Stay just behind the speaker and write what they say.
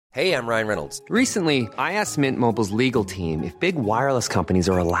Hey, I'm Ryan Reynolds. Recently, I asked Mint Mobile's legal team if big wireless companies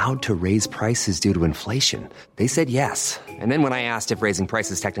are allowed to raise prices due to inflation. They said yes. And then when I asked if raising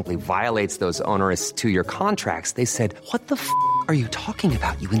prices technically violates those onerous two-year contracts, they said, "What the f*** are you talking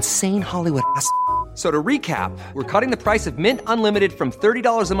about, you insane Hollywood ass?" So to recap, we're cutting the price of Mint Unlimited from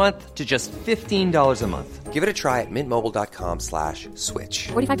 $30 a month to just $15 a month. Give it a try at mintmobile.com/switch.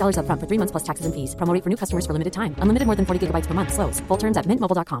 $45 up front for 3 months plus taxes and fees. Promo rate for new customers for limited time. Unlimited more than 40 gigabytes per month. Slows full terms at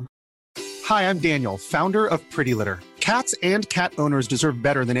mintmobile.com. Hi, I'm Daniel, founder of Pretty Litter. Cats and cat owners deserve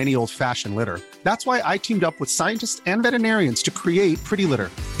better than any old-fashioned litter. That's why I teamed up with scientists and veterinarians to create Pretty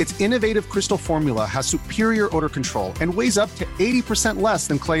Litter. Its innovative crystal formula has superior odor control and weighs up to 80% less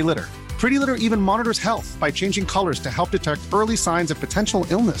than clay litter. Pretty Litter even monitors health by changing colors to help detect early signs of potential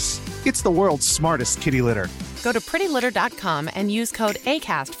illness. It's the world's smartest kitty litter. Go to prettylitter.com and use code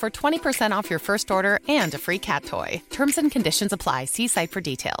ACAST for 20% off your first order and a free cat toy. Terms and conditions apply. See site for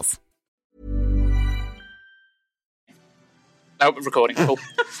details. Oh, recording. Cool.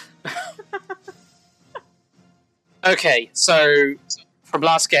 Okay, so from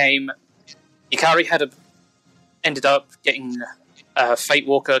last game, Ikari ended up getting Fate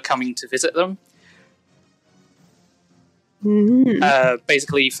Walker coming to visit them.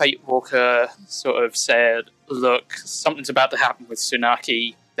 Basically, Fate Walker sort of said, look, something's about to happen with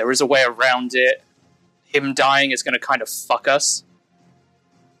Tsunaki. There is a way around it. Him dying is going to kind of fuck us.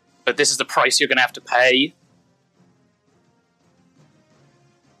 But this is the price you're going to have to pay.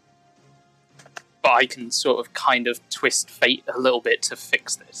 But I can sort of kind of twist fate a little bit to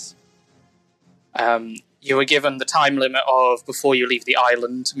fix this. You were given the time limit of before you leave the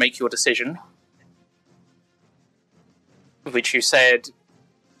island to make your decision. Which you said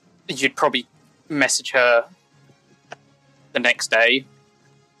you'd probably message her the next day.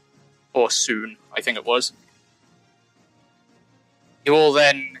 Or soon, I think it was. You all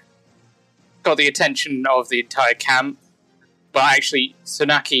then got the attention of the entire camp. But actually,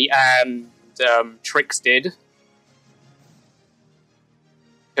 Tsunaki and Trix did.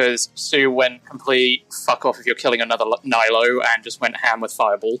 Because Sue went complete fuck off if you're killing another Nilo and just went ham with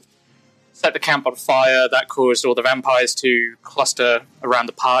Fireball. Set the camp on fire. That caused all the vampires to cluster around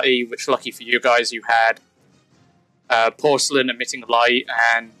the party, which, lucky for you guys, you had Porcelain emitting light,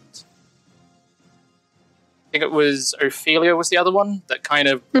 and I think it was Ophelia was the other one that kind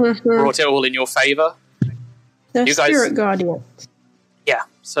of brought it all in your favor. The you guys, Spirit Guardian. Yeah,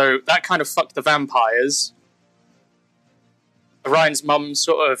 so that kind of fucked the vampires. Orion's mum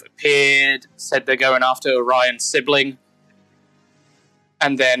sort of appeared, said they're going after Orion's sibling,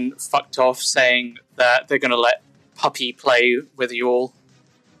 and then fucked off, saying that they're going to let Puppy play with you all.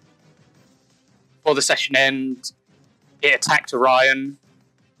 Before the session ends, it attacked Orion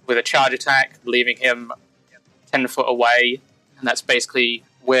with a charge attack, leaving him 10 foot away, and that's basically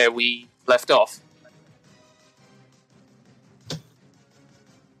where we left off.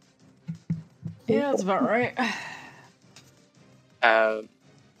 Yeah, that's about right.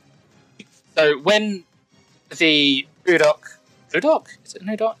 So when the Udok, is it an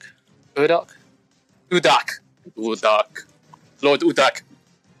Udok? Udak, Lord Udak,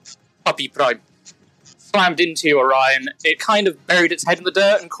 Puppy Prime, slammed into Orion, it kind of buried its head in the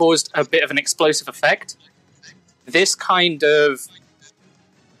dirt and caused a bit of an explosive effect. This kind of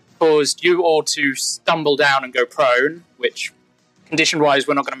caused you all to stumble down and go prone, which, condition-wise,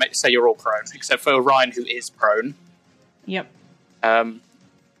 we're not going to say you're all prone, except for Orion, who is prone. Yep.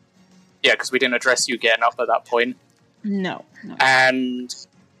 Yeah, because we didn't address you getting up at that point. No. And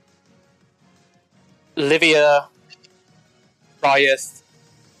Livia, Riot,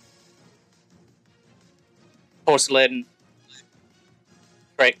 Porcelain,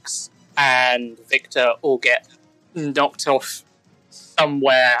 Trix, and Victor all get knocked off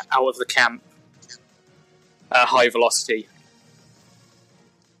somewhere out of the camp at high velocity,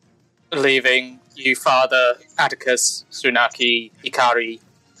 leaving you, Father, Atticus, Tsunaki, Ikari,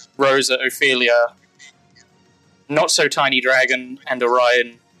 Rosa, Ophelia, Not So Tiny Dragon, and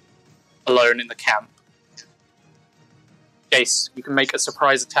Orion alone in the camp. Jace, you can make a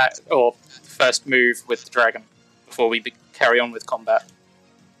surprise attack or first move with the dragon before we carry on with combat.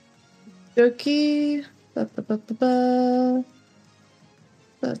 Doki.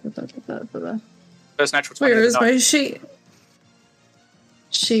 First natural 20. Where is my sheet?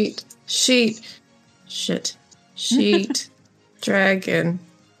 Sheet. Dragon.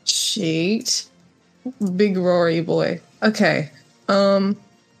 Sheet. Big Rory boy. Okay. We'll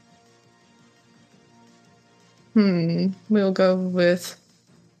go with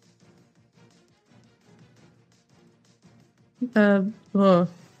hello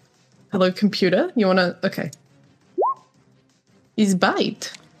computer. You wanna okay. He's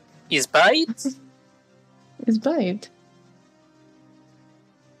bite. Is bite? Is bite.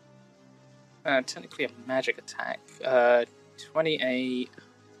 Technically a magic attack. 28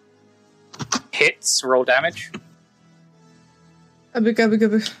 hits, roll damage.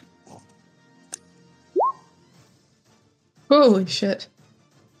 Abig. Holy shit.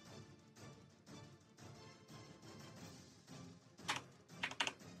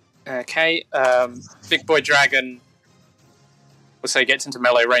 Okay, Big Boy Dragon, we'll say, gets into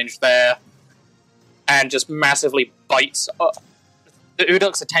melee range there, and just massively bites. The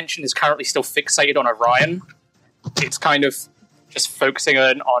Udok's attention is currently still fixated on Orion. It's kind of just focusing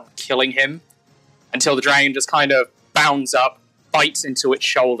on killing him, until the dragon just kind of bounds up, bites into its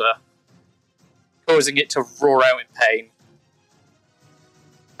shoulder, causing it to roar out in pain.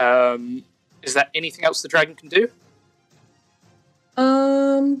 Is there anything else the dragon can do?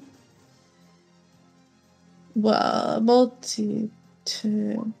 Well, multi-attack.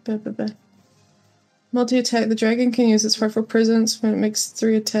 The dragon can use its frightful presence when it makes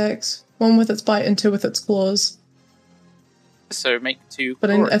 3 attacks, 1 with its bite and 2 with its claws. So make 2.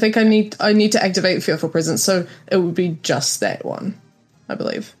 But I think I need to activate fearful presence, so it would be just that one, I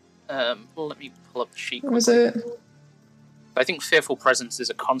believe. Well, let me pull up the sheet. Or was it? I think fearful presence is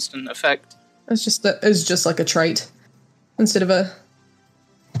a constant effect. It's just like a trait instead of a.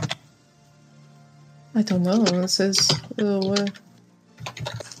 I don't know. It says.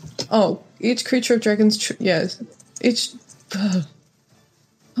 Each creature of dragons. Each. Oh,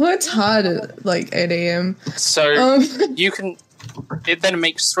 it's hard at like 8 a.m. So you can. It then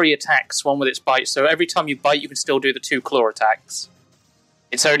makes 3 attacks, 1 with its bite. So every time you bite, you can still do the 2 claw attacks.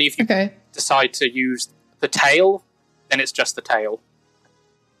 It's only if you decide to use the tail, then it's just the tail.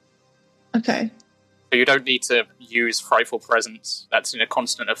 Okay. So you don't need to use frightful presence. That's in a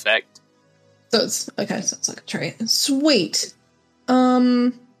constant effect. So it's okay. So it's like a trait. Sweet.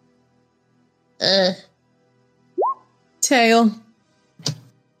 Tail. Tail.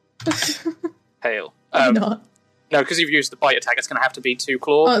 Not. No, because you've used the bite attack, it's going to have to be 2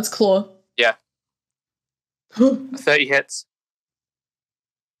 claw. Oh, it's claw. Yeah. 30 hits.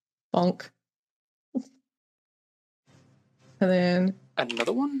 Bonk. And then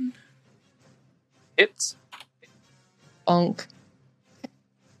Another one. Hits. bonk.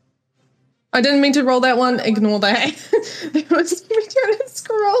 I didn't mean to roll that one. Ignore that. It was me trying to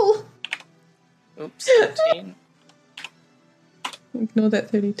scroll. Oops, 13. Ignore that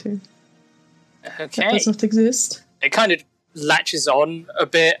 32. Okay. That does not exist. It kind of latches on a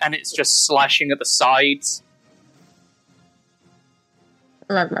bit, and it's just slashing at the sides.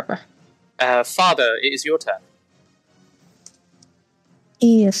 Right. Father, it is your turn.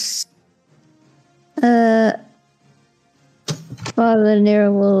 Yes. Father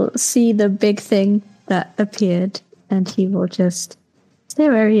Nero will see the big thing that appeared, and he will just stay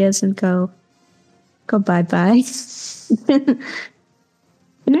where he is and go bye-bye.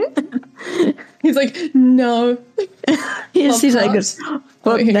 He's like, no. Yes, he's like,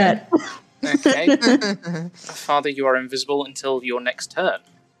 fuck that. Okay. Father, you are invisible until your next turn.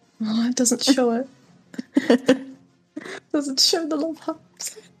 Oh, it doesn't show it. Doesn't show the love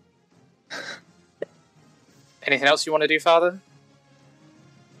hearts. Anything else you want to do, Father?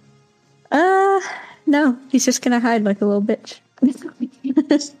 No, he's just gonna hide like a little bitch.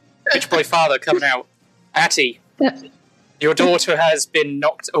 Bitch boy father coming out. Atty, your daughter has been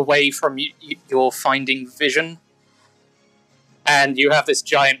knocked away from your finding vision, and you have this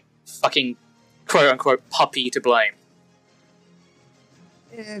giant fucking quote-unquote puppy to blame.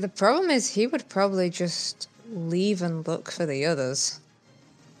 The problem is he would probably just leave and look for the others.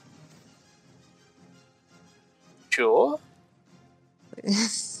 Sure.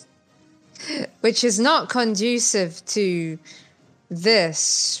 Which is not conducive to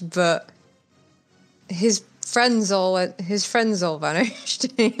this, but his friends all vanished.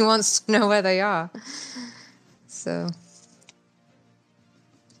 He wants to know where they are. So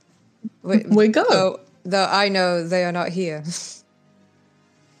we go. Though I know they are not here.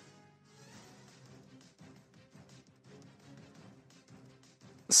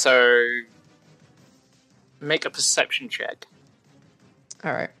 So make a perception check.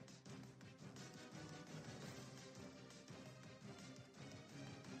 All right.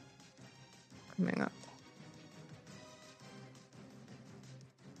 Coming up.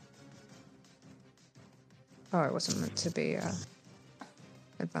 Oh, it wasn't meant to be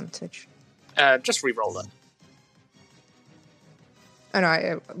advantage. Just re-roll it. Oh no,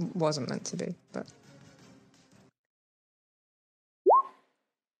 it wasn't meant to be, but...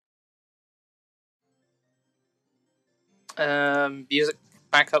 Music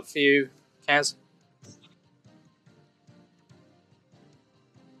back up for you, Kaz.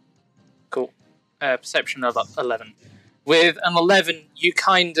 Perception of 11. With an 11, you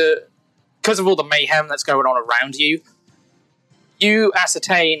kind of, because of all the mayhem that's going on around you, you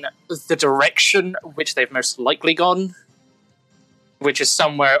ascertain the direction which they've most likely gone, which is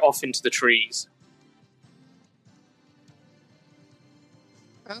somewhere off into the trees.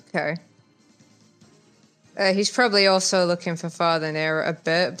 Okay. He's probably also looking for Father Nero a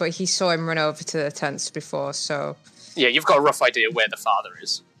bit, but he saw him run over to the tents before, so... Yeah, you've got a rough idea where the father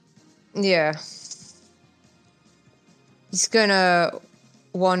is. Yeah. He's gonna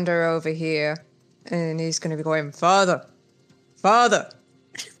wander over here, and he's gonna be going, Father! Father!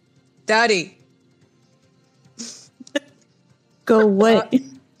 Daddy! Go away.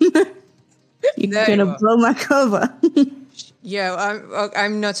 You're There gonna you are. blow my cover. Yeah,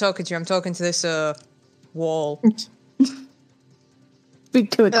 I'm not talking to you, I'm talking to this, wall.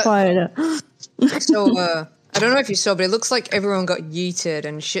 Speak to it quieter. So, I don't know if you saw, but it looks like everyone got yeeted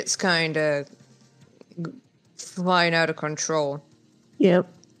and shit's kinda flying out of control. Yep.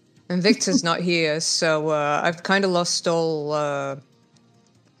 And Victor's not here, so I've kind of lost all of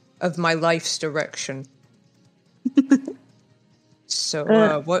my life's direction.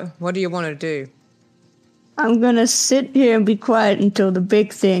 So, what do you want to do? I'm gonna sit here and be quiet until the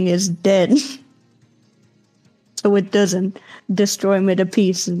big thing is dead. So it doesn't destroy me to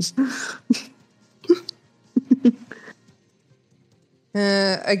pieces.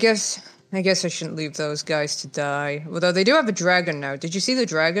 I guess I shouldn't leave those guys to die. Although they do have a dragon now. Did you see the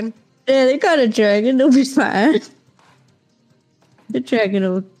dragon? Yeah, they got a dragon. They'll be fine. The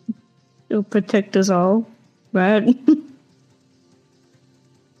dragon will protect us all, right?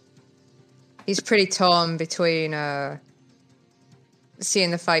 He's pretty torn between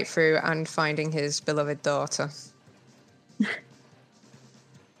seeing the fight through and finding his beloved daughter.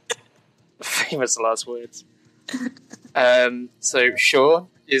 Famous last words. So, sure.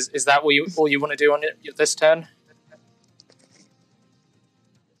 Is that all you want to do on it this turn?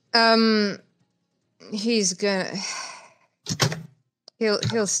 He's gonna...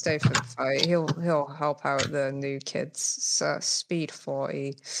 He'll stay for the fight. He'll help out the new kids. So, speed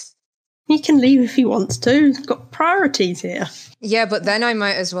 40. He can leave if he wants to. He's got priorities here. Yeah, but then I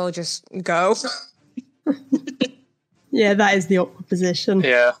might as well just go. Yeah, that is the awkward position.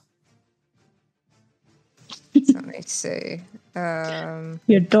 Yeah. Let me see.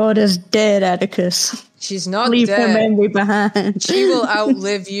 Your daughter's dead, Atticus. She's not Leave her dead. memory behind. She will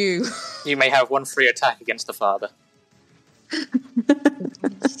outlive you. You may have one free attack against the father.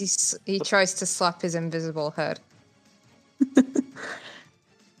 He tries to slap his invisible head.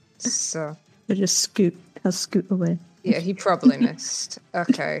 So, I'll scoot away. yeah, he probably missed.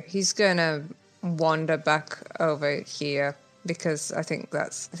 Okay, he's gonna wander back over here because I think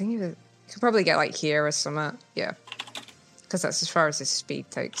he could probably get like here or something. Yeah, because that's as far as his speed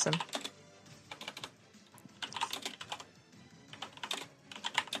takes him.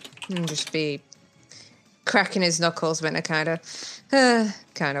 And just be cracking his knuckles in a kind of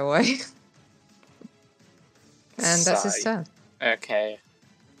way. And that's his turn. Okay.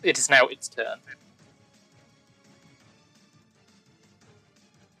 It is now its turn.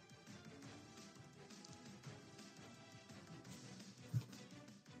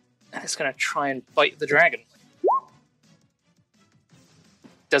 And it's going to try and bite the dragon.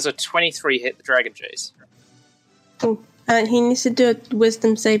 Does a 23 hit the dragon, Jace? Oh, he needs to do a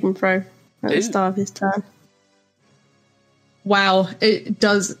wisdom saving throw at the Ooh. start of his turn. Wow, it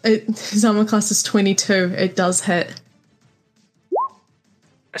does. His armor class is 22. It does hit.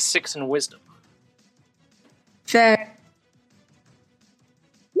 A 6 in wisdom. Fair.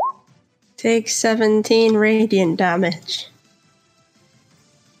 Takes 17 radiant damage.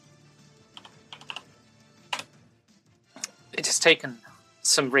 It has taken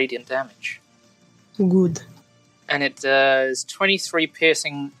some radiant damage. Good. And it does 23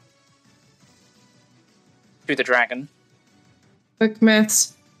 piercing to the dragon. Quick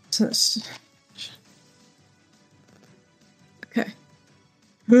maths. Okay.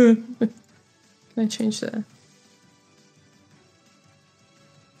 Can I change that?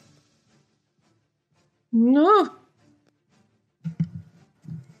 No.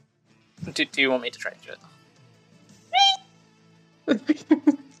 Do you want me to change it?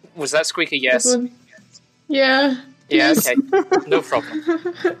 Was that squeaky yes? Yeah. Yeah, Yes. okay. No problem.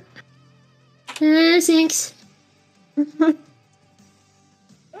 Thanks.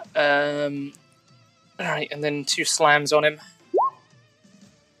 Alright, and then 2 slams on him.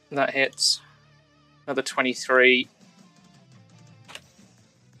 That hits. Another 23.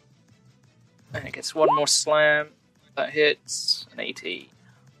 And it gets 1 more slam. That hits. An 18.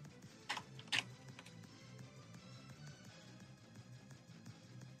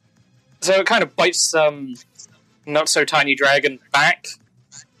 So it kind of bites not so tiny dragon back,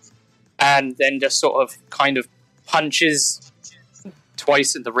 and then just sort of kind of punches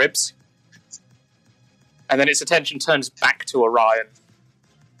twice in the ribs. And then its attention turns back to Orion.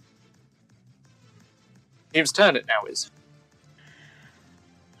 Whose turn it now is.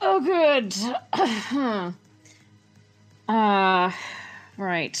 Oh, good.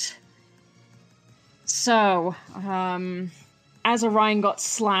 Right. So, as Orion got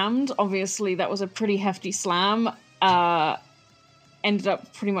slammed, obviously that was a pretty hefty slam, ended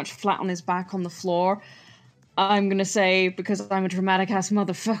up pretty much flat on his back on the floor. I'm gonna say, because I'm a dramatic-ass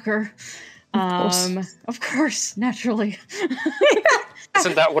motherfucker. Of course, naturally.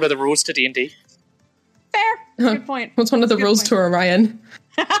 Isn't that one of the rules to D&D? Fair. Good point. What's one of the Good rules point. to Orion?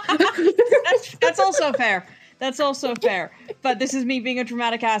 That's also fair. That's also fair. But this is me being a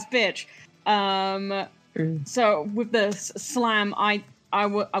dramatic ass bitch. So with the slam, I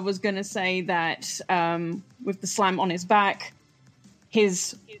was gonna say that with the slam on his back,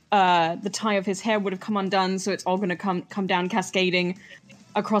 his the tie of his hair would have come undone, so it's all gonna come down cascading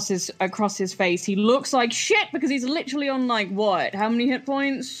across his face. He looks like shit because he's literally on like what? How many hit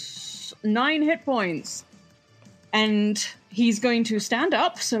points? 9 hit points. And he's going to stand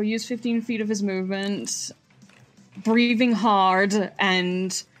up, so use 15 feet of his movement, breathing hard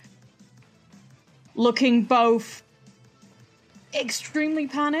and looking both extremely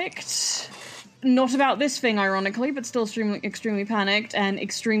panicked, not about this thing ironically, but still extremely panicked and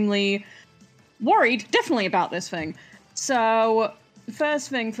extremely worried, definitely about this thing. So, first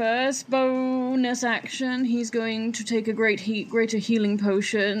thing first, bonus action, he's going to take a greater healing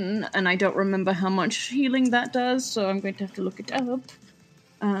potion, and I don't remember how much healing that does, so I'm going to have to look it up.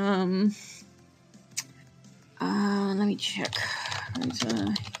 Let me check.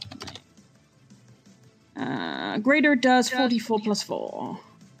 Greater does 44 plus 4.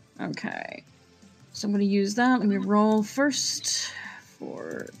 Okay. So I'm going to use that. Let me roll first.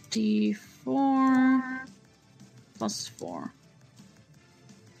 4d4 plus 4.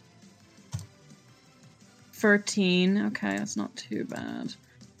 13. Okay, that's not too bad.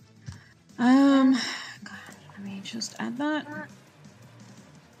 God, let me just add that.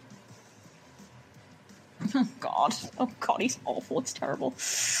 Oh god, he's awful. It's terrible.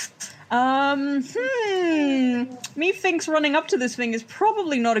 Methinks running up to this thing is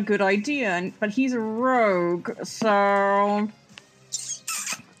probably not a good idea, but he's a rogue, so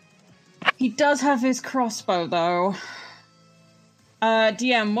he does have his crossbow, though.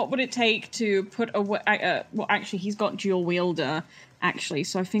 DM, what would it take to put away... well, actually, he's got dual wielder, actually,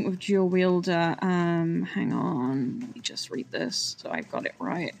 so I think with dual wielder... hang on, let me just read this, so I've got it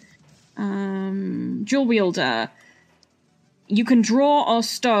right. Dual wielder. You can draw or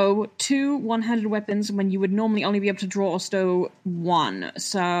stow 2 one-handed weapons when you would normally only be able to draw or stow 1.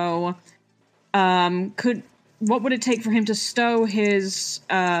 So, what would it take for him to stow his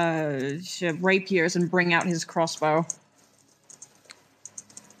rapiers and bring out his crossbow?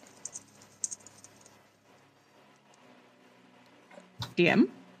 DM?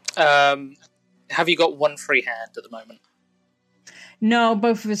 Have you got one free hand at the moment? No,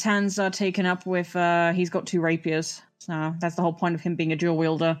 both of his hands are taken up with, he's got 2 rapiers. So that's the whole point of him being a dual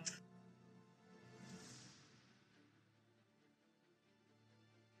wielder.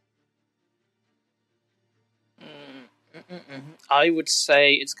 I would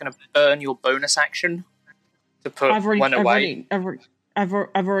say it's going to burn your bonus action to put one away. I've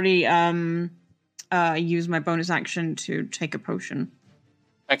already used my bonus action to take a potion.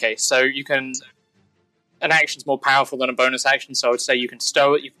 Okay, so you can... An action's more powerful than a bonus action, so I would say you can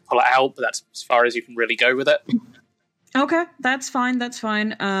stow it, you can pull it out, but that's as far as you can really go with it. Okay, that's fine.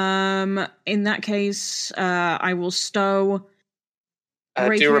 In that case, I will stow.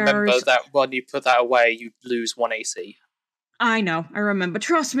 Do remember that when you put that away, you lose 1 AC. I know, I remember.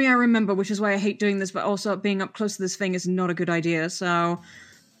 Trust me, I remember, which is why I hate doing this, but also being up close to this thing is not a good idea, so...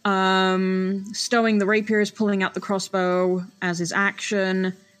 stowing the rapiers, pulling out the crossbow as his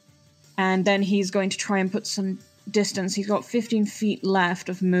action, and then he's going to try and put some distance. He's got 15 feet left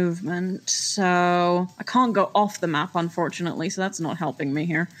of movement, so I can't go off the map, unfortunately, so that's not helping me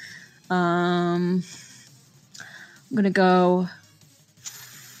here. I'm gonna go...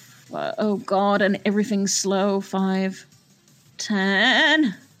 oh god, and everything's slow. 5,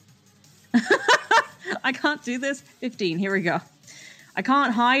 10... I can't do this. 15, here we go. I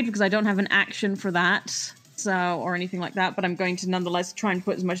can't hide because I don't have an action for that, or anything like that, but I'm going to nonetheless try and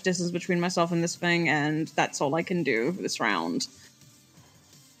put as much distance between myself and this thing, and that's all I can do this round.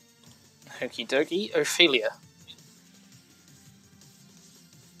 Okie dokie. Ophelia.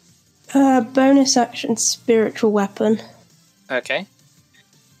 Bonus action, spiritual weapon. Okay.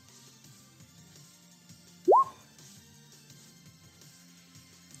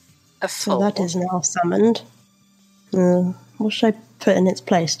 So that is now summoned. What should I put in its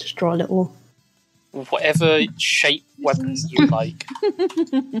place? Just draw a little... Whatever shape weapon you like.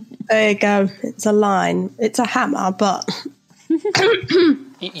 There you go. It's a line. It's a hammer, but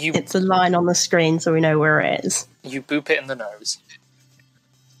it's a line on the screen so we know where it is. You boop it in the nose.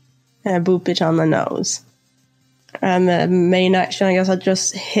 And I boop it on the nose. And the main action, I guess I'll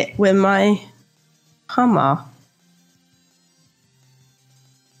just hit with my hammer.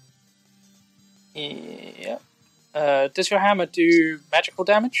 Yeah. Does your hammer do magical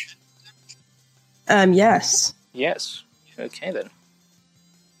damage? Yes. Yes. Okay, then.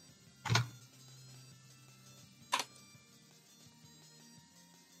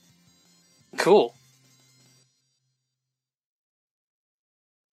 Cool.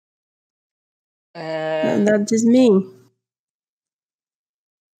 And that is me.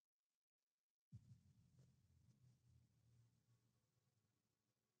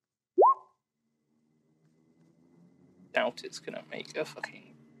 Doubt it's gonna make a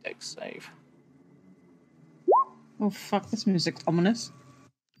fucking dex save. Oh fuck, this music's ominous.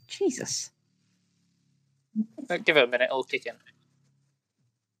 Jesus. Give it a minute, it'll kick in.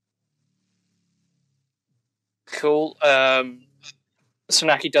 Cool.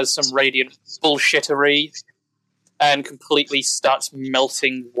 Tsunaki does some radiant bullshittery and completely starts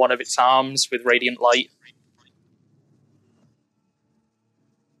melting one of its arms with radiant light.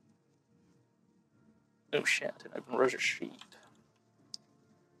 Oh shit, I didn't open Rosa's sheet.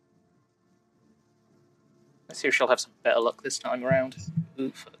 Let's see if she'll have some better luck this time around.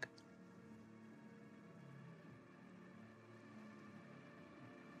 Ooh, fuck.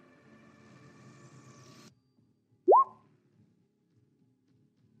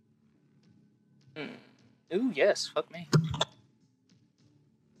 Ooh, yes, fuck me.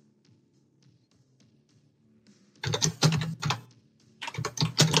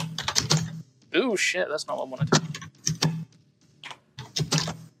 Ooh, shit, that's not what I wanted.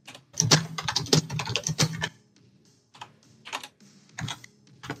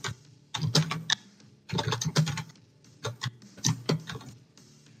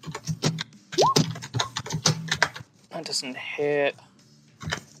 That doesn't hit.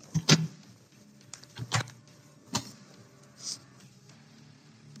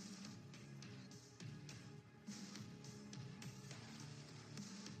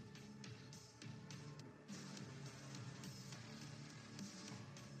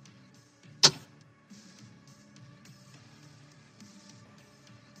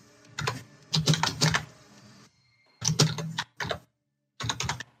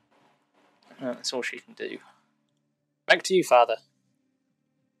 That's all she can do. Back to you, Father.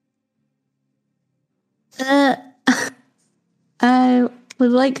 I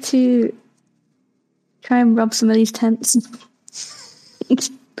would like to try and rob some of these tents.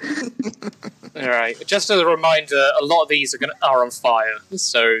 Alright, just as a reminder, a lot of these are on fire,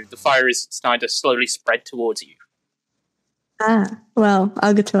 so the fire is starting to slowly spread towards you. Well,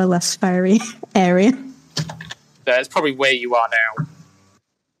 I'll go to a less fiery area. That's probably where you are now.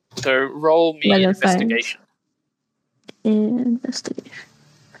 So roll me an investigation. Investigation.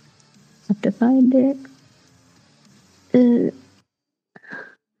 Have to find it.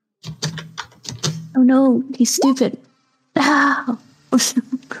 Oh no, he's stupid. Ah!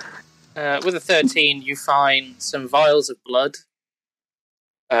 With a 13, you find some vials of blood,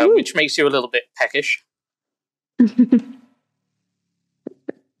 which makes you a little bit peckish.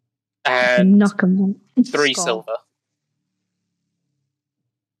 And knock him 3 silver.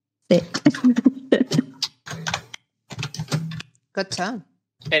 Good turn.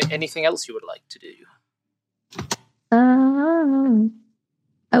 Anything else you would like to do?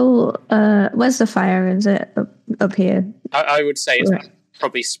 Where's the fire? Is it up here? I would say it's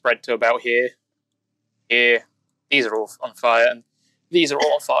probably spread to about here. Here. These are all on fire, and these are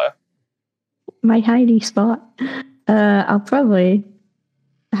all on fire. My hidey spot. I'll probably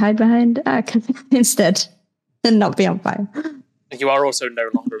hide behind instead and not be on fire. You are also no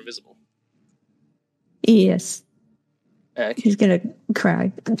longer invisible. Yes. Okay. He's gonna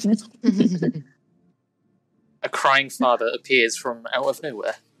cry. A crying father appears from out of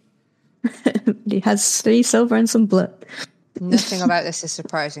nowhere. He has 3 silver and some blood. Nothing about this is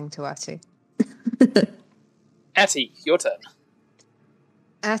surprising to Atty. Atty, your turn.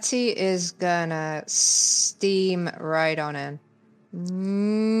 Atty is gonna steam right on in.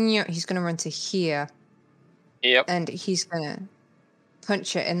 He's gonna run to here. Yep. And he's gonna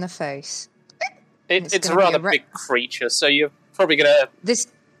punch it in the face. It's a rather big creature, so you're probably gonna get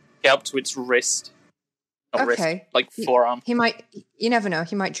up to its wrist. Not okay. Wrist, like forearm. He might, you never know,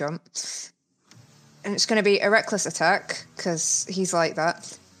 he might jump. And it's going to be a reckless attack, because he's like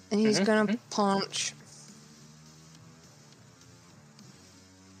that. And he's gonna punch.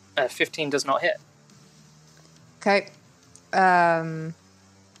 15 does not hit. Okay.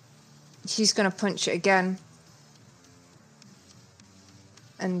 He's gonna punch it again.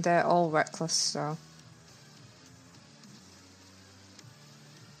 And they're all reckless, so...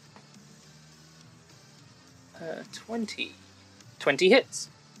 20. 20 hits.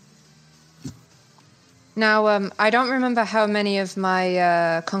 Now, I don't remember how many of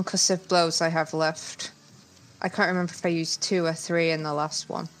my concussive blows I have left. I can't remember if I used 2 or 3 in the last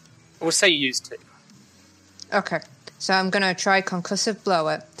one. We'll say you used 2. Okay, so I'm gonna try concussive blow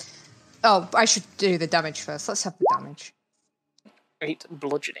it. Oh, I should do the damage first. Let's have the damage. 8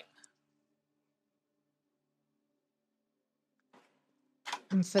 bludgeoning.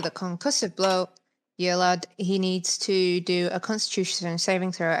 And for the concussive blow, yeah, lad, he needs to do a constitution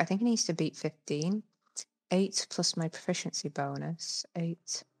saving throw. I think he needs to beat 15. 8 plus my proficiency bonus.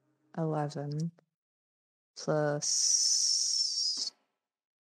 8, 11 plus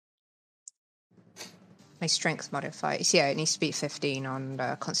my strength modifier. So yeah, it needs to beat 15 on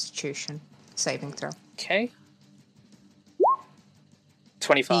constitution saving throw. Okay.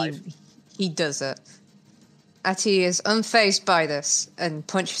 25. He does it. Atty is unfazed by this and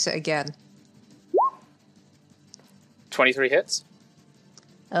punches it again. 23 hits.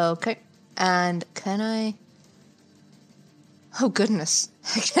 Okay. And can I... Oh, goodness.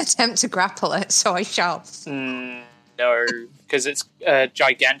 I can attempt to grapple it, so I shall. No, because it's a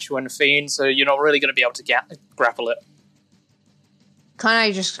gigantuan fiend, so you're not really going to be able to grapple it. Can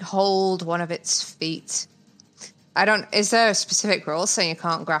I just hold one of its feet? I don't... Is there a specific rule saying you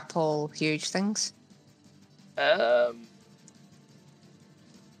can't grapple huge things?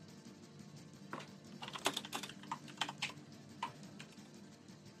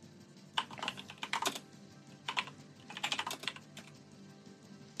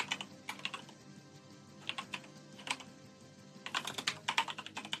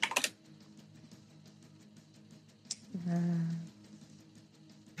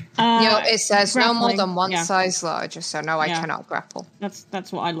 It says no more than one size larger, so no, I cannot grapple.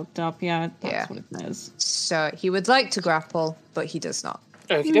 That's what I looked up, that's what it says. So he would like to grapple, but he does not.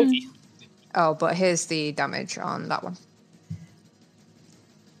 Okie dokie. Oh, but here's the damage on that one.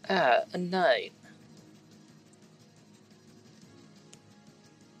 A 9.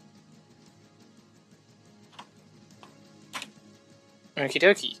 Okie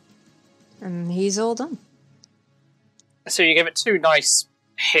dokie. And he's all done. So you give it 2 nice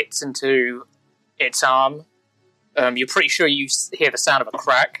hits into its arm. You're pretty sure you hear the sound of a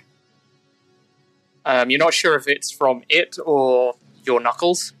crack. You're not sure if it's from it or your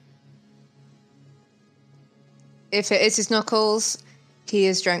knuckles. If it is his knuckles, he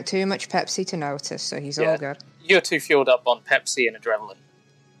has drank too much Pepsi to notice, so he's all good. You're too fueled up on Pepsi and adrenaline.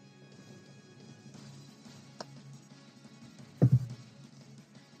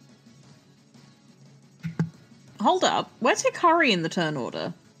 Hold up. Where's Hikari in the turn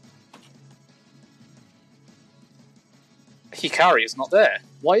order? Hikari is not there.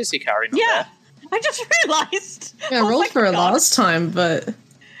 Why is Hikari not there? I just realised. Yeah, I rolled for it last time, but...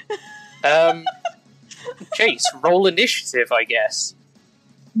 Jace, roll initiative, I guess.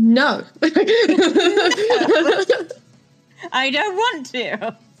 No. I don't want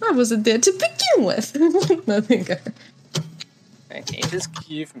to. I wasn't there to begin with. Nothing. Okay, just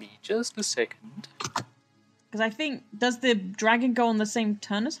give me just a second. Because I think, does the dragon go on the same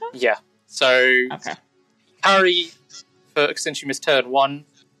turn as her? Yeah. So, okay. Harry, since you missed turn 1,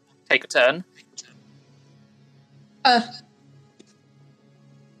 take a turn.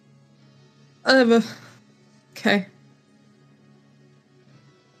 Okay.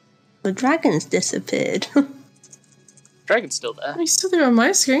 The dragon's disappeared. Dragon's still there. He's still there on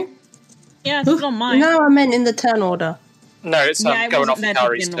my screen. Yeah, it's on mine. No, I meant in the turn order. No, it's going off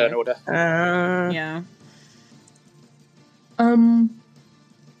Hikari's turn order. Yeah.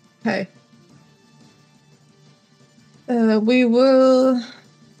 Okay. We will...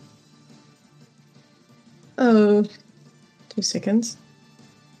 Oh, 2 seconds.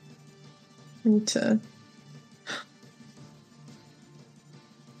 I need to...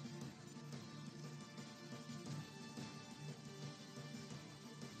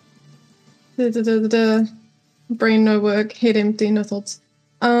 Brain no work, head empty, no thoughts.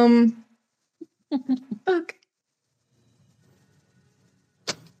 Fuck.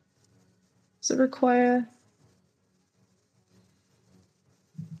 Does it require...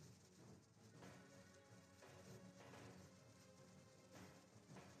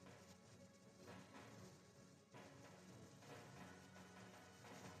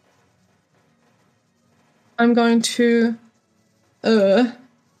 I'm going to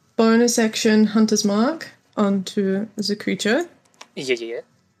bonus action Hunter's Mark onto the creature. Yeah.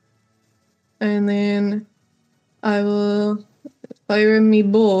 And then I will fire me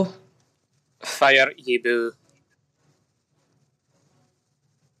bow. Fire Yibu.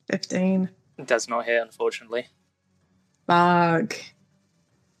 15. Does not hit, unfortunately. Fuck.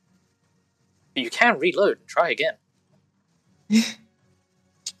 But you can reload and try again.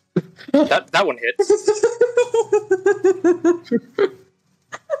 that one hits.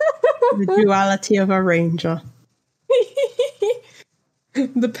 The duality of a ranger.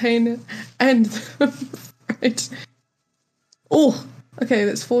 The pain and right. Oh, okay,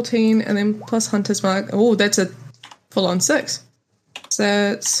 that's 14, and then plus Hunter's Mark. Oh, that's a full-on 6. So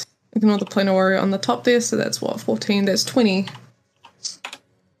that's, ignore the planar warrior on the top there, so that's what, 14, that's 20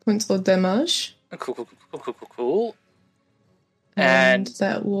 points of damage. Cool. And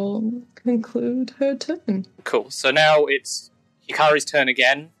that will conclude her turn. Cool, so now it's Hikari's turn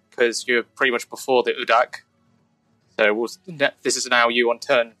again, because you're pretty much before the Udak. So this is now you on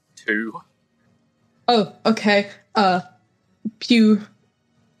turn 2. Oh, okay. Pew.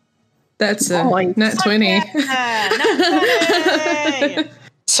 That's a nat 20.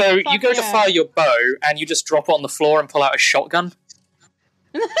 So you go to fire your bow, and you just drop it on the floor and pull out a shotgun.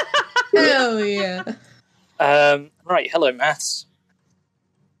 Hell yeah. Right, hello, Maths.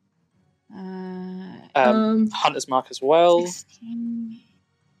 Hunter's Mark as well. 16.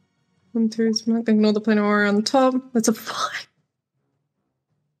 Hunter's Mark, ignore the planar warrior on the top. That's a 5.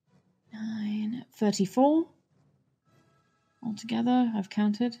 9, 34. Altogether, I've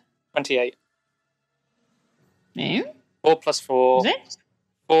counted. 28. No? 4 plus 4. Is it?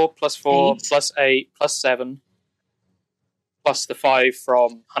 4 plus 4 8. plus 8 plus 7 plus the 5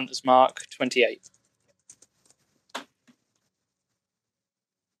 from Hunter's Mark, 28.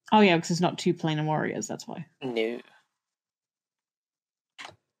 Oh, yeah, because it's not 2 planar warriors, that's why. No.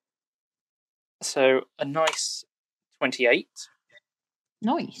 So, a nice 28.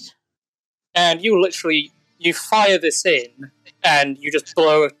 Nice. And you fire this in, and you just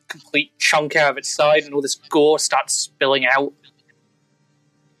blow a complete chunk out of its side, and all this gore starts spilling out.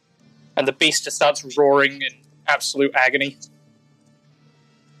 And the beast just starts roaring in absolute agony.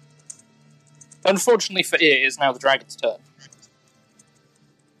 Unfortunately for it is now the dragon's turn.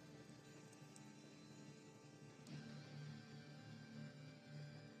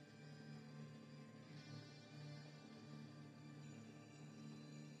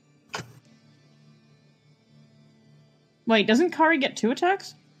 Wait, doesn't Kari get 2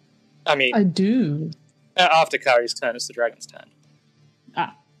 attacks? I mean, I do. After Kari's turn, it's the dragon's turn.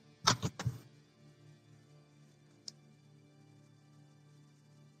 Ah.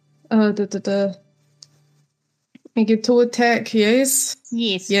 I get 2 attack, yes?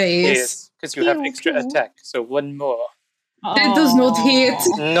 Yes. Yes, because you have extra attack, so 1 more. That does not hit.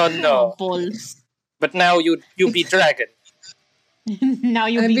 No. Balls. But now you be dragon. Now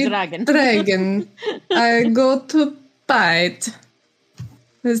you'll be dragon. Dragon. I go to bite.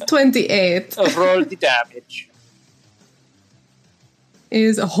 It's 28. Roll the damage.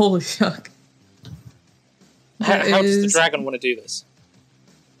 Is a holy fuck. How does the dragon want to do this?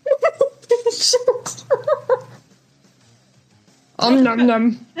 Nom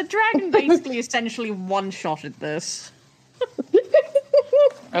nom. The dragon basically essentially one-shotted this.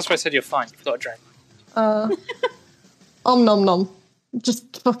 That's why I said you're fine. You've got a dragon. Nom nom.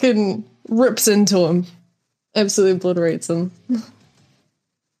 Just fucking rips into him. Absolutely obliterates him.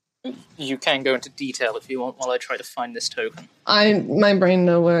 You can go into detail if you want while I try to find this token. My brain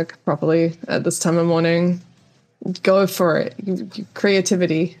no work properly at this time of morning. Go for it.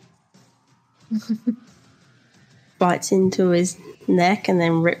 Creativity. Bites into his neck and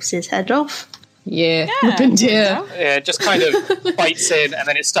then rips his head off. Yeah. Yeah, it just kind of bites in, and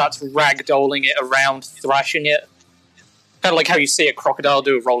then it starts ragdolling it around, thrashing it. Kind of like how you see a crocodile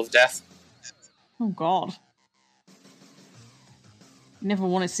do a roll of death. Oh, God. Never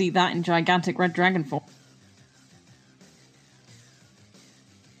want to see that in gigantic red dragon form.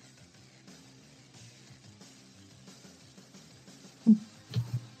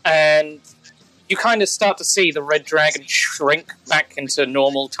 And you kind of start to see the red dragon shrink back into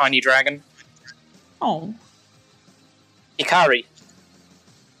normal tiny dragon. Oh. Hikari.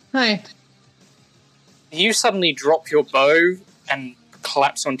 Hi. You suddenly drop your bow and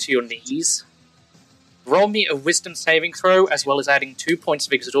collapse onto your knees. Roll me a wisdom saving throw, as well as adding 2 points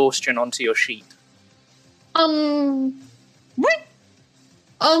of exhaustion onto your sheet. What?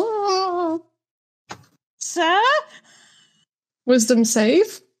 Sir? Wisdom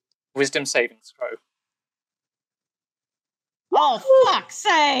save? Wisdom saving throw. Oh, fuck's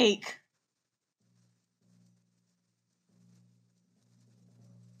sake!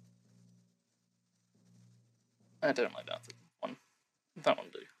 I don't like that one. That one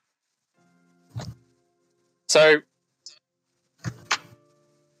do. So,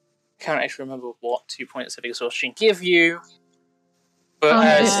 can't actually remember what 2 points of exhaustion give you.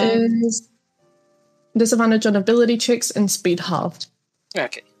 But it is disadvantage on ability checks and speed halved.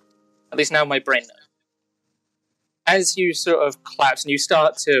 Okay. At least now my brain knows. As you sort of collapse and you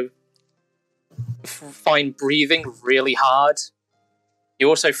start to find breathing really hard, you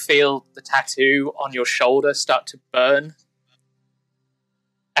also feel the tattoo on your shoulder start to burn.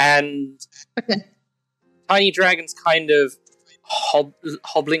 And Tiny Dragon's kind of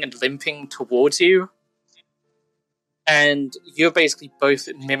hobbling and limping towards you. And you're basically both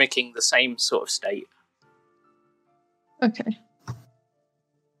mimicking the same sort of state. Okay.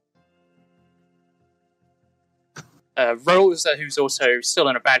 Rosa, who's also still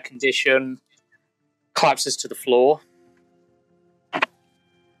in a bad condition, collapses to the floor.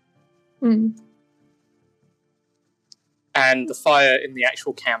 Mm. And the fire in the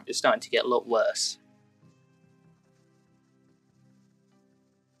actual camp is starting to get a lot worse.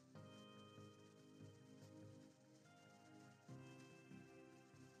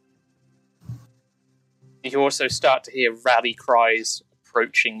 You also start to hear rally cries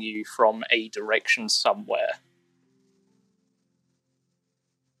approaching you from a direction somewhere.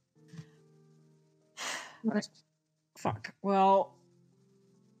 Right. Fuck. Well,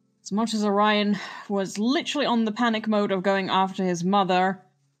 as much as Orion was literally on the panic mode of going after his mother,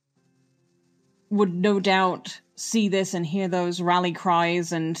 would no doubt see this and hear those rally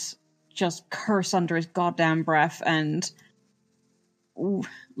cries and just curse under his goddamn breath and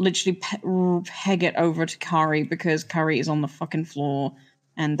literally peg it over to Kari because Kari is on the fucking floor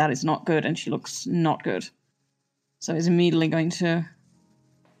and that is not good and she looks not good. So he's immediately going to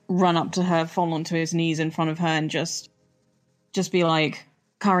run up to her, fall onto his knees in front of her and just be like,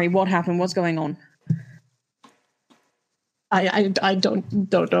 Kari, what happened? What's going on? I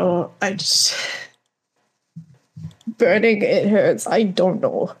don't know. I just... Burning, it hurts. I don't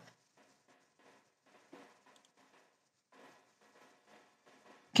know.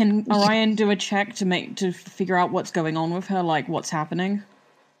 Can Orion do a check to figure out what's going on with her, like what's happening?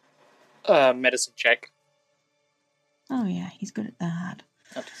 Medicine check. Oh yeah, he's good at that.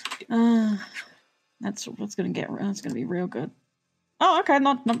 That's gonna be real good. Oh, okay,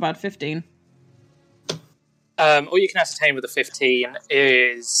 not bad. 15. All you can ascertain with a 15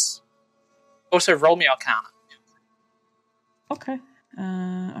 is also roll me Arcana. Okay.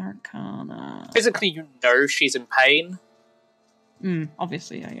 Arcana. Physically, you know she's in pain.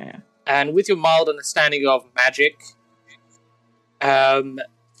 Obviously, yeah. And with your mild understanding of magic,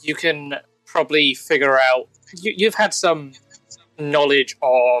 you can probably figure out... You've had some knowledge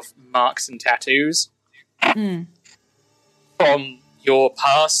of marks and tattoos from your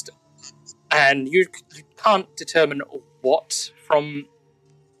past, and you can't determine what from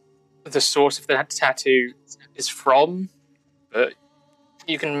the source of that tattoo is from, but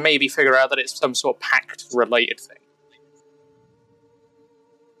you can maybe figure out that it's some sort of pact-related thing.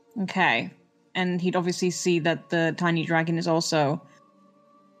 Okay. And he'd obviously see that the tiny dragon is also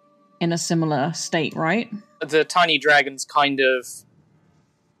in a similar state, right? The tiny dragon's kind of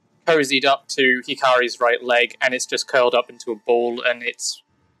cozied up to Hikari's right leg, and it's just curled up into a ball, and it's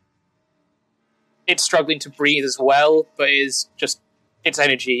struggling to breathe as well, but its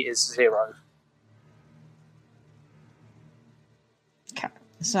energy is 0. Okay.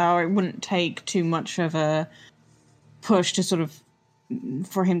 So it wouldn't take too much of a push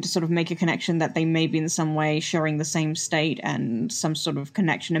for him to sort of make a connection that they may be in some way sharing the same state and some sort of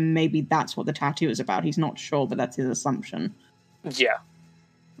connection, and maybe that's what the tattoo is about. He's not sure, but that's his assumption. Yeah.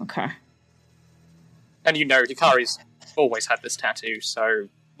 Okay. And Hikari's always had this tattoo, so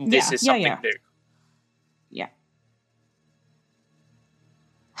this is something new. Yeah.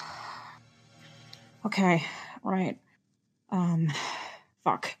 Okay, right.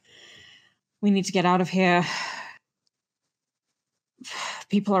 Fuck. We need to get out of here.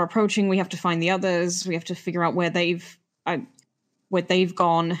 People are approaching. We have to find the others. We have to figure out where they've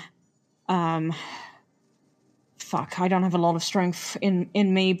gone. Fuck, I don't have a lot of strength in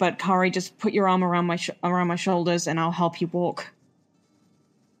me, but Kari, just put your arm around my shoulders and I'll help you walk.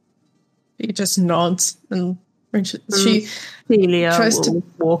 He just nods and Celia tries will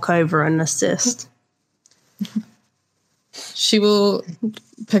walk over and assist. She will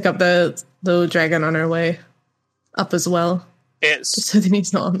pick up the little dragon on her way up as well. Just so that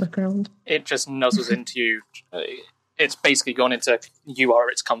he's not on the ground. It just nuzzles into you. It's basically gone into you are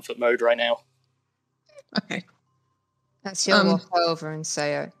its comfort mode right now. Okay. That's your walk over and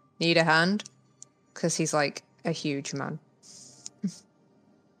say, need a hand? Because he's like a huge man.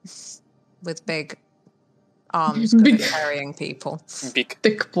 With big arms good at carrying people. Big.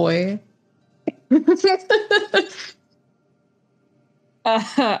 Thick boy.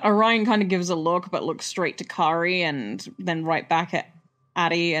 Orion kind of gives a look, but looks straight to Kari and then right back at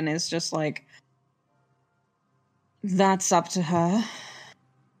Addie and is just like, that's up to her.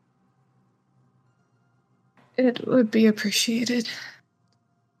 It would be appreciated.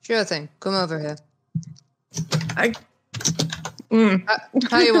 Sure thing. Come over here. I...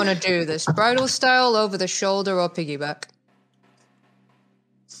 How you want to do this? Bridal style, over the shoulder, or piggyback?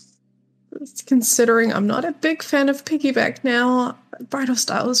 Considering I'm not a big fan of piggyback now, bridal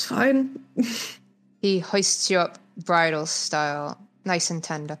style is fine. He hoists you up bridal style, nice and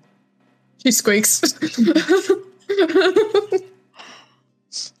tender. She squeaks.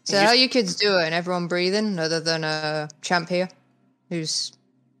 So how you kids doing? Everyone breathing, other than Champ here, who's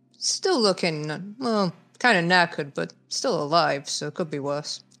still looking, well, kind of knackered, but still alive, so it could be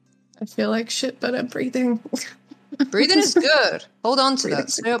worse. I feel like shit, but I'm breathing. Breathing is good. Hold on to that.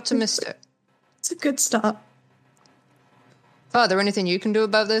 Stay optimistic. It's a good start. Father, anything you can do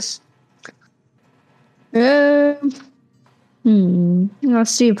about this? I'll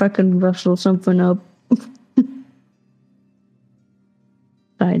see if I can rustle something up.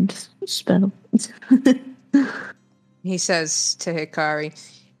 I'd spell. He says to Hikari,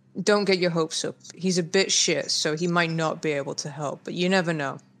 don't get your hopes up. He's a bit shit, so he might not be able to help, but you never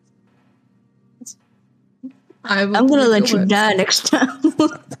know. I'm gonna let you die next time.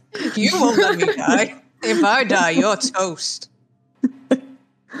 You won't let me die. If I die, you're toast.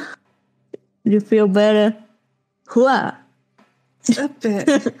 You feel better? Hua. A bit.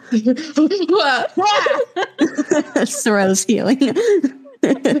 Sorrel's healing.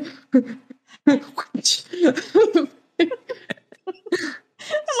 I love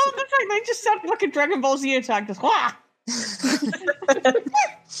the fact they just sound like a Dragon Ball Z attack. Just wah!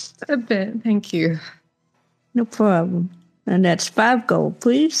 A bit, thank you. No problem. And that's 5 gold,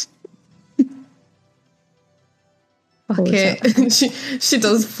 please. Okay, she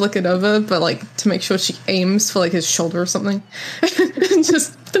does flick it over, but like to make sure she aims for like his shoulder or something.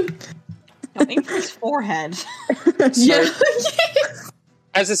 Just aim for his forehead. Yeah.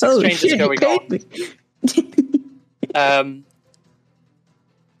 As this exchange is going on,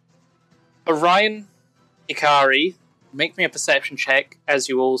 Orion, Hikari, make me a perception check as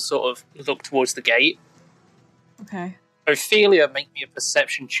you all sort of look towards the gate. Okay. Ophelia, make me a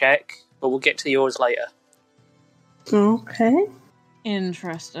perception check, but we'll get to yours later. Okay.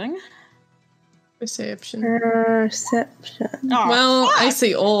 Interesting. Perception. Oh, well, fuck! I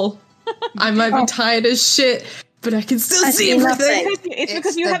see all. I might be tired as shit, but I can still see everything. It's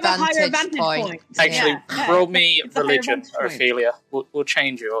because you have a higher advantage point. Actually, Yeah. roll me It's a higher religion, advantage point. Ophelia. We'll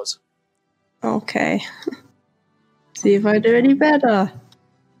change yours. Okay. See if I do any better.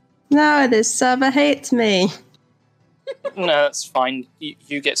 No, this server hates me. No, that's fine.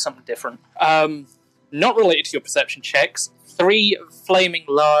 You get something different. Not related to your perception checks, 3 flaming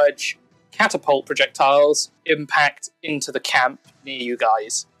large catapult projectiles impact into the camp near you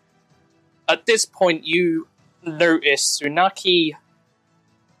guys. At this point, you notice Tsunaki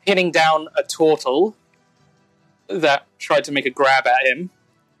pinning down a turtle that tried to make a grab at him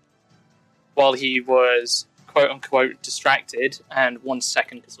while he was quote-unquote distracted. And 1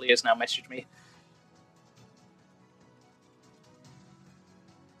 second, because Leah's now messaged me.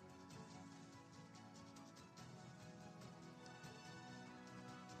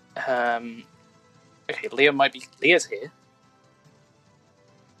 Okay, Leah's here.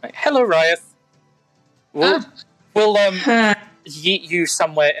 Right, hello, Ryeth. We'll yeet you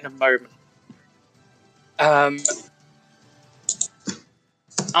somewhere in a moment.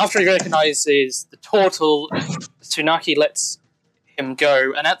 After he recognizes the turtle, Tsunaki lets him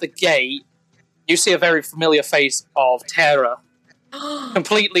go, and at the gate, you see a very familiar face of Terra,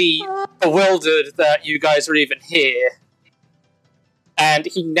 completely bewildered that you guys are even here. And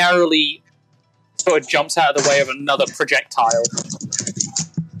he narrowly sort of jumps out of the way of another projectile.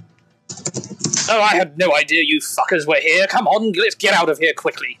 Oh, I had no idea you fuckers were here. Come on, let's get out of here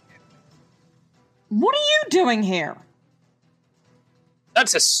quickly. What are you doing here?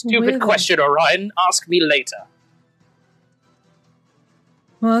 That's a stupid question, Orion. Ask me later.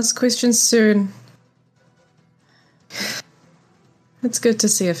 Well, ask questions soon. It's good to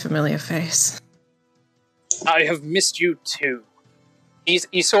see a familiar face. I have missed you too. He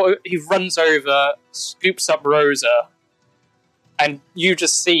runs over, scoops up Rosa, and you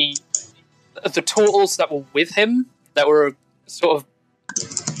just see the turtles that were with him, that were sort of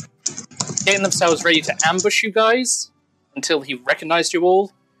getting themselves ready to ambush you guys until he recognized you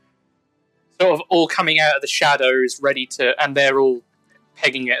all. Sort of all coming out of the shadows, ready to, and they're all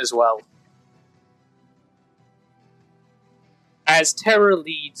pegging it as well. As Terra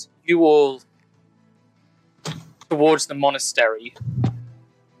leads you all towards the monastery,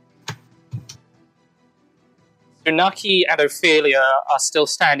 Tsunaki and Ophelia are still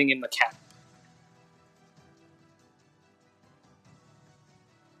standing in the camp.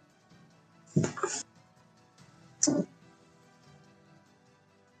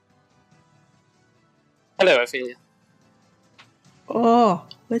 Hello, Ophelia. Oh,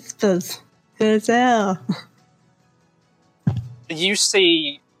 whispers. Who's there? You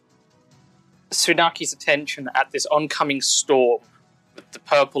see Tsunaki's attention at this oncoming storm with the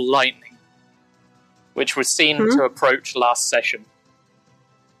purple lightning, which was seen to approach last session.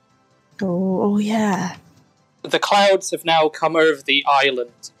 Oh, yeah. The clouds have now come over the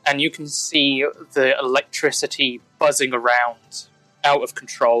island, and you can see the electricity buzzing around, out of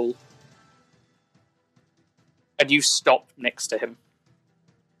control. And you stop next to him.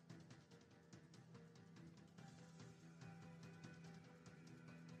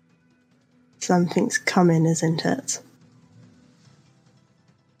 Something's coming, isn't it?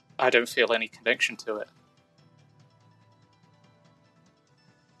 I don't feel any connection to it.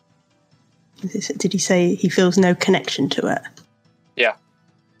 Did he say he feels no connection to it? Yeah.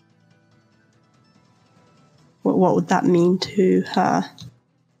 What would that mean to her?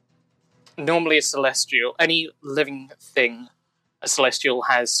 Normally a celestial, any living thing, a celestial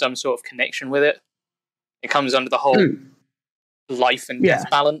has some sort of connection with it. It comes under the whole life and death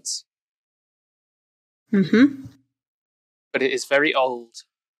balance. Mm-hmm. But it is very old.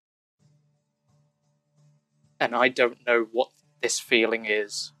 And I don't know what this feeling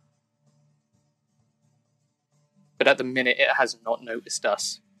is. But at the minute, it has not noticed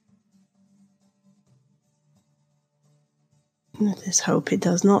us. Let's hope it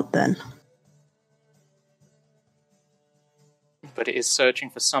does not, then. But it is searching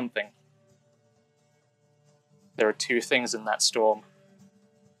for something. There are two things in that storm.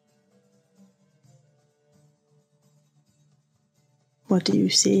 What do you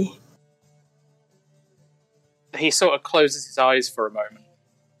see? He sort of closes his eyes for a moment.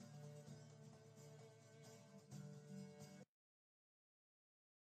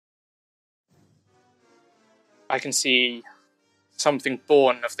 I can see something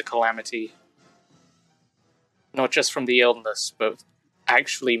born of the calamity. Not just from the illness, but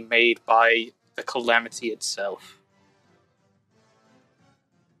actually made by the calamity itself.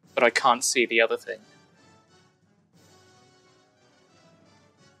 But I can't see the other thing.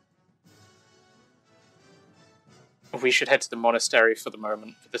 We should head to the monastery for the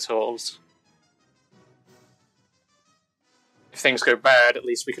moment, for the tools. If things go bad, at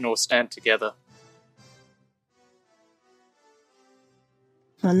least we can all stand together.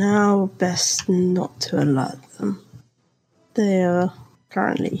 For now, best not to alert them. They are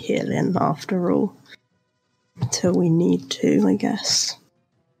currently healing, after all. Until we need to, I guess.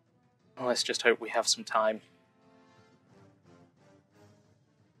 Well, let's just hope we have some time.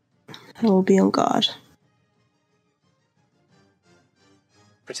 I will be on guard.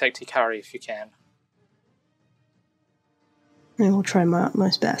 Protect Hikari if you can. I will try my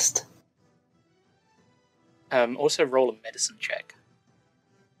utmost best. Also roll a medicine check.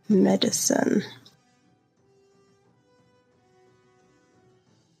 Medicine.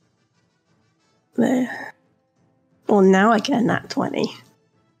 There. Well, now I get a nat 20.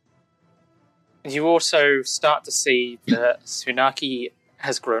 You also start to see that Tsunaki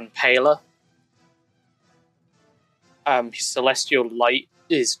has grown paler. His celestial light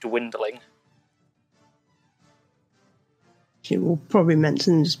is dwindling. She will probably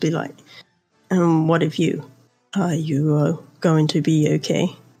mention, just be like, what if you? Are you going to be okay?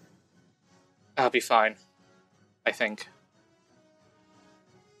 I'll be fine. I think.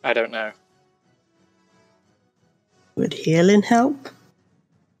 I don't know. Would healing help?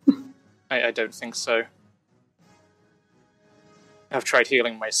 I don't think so. I've tried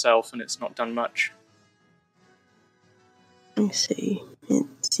healing myself and it's not done much. I see. It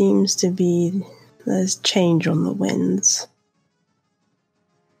seems to be there's change on the winds.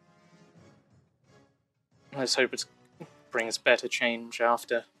 Let's hope it brings better change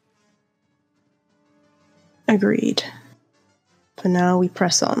after. Agreed. For now, we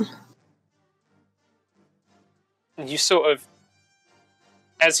press on. You sort of,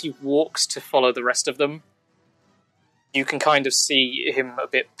 as he walks to follow the rest of them, you can kind of see him a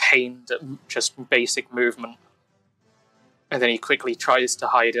bit pained at just basic movement. And then he quickly tries to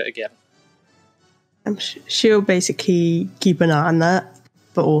hide it again. She'll basically keep an eye on that,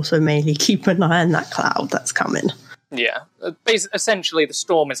 but also mainly keep an eye on that cloud that's coming. Yeah. Essentially, the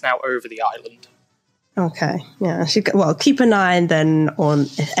storm is now over the island. Okay, yeah. Well, keep an eye then on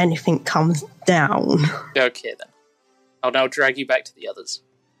if anything comes down. Okay, then. I'll now drag you back to the others.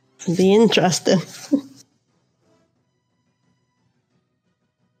 Be interesting.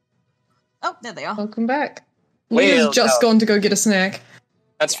 Oh, there they are. Welcome back. Well, Lena's just gone to go get a snack.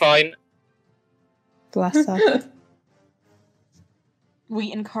 That's fine. Bless her.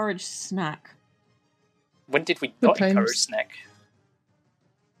 We encourage snack. When did we Good not times. encourage snack?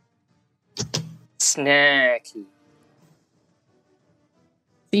 Snacky.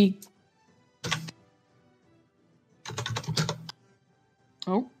 The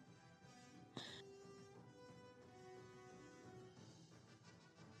Oh.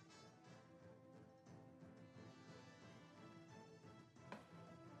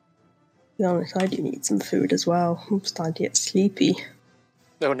 To be honest, I do need some food as well. I'm starting to get sleepy.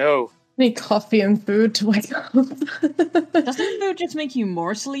 Oh no. need coffee and food to wake up. Doesn't food just make you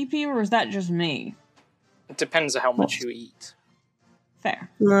more sleepy, or is that just me? It depends on how much you eat. Fair.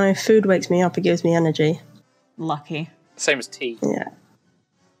 No, food wakes me up. It gives me energy. Lucky. Same as tea. Yeah.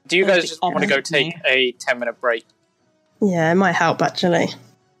 Do you That's guys the just want to go opposite take a 10-minute break? Yeah, it might help actually.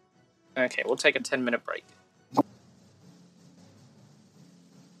 Okay, we'll take a 10-minute break.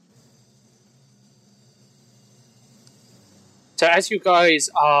 So as you guys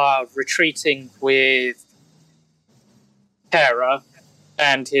are retreating with Terra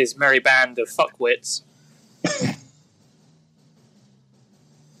and his merry band of fuckwits,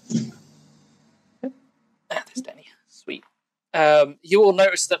 there's Danny. Sweet. You will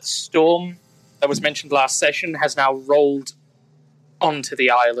notice that the storm that was mentioned last session has now rolled onto the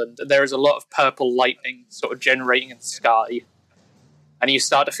island, and there is a lot of purple lightning sort of generating in the sky, and you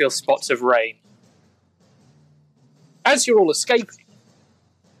start to feel spots of rain. As you're all escaping,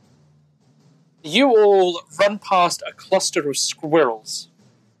 you all run past a cluster of squirrels,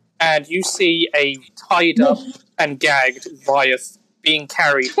 and you see a tied up and gagged Wyeth being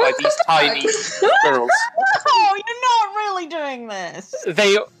carried by these tiny squirrels. Oh, you're not really doing this!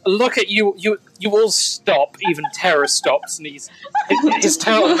 They look at you, you all stop, even Terra stops, and his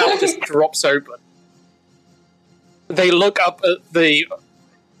turtle mouth just drops open. They look up at the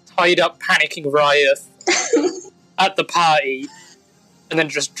tied up, panicking Wyeth at the party, and then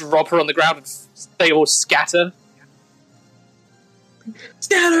just drop her on the ground, and they all scatter.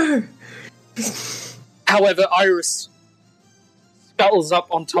 Scatter! However, Iris scuttles up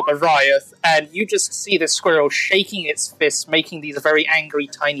on top of Wyeth, and you just see the squirrel shaking its fists, making these very angry,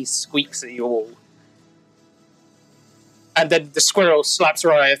 tiny squeaks at you all. And then the squirrel slaps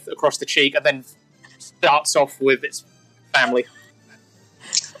Wyeth across the cheek, and then starts off with its family.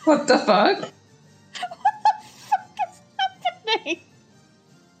 What the fuck?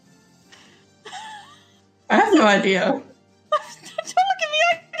 I have no idea. Don't look at me,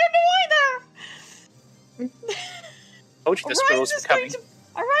 I don't know either! Told you the squirrels were coming.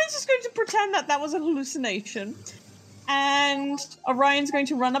 Orion's just going to pretend that was a hallucination. And Orion's going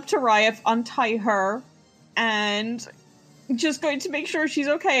to run up to Ryeth, untie her, and just going to make sure she's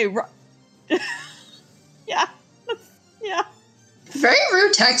okay. Yeah. Yeah. Very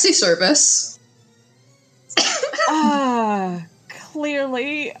rude taxi service.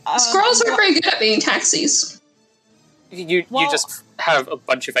 Clearly. Squirrels are pretty good at being taxis. You just have a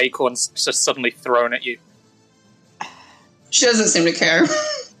bunch of acorns just suddenly thrown at you. She doesn't seem to care.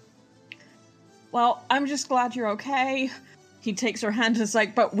 Well, I'm just glad you're okay. He takes her hand and is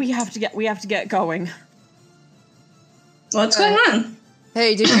like, but we have to get going. What's going on?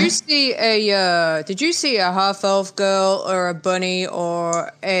 Hey, did you see a half-elf girl or a bunny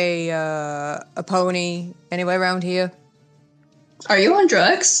or a pony anywhere around here? Are you on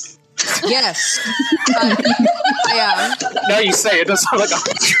drugs? Yes. I am. Now you say it does sound like a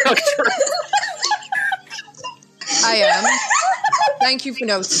drug trip. I am. Thank you for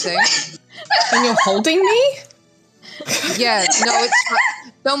noticing. And you're holding me? Yeah, no, it's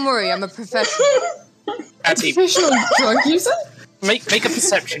fine. Don't worry, I'm a professional. Atty, Professional drug user? make a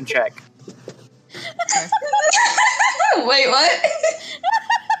perception check. Okay. Wait, what?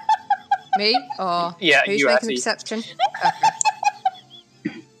 Me? Or Yeah, who's you, making Atty. a perception? Okay.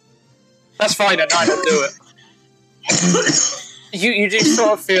 That's fine, and I don't do it. You do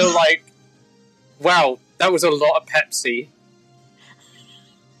sort of feel like, wow, that was a lot of Pepsi.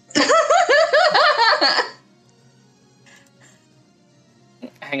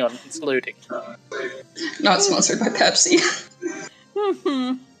 Hang on, it's loading. Not sponsored by Pepsi.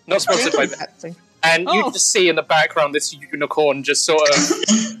 Not sponsored by Pepsi. And you just see in the background this unicorn just sort of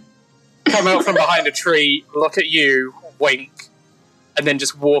come out from behind a tree, look at you, wink, and then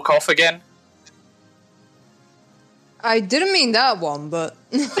just walk off again. I didn't mean that one, but...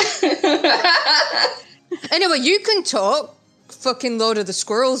 Anyway, you can talk. fucking load of the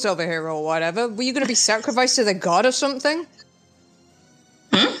squirrels over here or whatever. Were you going to be sacrificed to the god or something?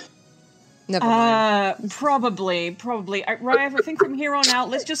 Never mind. Probably. Right, I think from here on out,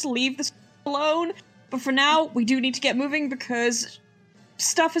 let's just leave this alone. But for now, we do need to get moving because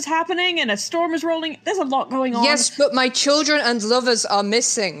stuff is happening and a storm is rolling. There's a lot going on. Yes, but my children and lovers are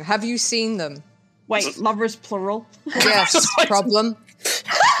missing. Have you seen them? Wait, lovers plural? Yes, problem.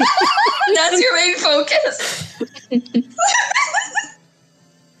 That's your main focus.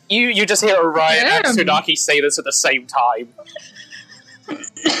 You just hear Orion and Tsunaki say this at the same time.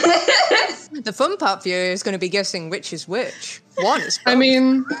 The fun part for you is going to be guessing which is which. One is. I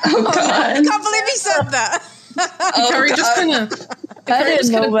mean, oh god! I can't believe he said that. Hikari just kind of. I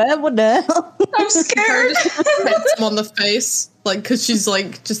didn't know that. What the hell? I'm scared. Hits him on the face, like, because she's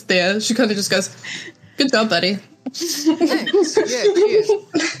like just there. She kind of just goes, "Good job, buddy." Thanks. Yeah, cheers.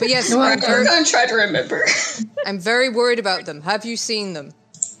 But yes, I'm going to try to remember. I'm very worried about them. Have you seen them?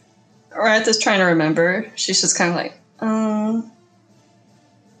 Wrath trying to remember. She's just kind of like,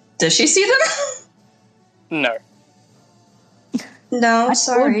 Does she see them? No. No, I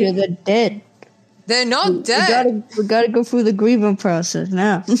sorry. told you they're dead. They're not dead. We gotta go through the grieving process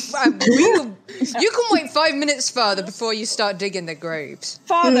now. You can wait 5 minutes further before you start digging the graves.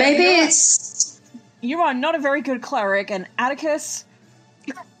 Father, Maybe it's... You are not a very good cleric, and Atticus,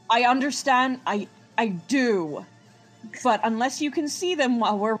 I understand, I do. But unless you can see them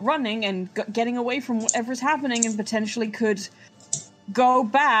while we're running and getting away from whatever's happening and potentially could go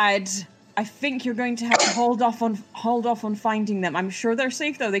bad, I think you're going to have to hold off on finding them. I'm sure they're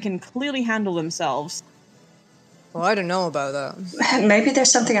safe, though. They can clearly handle themselves. Well, I don't know about that. Maybe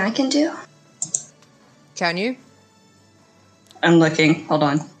there's something I can do? Can you? I'm looking. Hold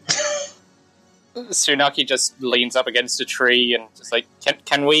on. Tsunaki just leans up against a tree and just like,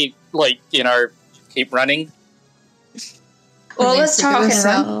 can we, like, keep running? Well, let's talk and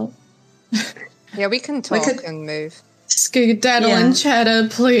run. Yeah, we can talk and move. Skedaddle and chatter,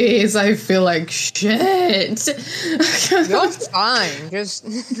 please. I feel like shit. You're fine. Just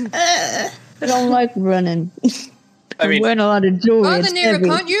I don't like running. I mean, I'm wearing a lot of jewelry. Father It's Nero, heavy.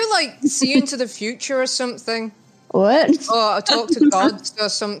 can't you like see into the future or something? What? Or talk to gods or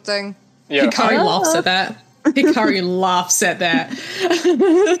something? Yeah. Hikari laughs at that. Hikari laughs at that.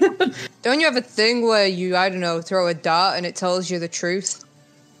 Don't you have a thing where you, I don't know, throw a dart and it tells you the truth?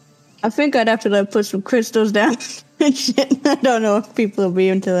 I think I'd have to like put some crystals down and shit. I don't know if people will be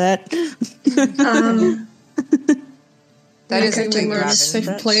into that. That is a think thing, we're in a Gavin.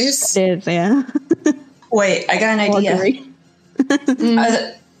 safe place. It is, yeah. Wait, I got an idea.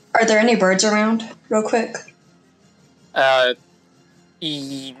 Are there any birds around? Real quick.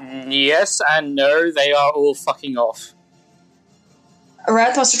 Yes and no. They are all fucking off.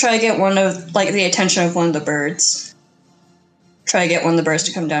 Wrath wants to try to get one of, like, the attention of one of the birds. Try to get one of the birds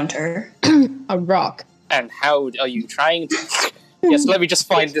to come down to her. A rock. And how are you trying to... Yes, let me just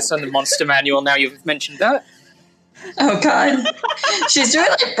find this on the monster manual now you've mentioned that. Oh, God. She's doing,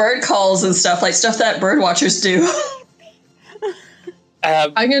 like, bird calls and stuff, like stuff that bird watchers do.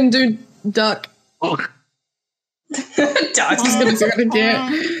 I can do duck. Duck. He's gonna do it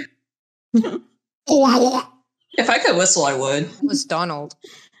again. If I could whistle, I would. It was Donald.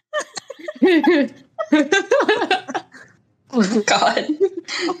 Oh, God.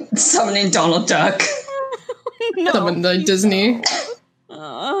 Summoning Donald Duck. Summon the Disney.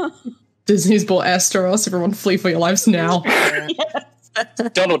 Disney's bought Asteros. Everyone flee for your lives now.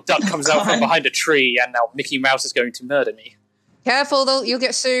 Donald Duck comes out from behind a tree, and now Mickey Mouse is going to murder me. Careful, though, you'll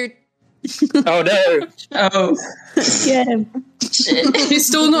get sued. Oh no! Oh. Get him. Shit. He's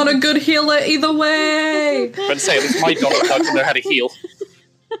still not a good healer either way. But say, at least my Donald Duck can know how to heal.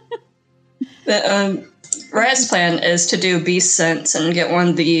 Rad's plan is to do beast sense and get one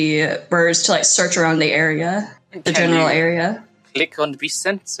of the birds to, like, search around the area. The general area. Click on Beast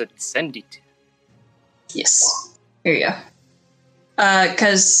Sense and send it. Yes. Here you go.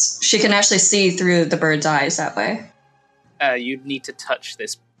 Because she can actually see through the bird's eyes that way. You'd need to touch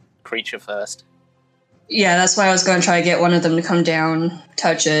this creature first. Yeah, that's why I was going to try to get one of them to come down,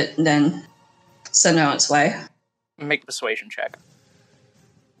 touch it, and then send it on its way. Make a persuasion check.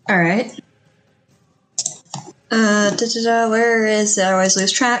 Alright. Where is it? I always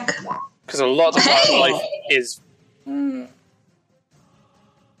lose track. Because a lot of wildlife is...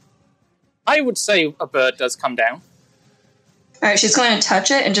 I would say a bird does come down. Alright, she's going to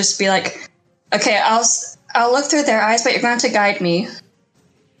touch it and just be like, okay, I'll look through their eyes, but you're going to guide me.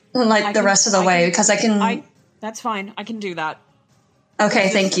 Like, the rest of the way, because I can... That's fine. I can do that. Okay,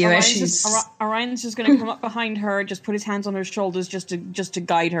 thank you. Orion's just going to come up behind her, just put his hands on her shoulders just to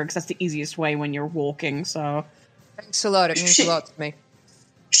guide her, because that's the easiest way when you're walking, so... Thanks a lot. It means a lot to me.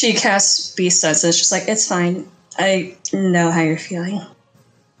 She casts Beast Sense and it's just like, it's fine. I know how you're feeling.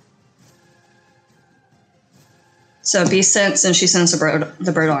 So Beast Sense, and she sends the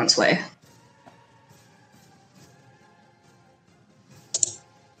bird on its way.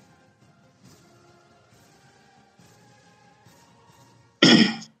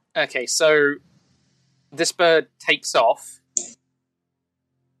 Okay, so this bird takes off.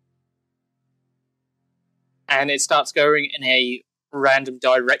 And it starts going in a random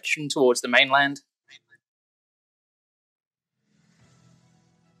direction towards the mainland.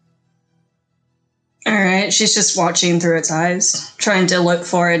 Alright, she's just watching through its eyes, trying to look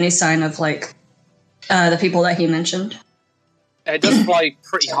for any sign of, like, the people that he mentioned. It does fly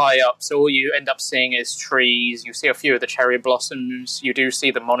pretty high up, so all you end up seeing is trees. You see a few of the cherry blossoms. You do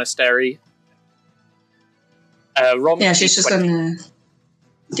see the monastery. Yeah, she's just going to...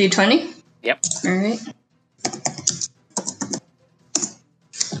 D20? Yep. Alright.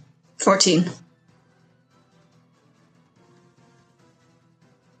 14.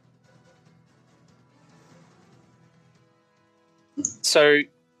 So,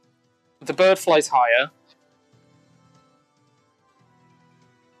 the bird flies higher.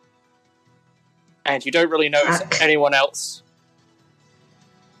 And you don't really notice anyone else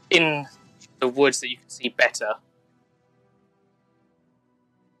in the woods that you can see better.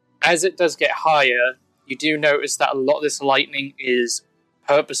 As it does get higher, you do notice that a lot of this lightning is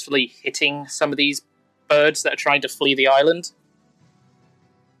purposefully hitting some of these birds that are trying to flee the island.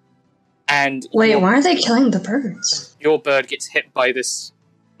 And wait, why are they killing the birds? Your bird gets hit by this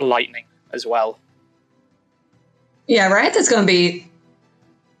lightning as well. Yeah, right? That's going to be,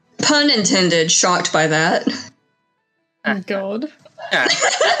 pun intended, shocked by that. Oh, God. And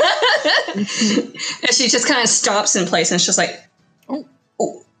she just kind of stops in place and it's just like, oh.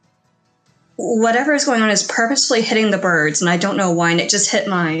 Whatever is going on is purposefully hitting the birds, and I don't know why, and it just hit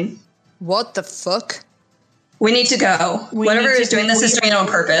mine. What the fuck? We need to go. Whatever is doing this is doing it on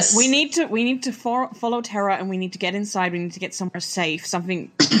purpose. We need to follow Terra, and we need to get inside. We need to get somewhere safe. Something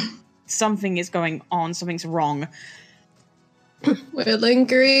is going on. Something's wrong. We're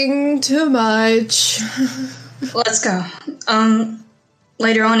lingering too much. Let's go.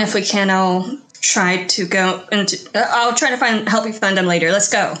 Later on, if we can, I'll try to go into. I'll try to help you find them later. Let's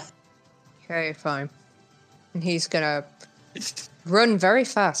go. Okay, fine. And he's gonna run very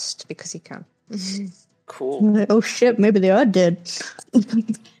fast because he can. Cool. Oh shit, maybe they are dead.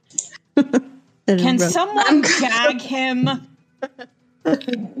 Can someone gag him?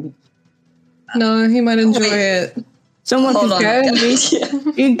 No, he might enjoy it. Someone can carry me.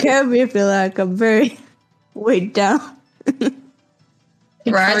 You can carry me if you like. I'm very weighed down.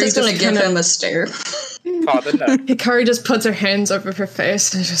 Right, is going to give him a stare. Father, no. Hikari just puts her hands over her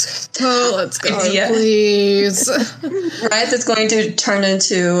face and just goes, oh, let's go, Yeah. please. Right, is going to turn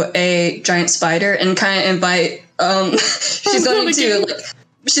into a giant spider and kind of invite. She's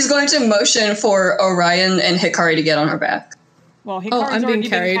going to motion for Orion and Hikari to get on her back. Well, Hikari's already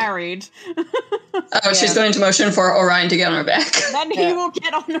been carried. She's going to motion for Orion to get on her back. Then he will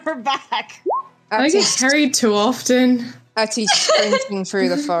get on her back. I get carried too often. Atti's sprinting through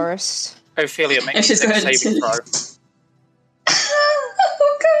the forest. Ophelia, make a saving throw.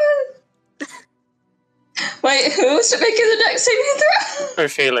 Oh god! Wait, who's making the next saving throw?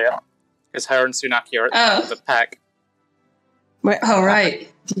 Ophelia, because her and Tsunaki are at the pack. Wait,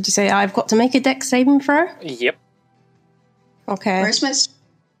 right. Did you say I've got to make a dex saving throw? Yep. Okay. Where's my?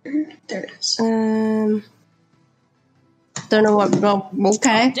 There it is. Don't know what. Well,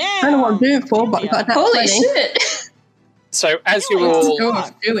 okay. Damn. Don't know what I'm doing for, but I got that. Holy 20. shit! So as you're all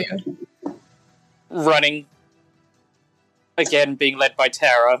Ophelia. running, again being led by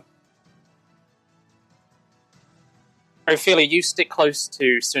Terra, Ophelia, you stick close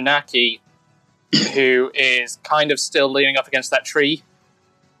to Tsunaki, who is kind of still leaning up against that tree.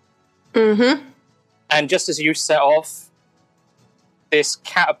 Mm-hmm. And just as you set off, this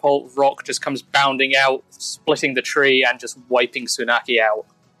catapult rock just comes bounding out, splitting the tree and just wiping Tsunaki out.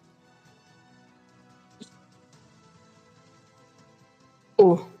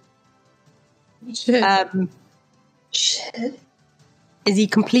 Oh. Shit. Shit. Is he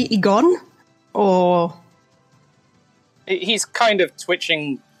completely gone? Or... He's kind of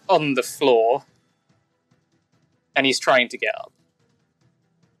twitching on the floor, and he's trying to get up.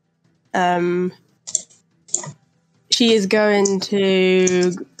 She is going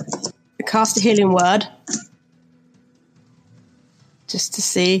to cast a healing word just to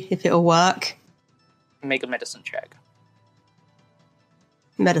see if it'll work. Make a medicine check.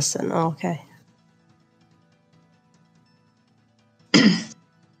 Medicine, oh, okay.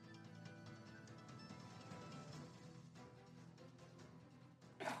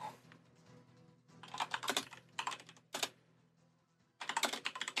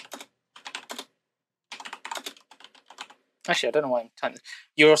 Actually, I don't know why I'm typing this.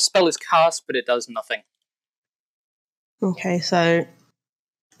 Your spell is cast, but it does nothing. Okay, so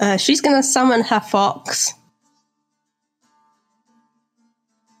she's going to summon her fox.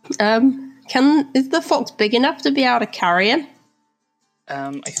 Is the fox big enough to be able to carry him?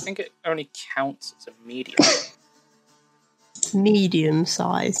 I think it only counts as a medium. Medium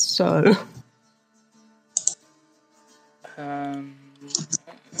size, so... Link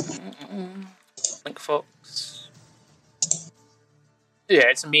Fox. Yeah,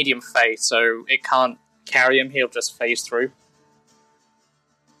 it's a medium phase, so it can't carry him, he'll just phase through.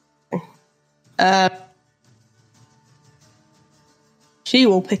 She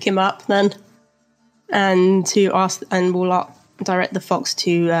will pick him up then, and will direct the fox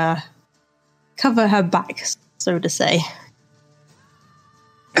to cover her back, so to say.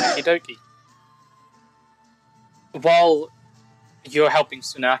 Okie dokie. While you're helping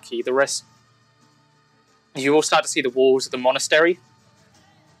Tsunaki, the rest... You all start to see the walls of the monastery.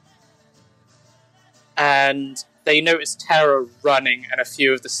 And they notice Terra running and a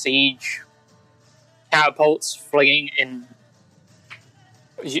few of the siege catapults flinging in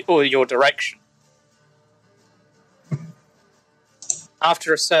your direction.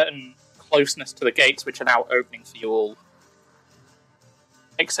 After a certain closeness to the gates, which are now opening for you all,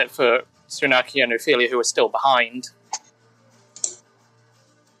 except for Tsunaki and Ophelia, who are still behind,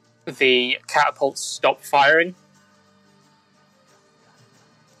 the catapults stop firing.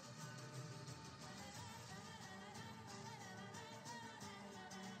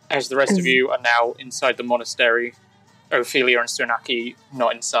 As the rest of you are now inside the monastery, Ophelia and Tsunaki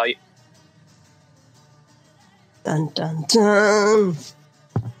not in sight. Dun dun dun!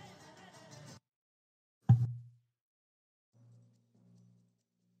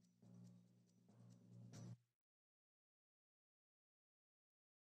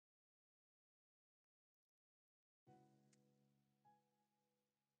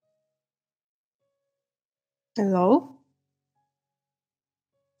 Hello?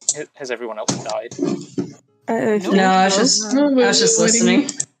 Has everyone else died? No, I was just listening.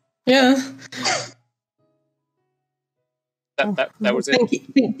 Yeah. That was it. I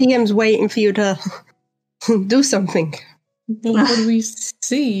think DM's waiting for you to do something. What do we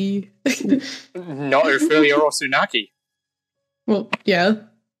see? Not Ophelia or Tsunaki. Well, yeah.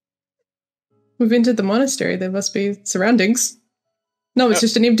 We've entered the monastery. There must be surroundings. No, it's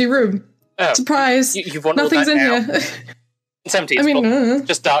just an empty room. Oh. Surprise! You've won all Nothing's that in now. here. It's empty. I mean,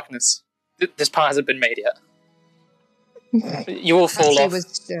 just darkness. This part hasn't been made yet. You all fall off.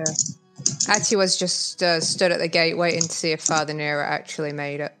 Atty was just stood at the gate waiting to see if Father Nero actually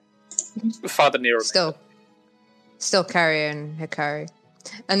made it. Father Nero Still carrying Hikari.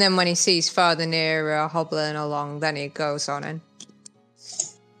 And then when he sees Father Nero hobbling along, then he goes on in.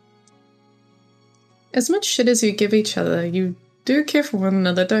 As much shit as you give each other, you do care for one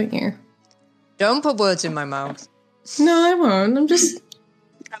another, don't you? Don't put words in my mouth. No, I won't. I'm just...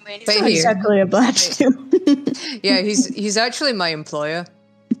 But here, exactly obliged to. yeah, he's actually my employer.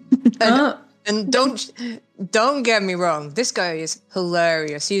 And don't get me wrong, this guy is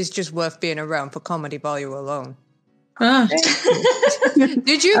hilarious. He is just worth being around for comedy value alone.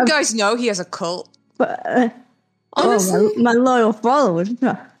 Did you guys know he has a cult? Honestly, my loyal followers. It's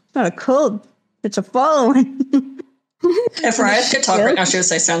not a cult. It's a following. If Riot could talk right now, she would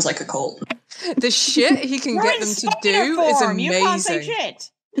say, sounds like a cult. The shit he can get them to do is amazing. You can't say shit.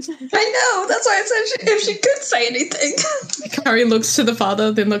 I know, that's why I said if she could say anything. Carrie looks to the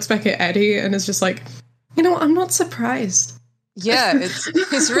father, then looks back at Addie, and is just like, I'm not surprised. Yeah,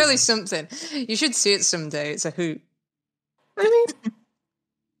 it's really something. You should see it someday. It's a hoot. I mean,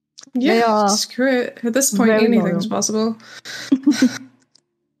 yeah, screw it. At this point, anything's possible.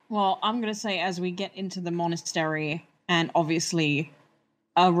 Well, I'm going to say as we get into the monastery, and obviously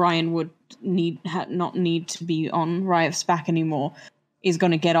Ryan would not need to be on Riot's back anymore, is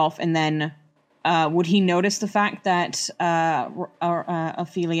going to get off, and then would he notice the fact that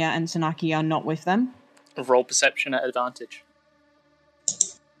Ophelia and Tsunaki are not with them? Roll perception at advantage.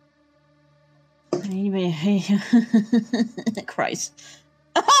 Christ.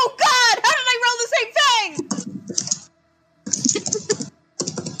 Oh God! How did I roll the same thing?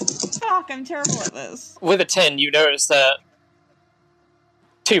 Fuck, I'm terrible at this. With a 10, you notice that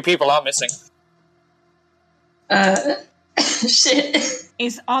 2 people are missing. Shit.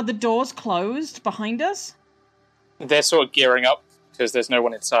 Are the doors closed behind us? They're sort of gearing up because there's no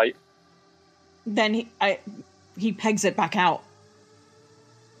one in sight. Then he pegs it back out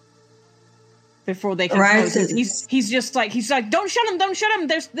before they can close it. He's just like don't shut them.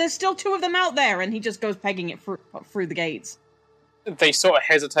 There's still 2 of them out there, and he just goes pegging it through the gates. They sort of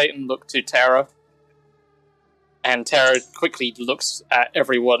hesitate and look to Terra. And Tara quickly looks at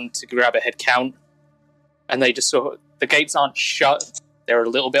everyone to grab a head count, and they just sort of, the gates aren't shut, they're a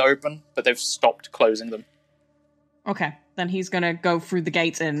little bit open, but they've stopped closing them. Okay, then he's gonna go through the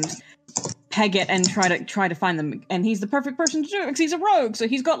gates and peg it and try to find them. And he's the perfect person to do it because he's a rogue, so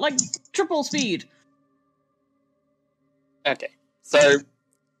he's got like triple speed. Okay, so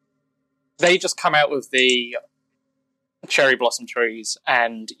they just come out of the cherry blossom trees,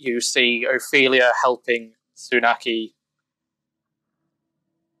 and you see Ophelia helping Tsunaki,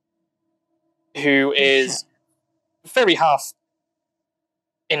 who is very half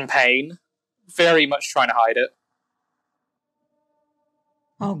in pain, very much trying to hide it.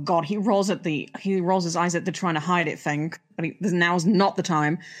 Oh god, he rolls his eyes at the trying to hide it thing, but now's not the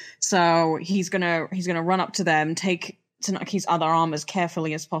time. So he's gonna run up to them, take Tsunaki's other arm as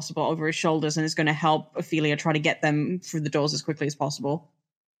carefully as possible over his shoulders, and is gonna help Ophelia try to get them through the doors as quickly as possible.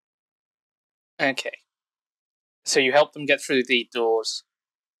 Okay. So you help them get through the doors.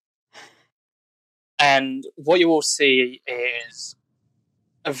 And what you will see is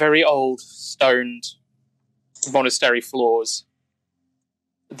a very old, stoned monastery floors.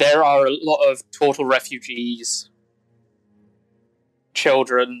 There are a lot of total refugees,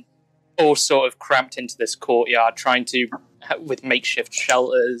 children, all sort of cramped into this courtyard, trying to, with makeshift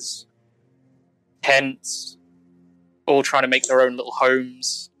shelters, tents, all trying to make their own little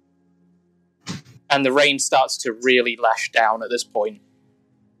homes. And the rain starts to really lash down at this point.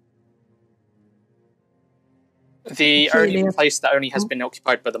 The only place that only has been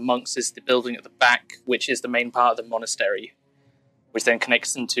occupied by the monks is the building at the back, which is the main part of the monastery, which then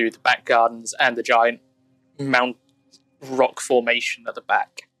connects into the back gardens and the giant mount rock formation at the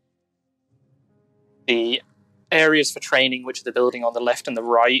back. The areas for training, which are the building on the left and the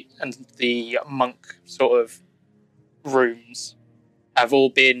right, and the monk sort of rooms, have all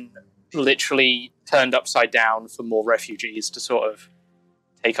been literally turned upside down for more refugees to sort of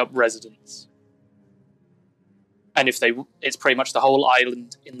take up residence. And it's pretty much the whole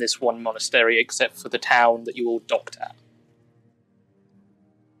island in this one monastery, except for the town that you all docked at.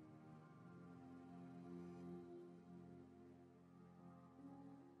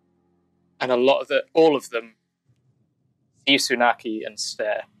 And all of them see Tsunaki and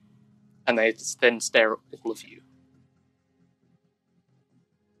stare. And they then stare at all of you.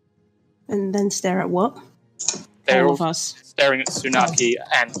 And then stare at what? They're all of us. Staring at Tsunaki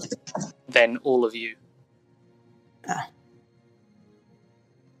and then all of you. Ah.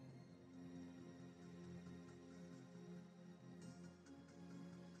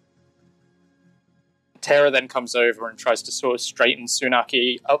 Tara then comes over and tries to sort of straighten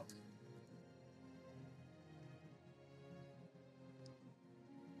Tsunaki up.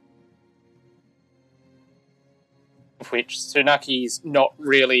 Which Tsunaki's not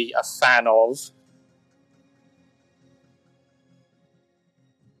really a fan of.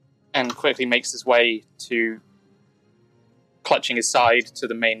 And quickly makes his way to clutching his side to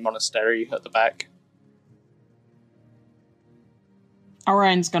the main monastery at the back.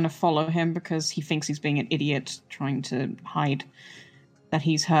 Orion's going to follow him because he thinks he's being an idiot trying to hide that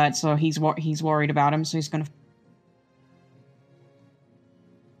he's hurt, so he's worried about him, so he's going to...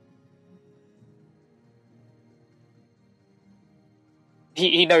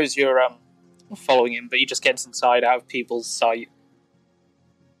 He knows you're following him, but he just gets inside out of people's sight.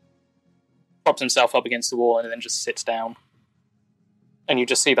 Props himself up against the wall and then just sits down. And you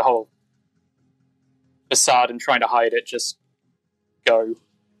just see the whole facade and trying to hide it just go.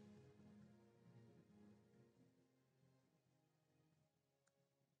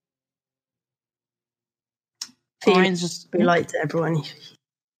 Orion's just... We like to everyone.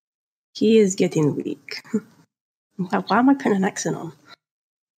 He is getting weak. Why am I putting an accent on?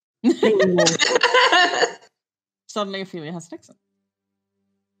 Suddenly Ophelia has an accent.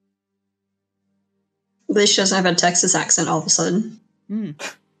 Liz doesn't have a Texas accent all of a sudden.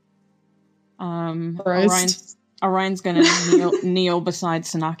 Orion's gonna kneel beside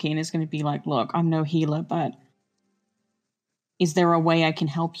Tsunaki and is gonna be like, look, I'm no healer, but is there a way I can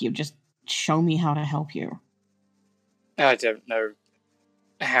help you? Just show me how to help you. I don't know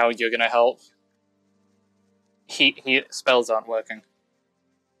how you're gonna help. Spells aren't working.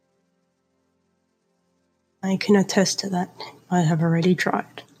 I can attest to that. I have already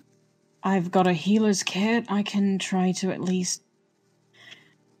tried. I've got a healer's kit. I can try to at least,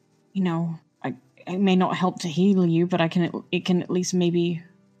 it may not help to heal you, but it can at least maybe,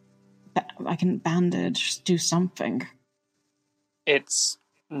 I can bandage, do something. It's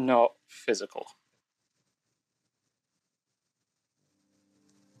not physical.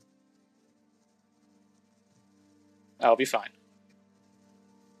 I'll be fine.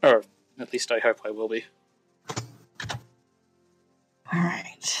 Or at least I hope I will be.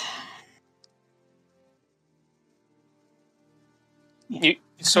 Alright. You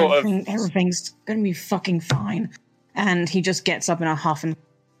sort of... Everything's gonna be fucking fine. And he just gets up in a huff and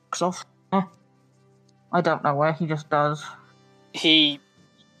walks off. Huh? I don't know where, he just does. You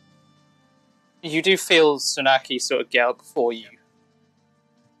do feel Tsunaki sort of get up before you.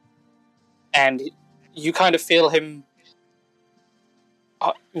 And you kind of feel him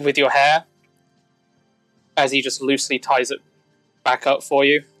with your hair as he just loosely ties it back up for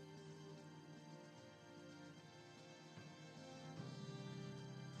you.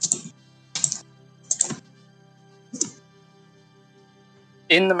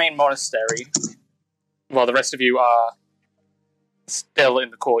 In the main monastery, while the rest of you are still in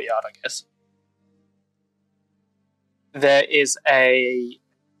the courtyard, I guess, there is a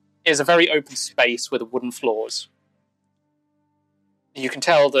very open space with wooden floors. You can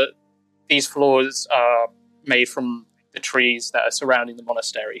tell that these floors are made from the trees that are surrounding the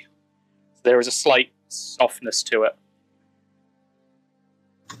monastery. There is a slight softness to it.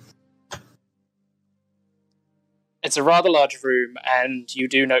 It's a rather large room, and you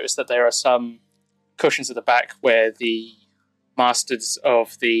do notice that there are some cushions at the back where the masters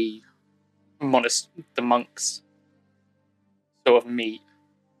of the monks sort of meet.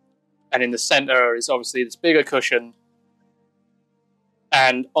 And in the center is obviously this bigger cushion,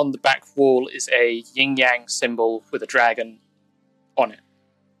 and on the back wall is a yin-yang symbol with a dragon on it.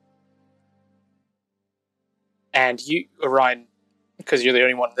 And you, Orion, because you're the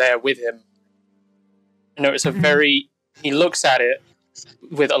only one there with him, notice he looks at it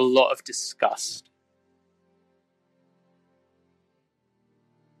with a lot of disgust.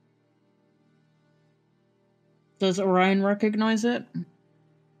 Does Orion recognize it?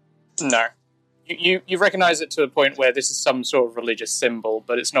 No. You recognize it to a point where this is some sort of religious symbol,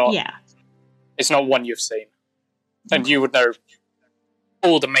 but it's not. Yeah. It's not one you've seen. And you would know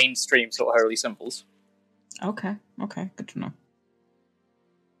all the mainstream sort of holy symbols. Okay, good to know.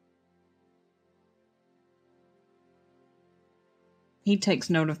 He takes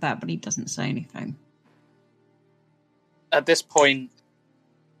note of that, but he doesn't say anything. At this point,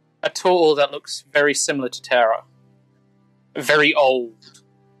 a turtle that looks very similar to Terra, very old,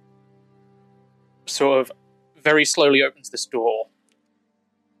 sort of very slowly opens this door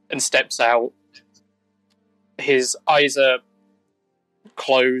and steps out. His eyes are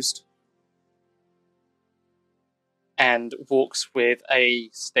closed and walks with a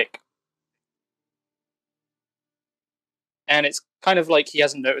stick. And it's kind of like he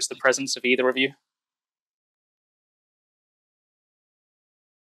hasn't noticed the presence of either of you.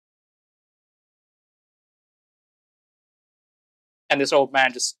 And this old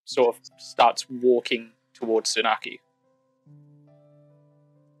man just sort of starts walking towards Tsunaki.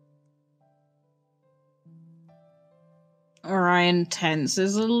 Orion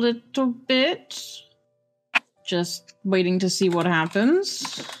tenses a little bit. Just waiting to see what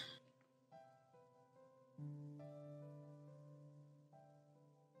happens.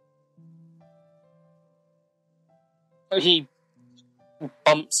 He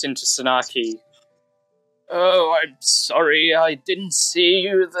bumps into Tsunaki. Oh, I'm sorry, I didn't see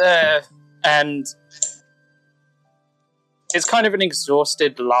you there. And it's kind of an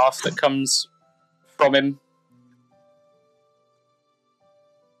exhausted laugh that comes from him.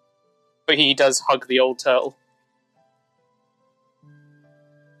 But he does hug the old turtle.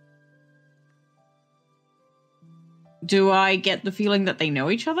 Do I get the feeling that they know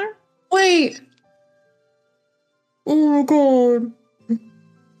each other? Wait! Oh my god.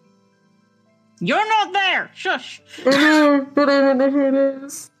 You're not there! Shush! I know, but I don't know who it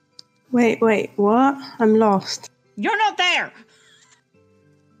is. Wait, what? I'm lost. You're not there!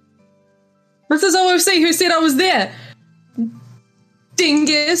 This is OFC who said I was there!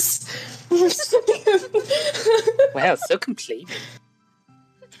 Dingus! Wow, so complete.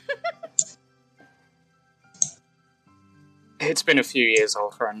 It's been a few years,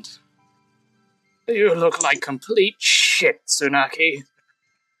 old friend. You look like complete shit, Tsunaki.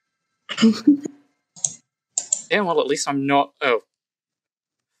 Yeah, well, at least I'm not... Oh.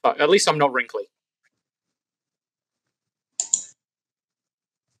 Fuck, at least I'm not wrinkly.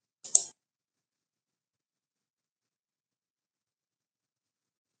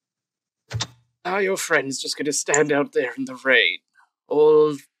 Are your friends just going to stand out there in the rain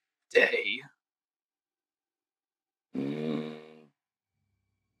all day?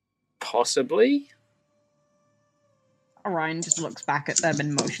 Possibly? Orion just looks back at them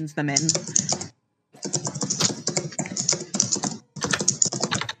and motions them in.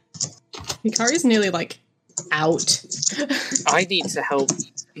 Hikari's nearly, like, out. I need to help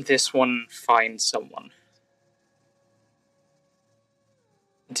this one find someone.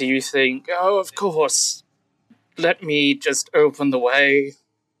 Do you think, oh, of course, let me just open the way?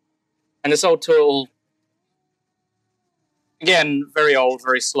 And this old tool, again, very old,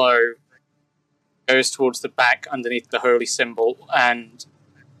 very slow, goes towards the back underneath the holy symbol and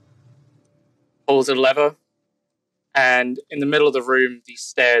pulls a lever. And in the middle of the room, these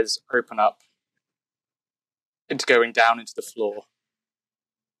stairs open up into going down into the floor.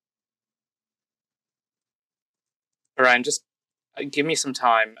 Orion, just give me some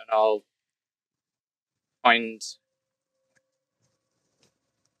time and I'll find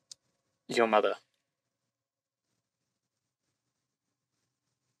your mother.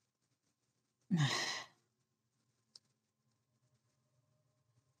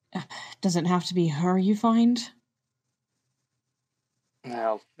 Does it have to be her you find?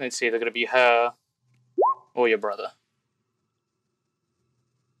 Well, it's either going to be her or your brother.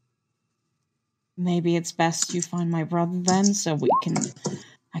 Maybe it's best you find my brother then, so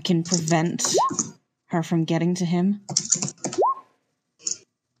I can prevent her from getting to him.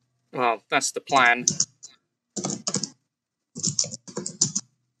 Well, that's the plan.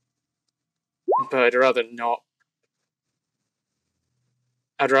 But I'd rather not.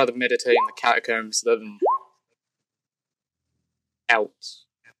 I'd rather meditate in the catacombs than out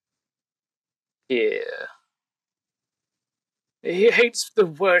here. He hates the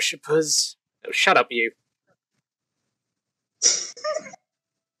worshippers. Oh, shut up, you.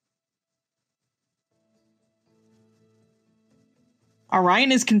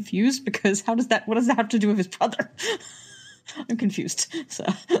 Orion is confused because what does that have to do with his brother? I'm confused. So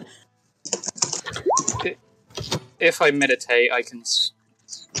if I meditate, I can.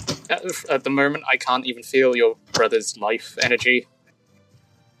 At the moment, I can't even feel your brother's life energy.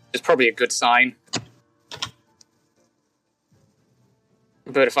 It's probably a good sign.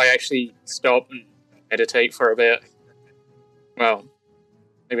 But if I actually stop and meditate for a bit, well,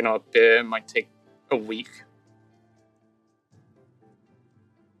 maybe not a bit, it might take a week.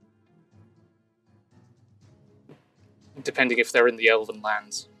 Depending if they're in the Elven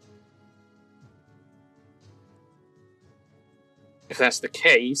lands. If that's the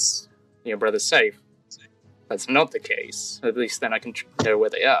case, your brother's safe. If that's not the case, at least then I can know where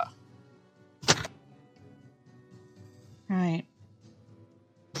they are. Right.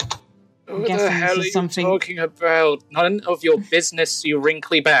 What the hell are you talking about? None of your business, you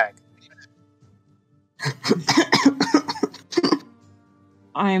wrinkly bag.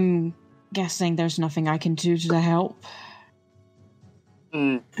 I'm guessing there's nothing I can do to help.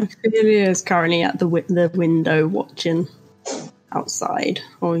 Ophelia is currently at the window watching outside,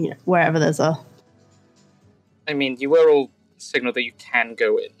 or wherever there's a... I mean, you were all signaled that you can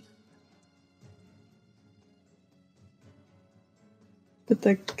go in. But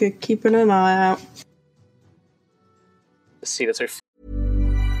they're keeping an eye out. See, that's so.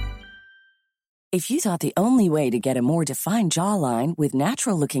 If you thought the only way to get a more defined jawline with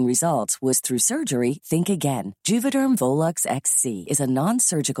natural-looking results was through surgery, think again. Juvederm Volux XC is a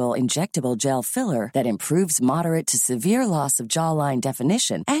non-surgical injectable gel filler that improves moderate to severe loss of jawline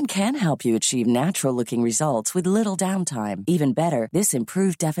definition and can help you achieve natural-looking results with little downtime. Even better, this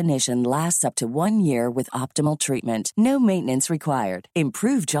improved definition lasts up to 1 year with optimal treatment. No maintenance required.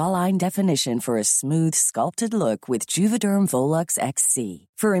 Improve jawline definition for a smooth, sculpted look with Juvederm Volux XC.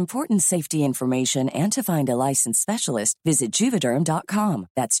 For important safety information and to find a licensed specialist, visit Juvederm.com.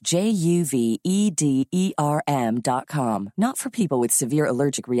 That's JUVEDERM.com. Not for people with severe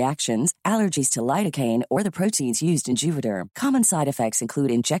allergic reactions, allergies to lidocaine, or the proteins used in Juvederm. Common side effects include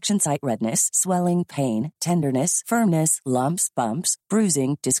injection site redness, swelling, pain, tenderness, firmness, lumps, bumps,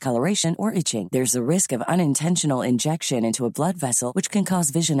 bruising, discoloration, or itching. There's a risk of unintentional injection into a blood vessel, which can cause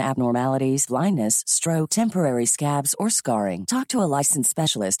vision abnormalities, blindness, stroke, temporary scabs, or scarring. Talk to a licensed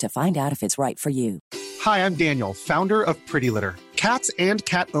specialist to find out if it's right for you. Hi, I'm Daniel, founder of Pretty Litter. Cats and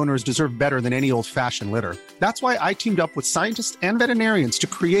cat owners deserve better than any old-fashioned litter. That's why I teamed up with scientists and veterinarians to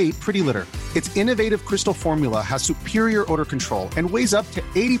create Pretty Litter. Its innovative crystal formula has superior odor control and weighs up to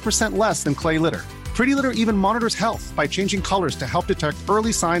 80% less than clay litter. Pretty Litter even monitors health by changing colors to help detect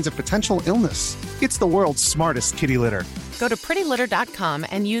early signs of potential illness. It's the world's smartest kitty litter. Go to prettylitter.com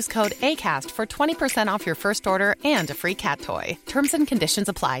and use code ACAST for 20% off your first order and a free cat toy. Terms and conditions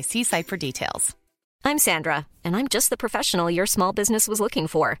apply. See site for details. I'm Sandra, and I'm just the professional your small business was looking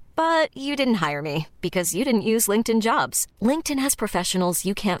for. But you didn't hire me because you didn't use LinkedIn Jobs. LinkedIn has professionals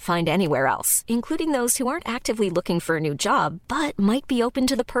you can't find anywhere else, including those who aren't actively looking for a new job, but might be open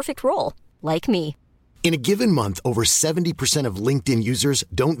to the perfect role, like me. In a given month, over 70% of LinkedIn users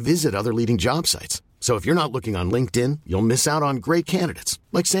don't visit other leading job sites. So if you're not looking on LinkedIn, you'll miss out on great candidates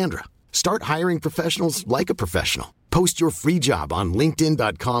like Sandra. Start hiring professionals like a professional. Post your free job on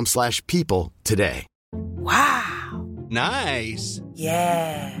linkedin.com/people today. Wow. Nice.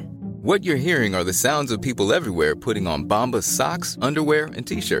 Yeah. What you're hearing are the sounds of people everywhere putting on Bombas socks, underwear, and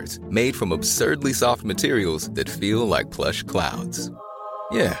T-shirts made from absurdly soft materials that feel like plush clouds.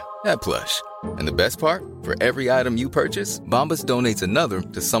 Yeah, that plush. And the best part? For every item you purchase, Bombas donates another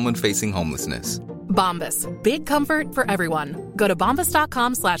to someone facing homelessness. Bombas. Big comfort for everyone. Go to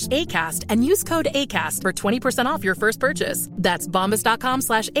bombas.com/ACAST and use code ACAST for 20% off your first purchase. That's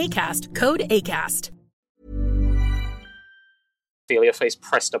bombas.com/ACAST. Code ACAST. Feel your face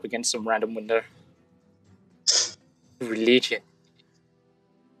pressed up against some random window. Religion.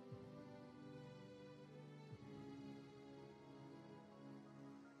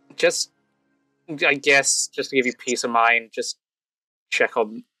 Just, I guess, just to give you peace of mind, just check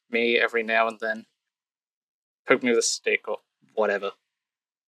on me every now and then. Poke me with a stick or whatever.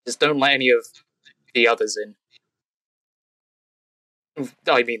 Just don't let any of the others in.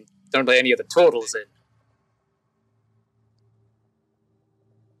 I mean, don't let any of the turtles in.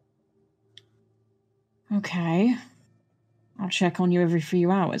 Okay. I'll check on you every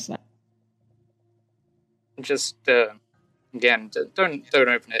few hours then. Just, again, don't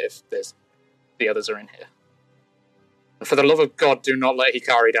open it if the others are in here. And for the love of God, do not let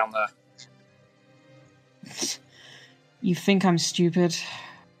Hikari down there. You think I'm stupid?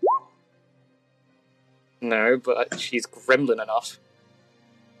 No, but she's gremlin enough.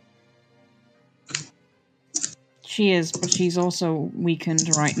 She is, but she's also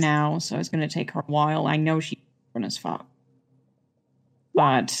weakened right now, so it's going to take her a while. I know she's stubborn as fuck.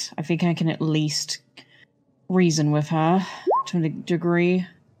 But I think I can at least reason with her to a degree.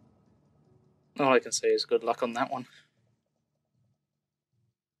 All I can say is good luck on that one.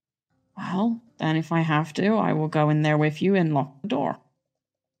 Well, then if I have to, I will go in there with you and lock the door.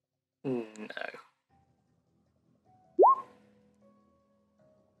 No.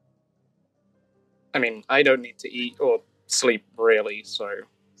 I mean, I don't need to eat or sleep, really, so...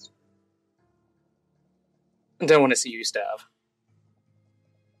 I don't want to see you starve.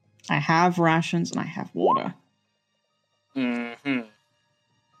 I have rations and I have water. Mm-hmm.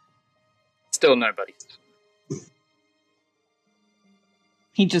 Still nobody.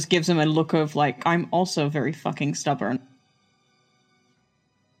 He just gives him a look of, like, I'm also very fucking stubborn.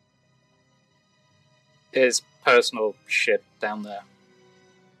 There's personal shit down there.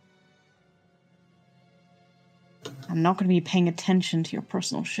 I'm not going to be paying attention to your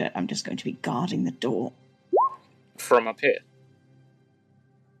personal shit. I'm just going to be guarding the door. From up here?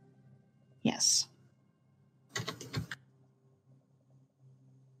 Yes.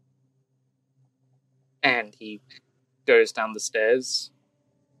 And he goes down the stairs,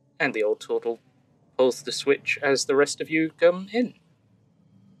 and the old turtle pulls the switch as the rest of you come in.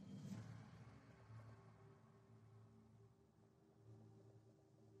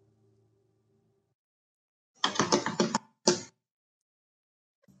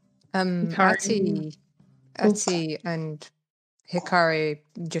 Ati and Hikari,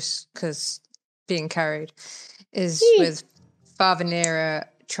 just because being carried, is with Father Nera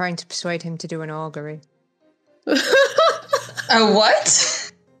trying to persuade him to do an augury. A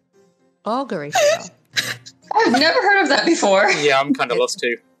what? Augury. I've never heard of that before. Yeah, I'm kind of lost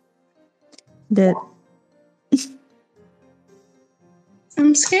too.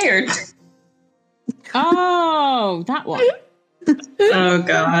 I'm scared. Oh, that one. Oh,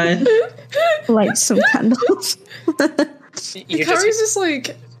 God. Light some candles. Hikari's just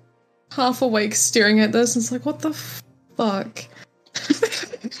like half awake staring at this and it's like, what the fuck?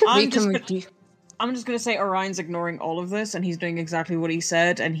 I'm just going to say Orion's ignoring all of this and he's doing exactly what he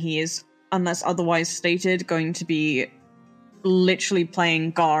said, and he is, unless otherwise stated, going to be literally playing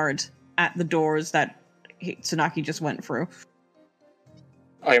guard at the doors that Tsunaki just went through.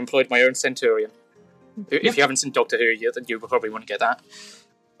 I employed my own Centurion. If you haven't seen Doctor Who yet, then you probably wouldn't get that.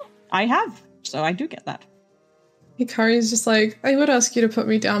 I have, so I do get that. Hikari's just like, I would ask you to put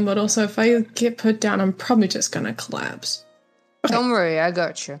me down, but also if I get put down, I'm probably just gonna collapse. Don't worry, I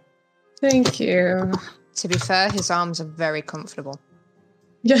got you. Thank you. To be fair, his arms are very comfortable.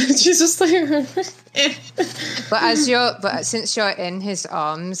 Yeah, she's just like... But since you're in his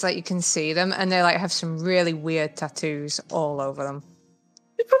arms, like, you can see them, and they, like, have some really weird tattoos all over them.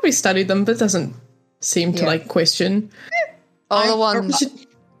 He probably studied them, but doesn't seem to, like, question. All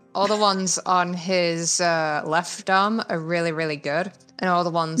the ones on his left arm are really, really good, and all the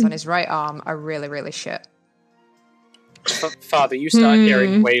ones on his right arm are really, really shit. Father, you start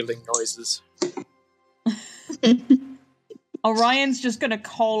hearing wailing noises. Orion's just going to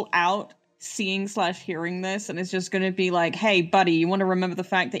call out seeing/hearing this, and it's just going to be like, hey, buddy, you want to remember the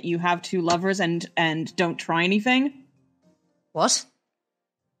fact that you have two lovers and don't try anything? What?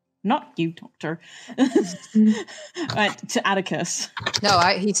 Not you, Doctor. To Atticus. No,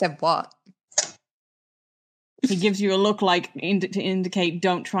 he said what? He gives you a look like to indicate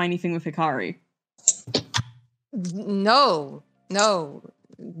don't try anything with Hikari. No.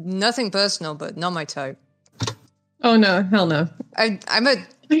 Nothing personal, but not my type. Oh no, hell no. I'm a...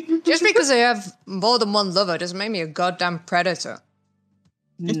 Just because I have more than one lover doesn't make me a goddamn predator.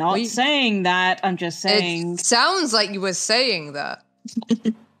 Not saying that, I'm just saying... It sounds like you were saying that.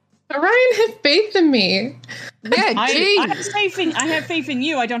 Orion had faith in me. Yeah, I have faith in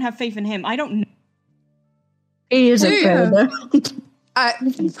you, I don't have faith in him. I don't know. He is a predator.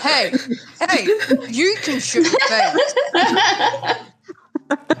 Hey, you can shoot your face.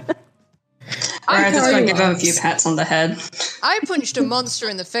 I'm just going to give him a few pats on the head. I punched a monster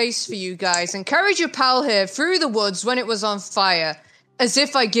in the face for you guys and carried your pal here through the woods when it was on fire, as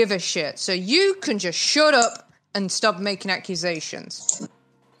if I give a shit. So you can just shut up and stop making accusations.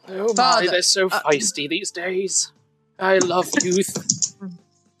 Oh Father, my, they're so feisty these days. I love youth.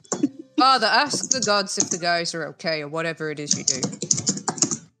 Father, ask the gods if the guys are okay or whatever it is you do.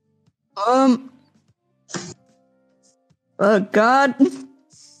 God.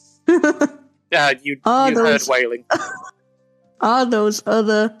 You heard wailing. Are those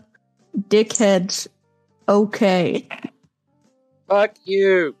other dickheads okay? Fuck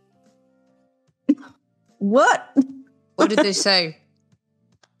you. What? What did they say?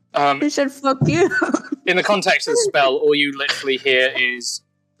 They said fuck you. In the context of the spell, all you literally hear is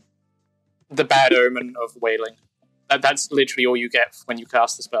the bad omen of wailing. That's literally all you get when you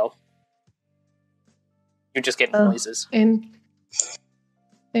cast the spell. You just get noises. And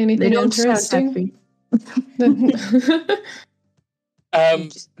anything They don't sound interesting?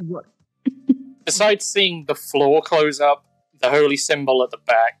 Besides seeing the floor close up, the holy symbol at the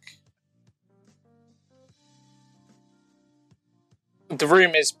back, the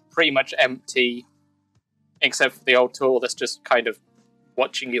room is pretty much empty, except for the old tool that's just kind of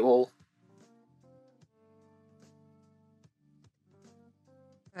watching you all.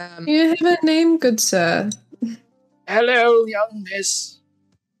 You have a name, good sir. Hello, young miss.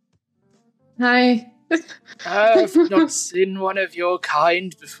 Hi. I've not seen one of your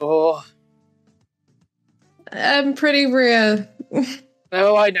kind before. I'm pretty rare.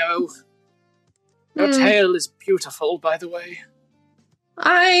 Oh, I know. Your tail is beautiful, by the way.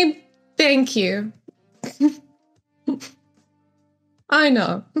 I thank you. I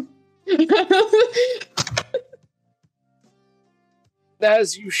know.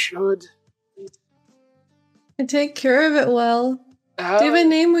 As you should. I take care of it well. Do you have a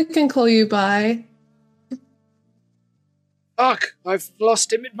name we can call you by? Fuck, I've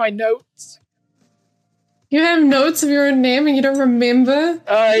lost him in my notes. You have notes of your own name and you don't remember?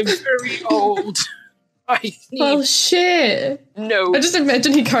 I'm very old. Well, shit. No. I just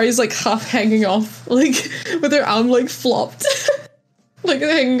imagine Hikari's like half hanging off, like with her arm like flopped, like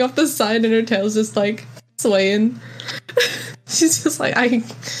hanging off the side, and her tail's just like swaying. She's just like,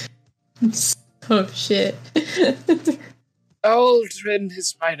 oh shit. Aldrin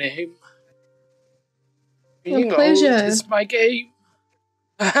is my name. Being old is my game.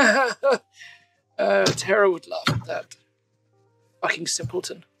 Tara would laugh at that. Fucking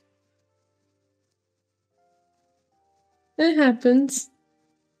simpleton. It happens.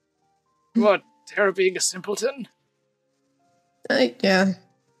 What, Tara being a simpleton? Yeah.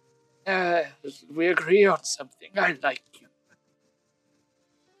 We agree on something. I like you.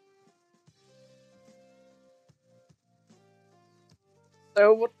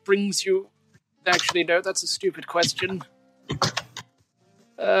 So, what brings you... Actually, no, that's a stupid question.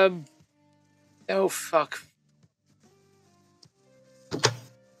 Oh, fuck.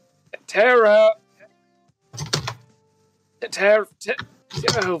 Tara!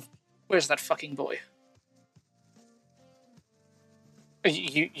 Oh, where's that fucking boy?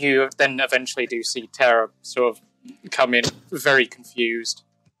 You then eventually do see Tara sort of come in very confused.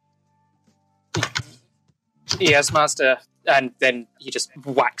 Yes, master. And then he just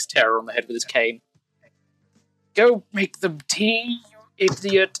whacks Tara on the head with his cane. Go make them tea, you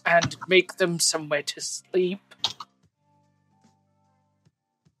idiot, and make them somewhere to sleep.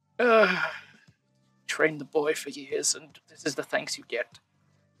 Trained the boy for years, and this is the thanks you get.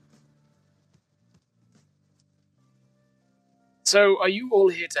 So, are you all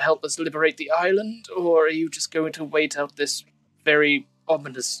here to help us liberate the island, or are you just going to wait out this very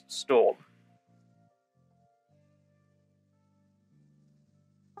ominous storm?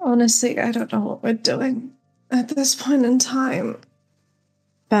 Honestly, I don't know what we're doing at this point in time.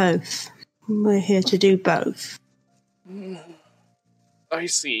 Both. We're here to do both. I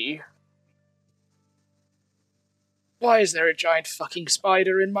see. Why is there a giant fucking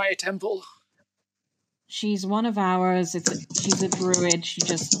spider in my temple? She's one of ours. She's a druid. She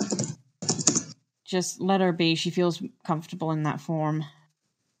just let her be. She feels comfortable in that form.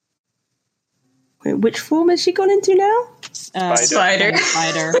 Wait, which form has she gone into now? Spider.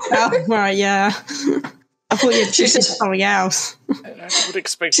 Spider. Oh, right, yeah. I thought you'd choose something else. I would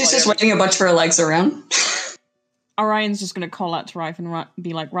expect She's just waving a bunch of her legs around. Orion's just going to call out to Rife and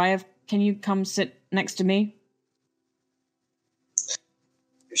be like, Rife, can you come sit next to me?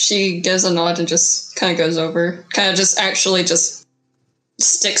 She gives a nod and just kind of goes over. Kind of just actually just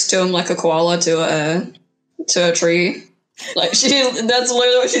sticks to him like a koala to a tree. Like that's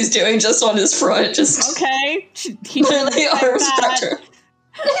literally what she's doing, just on his front. Just okay. He literally arms back her.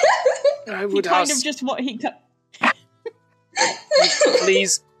 I would kind of just what he.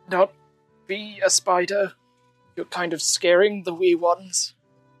 Please not be a spider. You're kind of scaring the wee ones.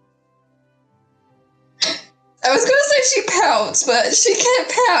 I was gonna say she pouts, but she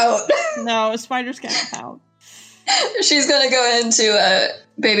can't pout. No, spiders can't pout. She's gonna go into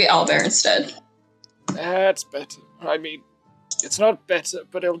baby owlbear instead. That's better. I mean, it's not better,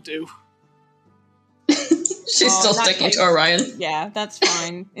 but it'll do. She's still sticking to Orion. Yeah, that's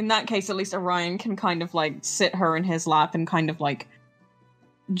fine. In that case, at least Orion can kind of like sit her in his lap and kind of like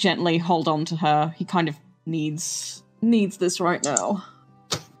gently hold on to her. He kind of needs this right now.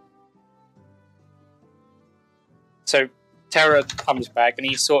 So Terra comes back and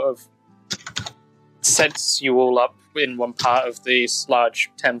he sort of sets you all up in one part of this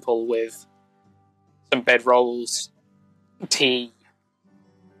large temple with some bedrolls, tea,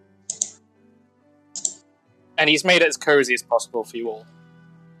 and he's made it as cozy as possible for you all.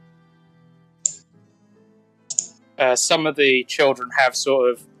 Some of the children have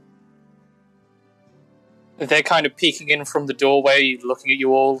they're kind of peeking in from the doorway, looking at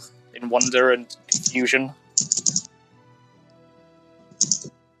you all in wonder and confusion.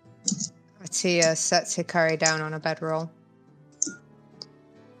 Tia sets Hikari down on a bedroll.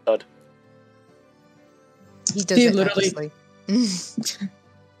 Thud. He does it literally.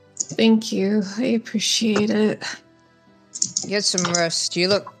 Thank you. I appreciate it. Get some rest. You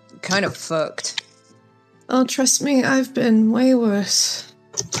look kind of fucked. Oh, trust me, I've been way worse.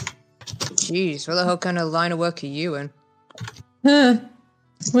 Jeez, what the hell kind of line of work are you in? I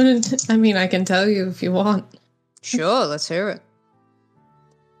can tell you if you want. Sure, let's hear it.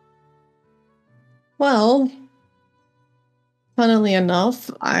 Well, funnily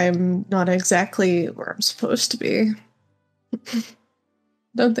enough, I'm not exactly where I'm supposed to be. I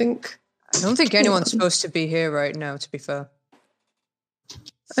don't think anyone's supposed to be here right now, to be fair.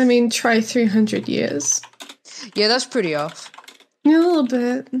 I mean, try 300 years. Yeah, that's pretty off. Yeah, a little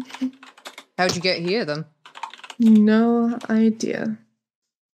bit. How'd you get here, then? No idea.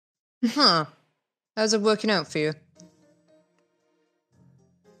 Huh. How's it working out for you?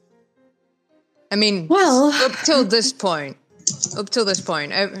 I mean, well, up till this point,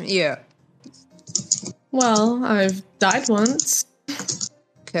 yeah. Well, I've died once.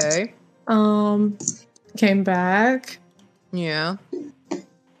 Okay. Came back. Yeah.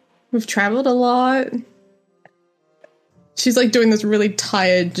 We've traveled a lot. She's like doing this really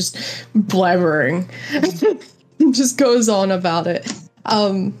tired, just blabbering. Just goes on about it.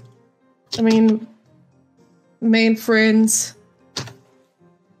 Made friends.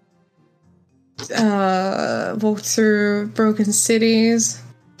 Walked through broken cities.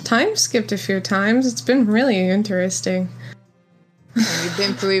 Time skipped a few times. It's been really interesting. And you've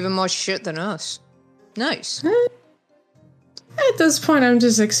been through even more shit than us. Nice. At this point, I'm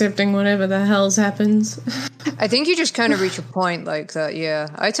just accepting whatever the hell's happens. I think you just kind of reach a point like that, yeah.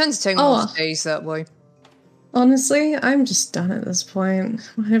 I tend to take most days that way. Honestly, I'm just done at this point.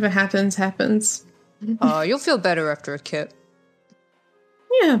 Whatever happens, happens. You'll feel better after a kit.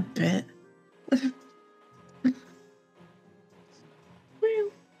 Yeah, a bit.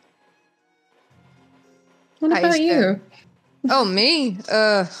 What about you? Oh, me?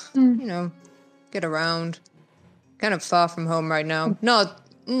 Get around. Kind of far from home right now. No,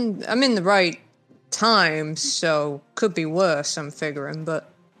 I'm in the right time, so could be worse, I'm figuring,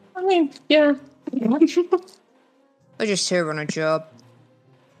 but... I mean, yeah. I just here on a job.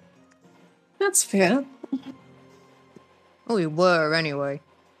 That's fair. Oh, we were, anyway.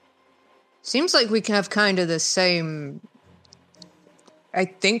 Seems like we can have kind of the same... I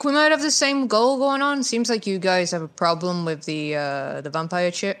think we might have the same goal going on. Seems like you guys have a problem with the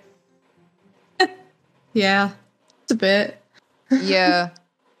vampire chick. Yeah, it's a bit. Yeah.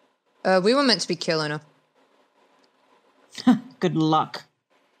 We were meant to be killing her. Good luck.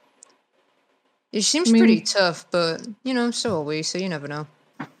 It seems pretty tough, but, so are we, so you never know.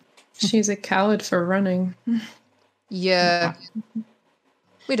 She's a coward for running. Yeah.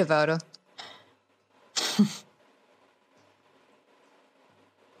 We devote her.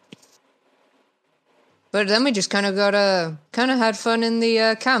 But then we just kind of had fun in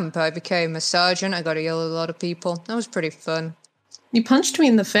the camp. I became a sergeant. I got to yell at a lot of people. That was pretty fun. You punched me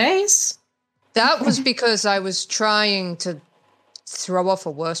in the face? That was because I was trying to throw off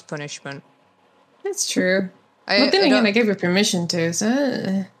a worse punishment. That's true. But then again, I gave you permission to,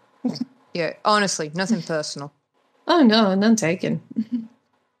 so... Yeah, honestly, nothing personal. Oh no, none taken.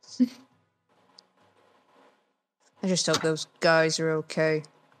 I just hope those guys are okay.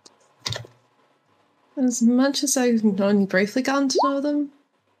 As much as I've only briefly gotten to know them,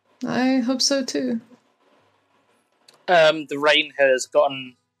 I hope so too. The rain has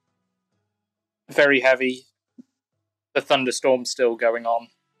gotten very heavy. The thunderstorm's still going on.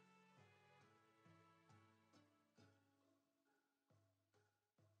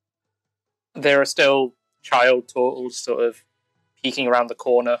 There are still child turtles sort of peeking around the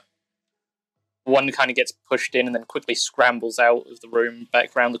corner. One kind of gets pushed in and then quickly scrambles out of the room,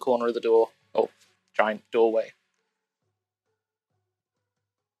 back around the corner of the door. Oh, giant doorway.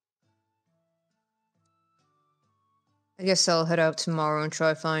 I guess I'll head out tomorrow and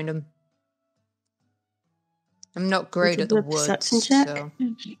try to find him. I'm not great at the woods, so...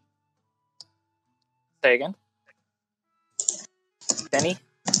 Say again? Benny?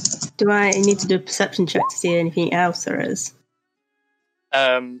 Do I need to do a perception check to see anything else there is?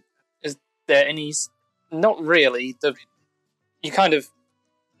 Is there any... Not really. You kind of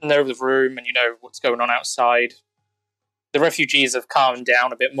know the room and you know what's going on outside. The refugees have calmed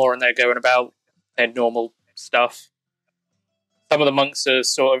down a bit more and they're going about their normal stuff. Some of the monks are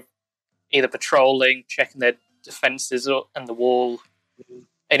sort of either patrolling, checking their defences and the wall.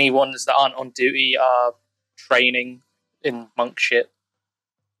 Any ones that aren't on duty are training in monk shit.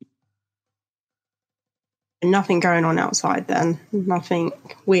 Nothing going on outside then? Nothing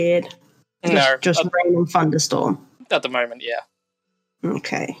weird? No. Just rain and thunderstorm? At the moment, yeah.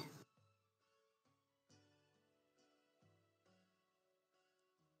 Okay.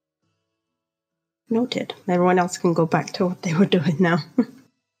 Noted. Everyone else can go back to what they were doing now.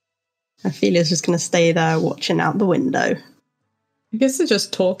 Ophelia's just going to stay there watching out the window. I guess they're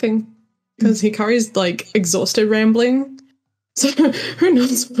just talking. Because Hikari's, exhausted rambling. So who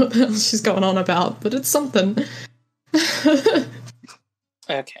knows what else she's going on about, but it's something.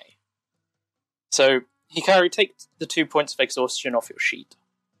 Okay. So, Hikari, take the 2 points of exhaustion off your sheet.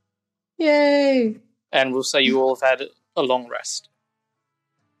 Yay! And we'll say you all have had a long rest.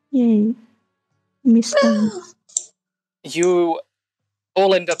 Yay. Missed them. You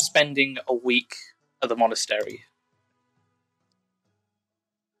all end up spending a week at the monastery.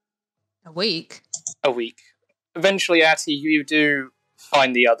 A week? A week. Eventually, Atty, you do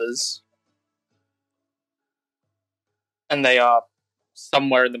find the others. And they are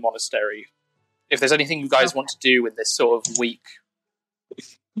somewhere in the monastery. If there's anything you guys want to do in this sort of week,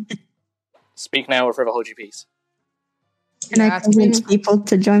 speak now or forever hold your peace. Can I convince people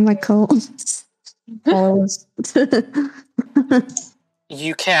to join my cult?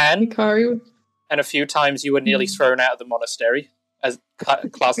 You can. Hikari. And a few times you were nearly thrown out of the monastery, as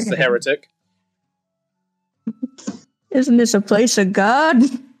classed as a heretic. Isn't this a place of God?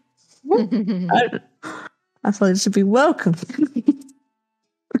 I thought it should be welcome.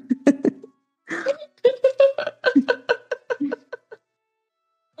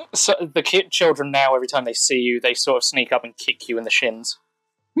 So the children now, every time they see you, they sort of sneak up and kick you in the shins.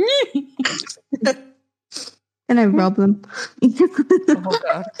 And I rob them. Oh,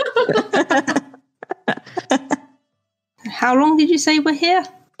 God. How long did you say we're here?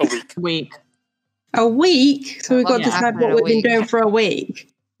 A week. Week. A week? So we've got to decide what we've been doing for a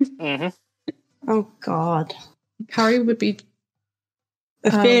week. Mm-hmm. Oh, God. Hikari would be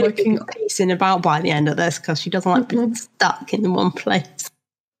working pacing about by the end of this because she doesn't like being stuck in one place.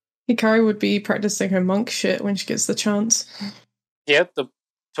 Hikari would be practicing her monk shit when she gets the chance. Yeah, the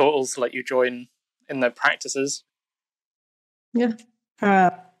turtles let you join in their practices. Yeah.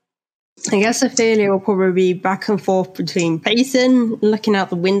 I guess Ophelia will probably be back and forth between pacing, looking out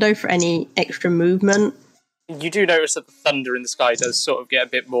the window for any extra movement. You do notice that the thunder in the sky does sort of get a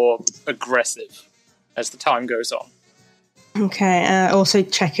bit more aggressive as the time goes on. Okay, also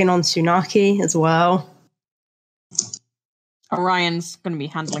checking on Tsunaki as well. Orion's going to be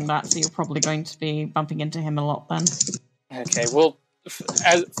handling that, so you're probably going to be bumping into him a lot then. Okay, well,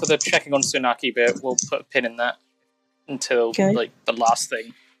 as for the checking on Tsunaki bit, we'll put a pin in that until, the last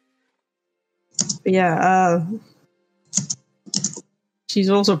thing. But yeah, she's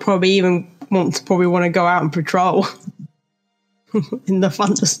also probably want to go out and patrol in the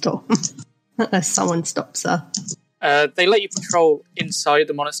thunderstorm. Unless someone stops her. They let you patrol inside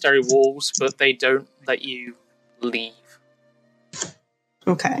the monastery walls, but they don't let you leave.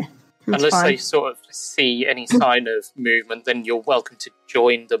 Okay. Unless they sort of see any sign of movement, then you're welcome to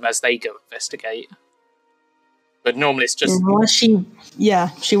join them as they go investigate. But normally it's just... Well, she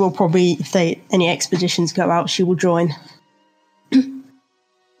will probably, if any expeditions go out, she will join.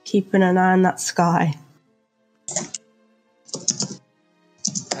 Keeping an eye on that sky.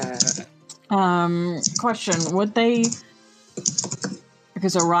 Question, would they...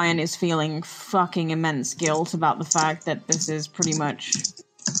 Because Orion is feeling fucking immense guilt about the fact that this is pretty much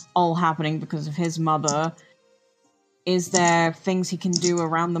all happening because of his mother. Is there things he can do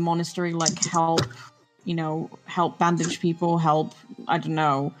around the monastery, like help bandage people, help, I don't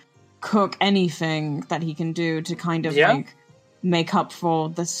know, cook, anything that he can do to kind of, make up for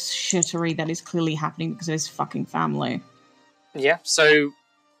the shittery that is clearly happening because of his fucking family? Yeah, so,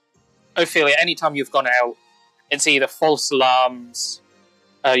 Ophelia, anytime you've gone out, it's either false alarms,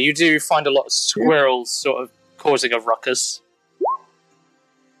 you do find a lot of squirrels sort of causing a ruckus.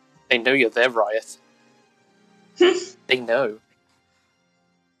 They know you're there, Riot. They know.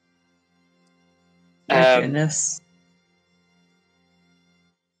 Oh, goodness.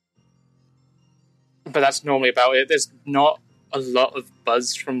 But that's normally about it. There's not a lot of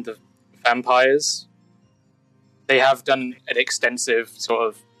buzz from the vampires. They have done an extensive sort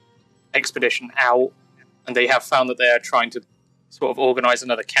of expedition out, and they have found that they are trying to sort of organize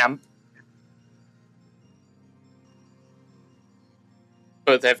another camp.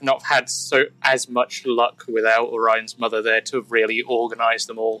 But they've not had as much luck without Orion's mother there to really organize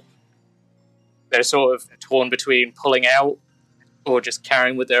them all. They're sort of torn between pulling out or just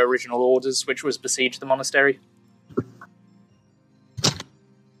carrying with their original orders, which was besiege the monastery.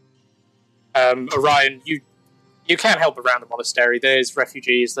 Orion, you can help around the monastery. There's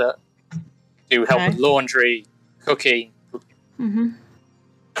refugees that do help with laundry, cooking,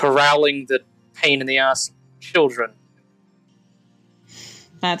 corralling the pain-in-the-ass children.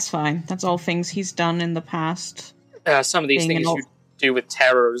 That's fine. That's all things he's done in the past. Some of these things you do with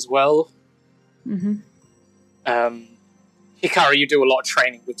terror as well. Hikari, you do a lot of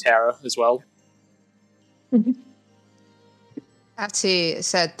training with terror as well. Ati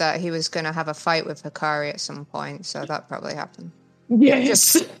said that he was going to have a fight with Hikari at some point, so that probably happened.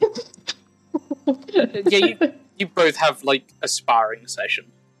 Yes. You both have, like, a sparring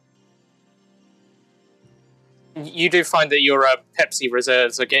session. You do find that your Pepsi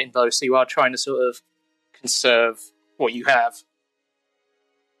reserves are getting low, so you are trying to sort of conserve what you have.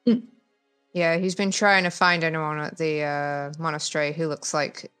 Yeah, he's been trying to find anyone at the monastery who looks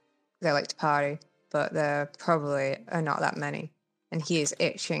like they like to party, but there probably are not that many. And he is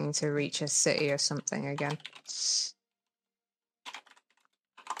itching to reach a city or something again. So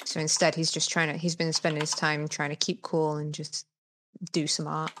instead, he's been spending his time trying to keep cool and just do some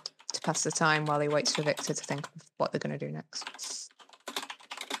art to pass the time while he waits for Victor to think of what they're going to do next.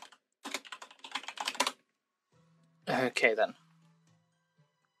 Okay, then.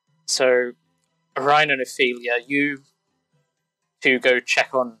 So, Orion and Ophelia, you two go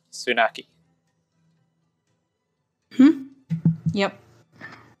check on Tsunaki. Yep.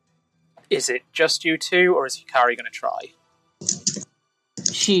 Is it just you two, or is Hikari going to try?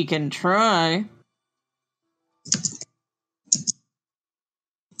 She can try.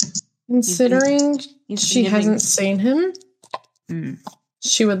 Considering she hasn't seen him,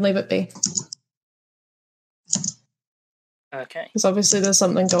 she would leave it be. Okay. Because obviously there's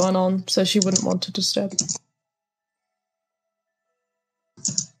something going on, so she wouldn't want to disturb.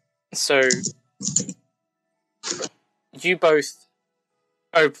 So, you both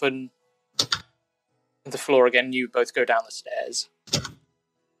open the floor again, you both go down the stairs.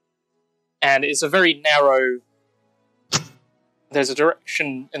 And it's a very narrow... There's a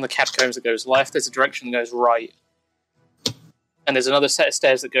direction in the catacombs that goes left, there's a direction that goes right. And there's another set of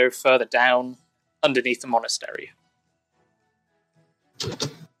stairs that go further down underneath the monastery.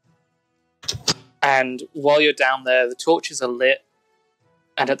 And while you're down there, the torches are lit,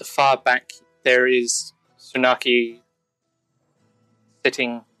 and at the far back there is Tsunaki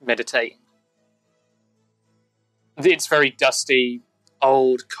sitting, meditating. It's very dusty,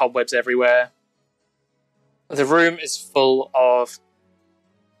 old, cobwebs everywhere. The room is full of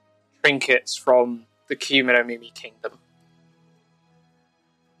trinkets from the Kiyominomimi Kingdom.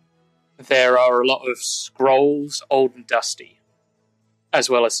 There are a lot of scrolls, old and dusty, as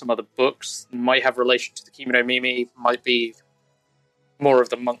well as some other books that might have relation to the Kiyominomimi, might be more of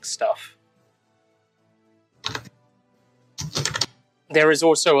the monk stuff. There is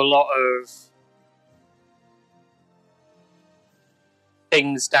also a lot of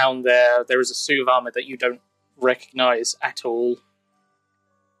things down there. There is a suit of armor that you don't recognize at all.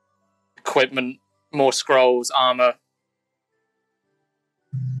 Equipment, more scrolls, armor.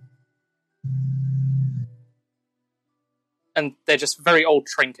 And they're just very old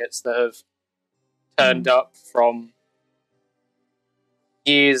trinkets that have turned up from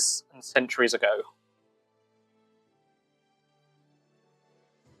years and centuries ago.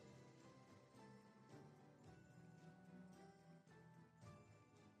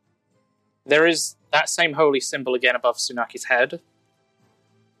 There is that same holy symbol again above Tsunaki's head,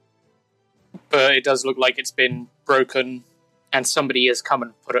 but it does look like it's been broken, and somebody has come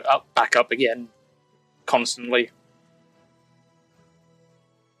and put it back up again, constantly.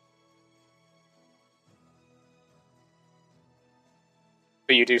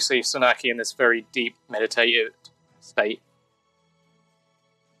 But you do see Tsunaki in this very deep meditative state.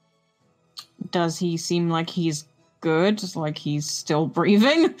 Does he seem like he's good? Like he's still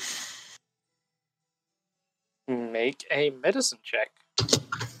breathing? Make a medicine check.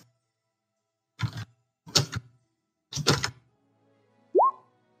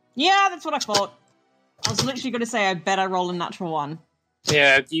 Yeah, that's what I thought. I was literally going to say I better roll a natural one.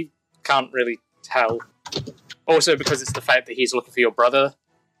 Yeah, you can't really tell. Also, because it's the fact that he's looking for your brother,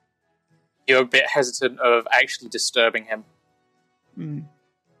 you're a bit hesitant of actually disturbing him.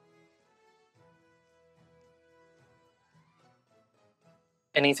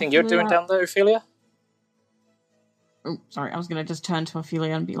 Anything you're doing down there, Ophelia? Oh, sorry, I was going to just turn to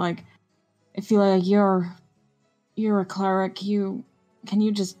Ophelia and be like, Ophelia, you're a cleric. Can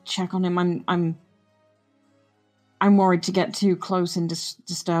you just check on him? I'm worried to get too close and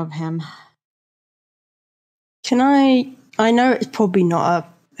disturb him. Can I know it's probably not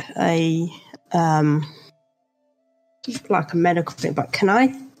a like a medical thing, but can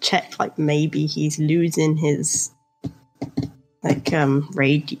I check like maybe he's losing his like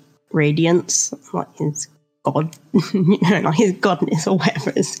radiance, like his god, like his godness or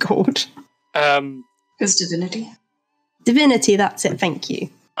whatever it's called. His divinity. Divinity, that's it, thank you.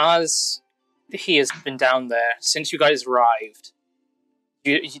 As he has been down there since you guys arrived,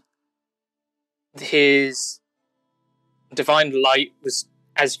 his divine light was,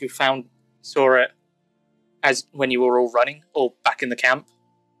 as you saw it, as when you were all running, or back in the camp.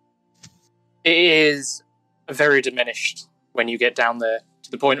 It is very diminished when you get down there,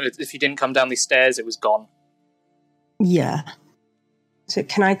 to the point where if you didn't come down these stairs, it was gone. Yeah. So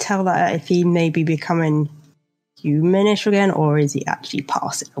can I tell that if he may be becoming humanish again, or is he actually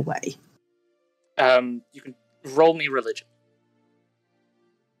passing away? You can roll me religion.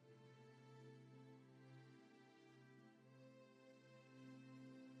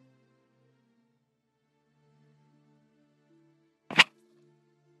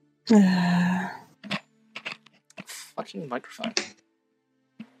 Fucking microphone.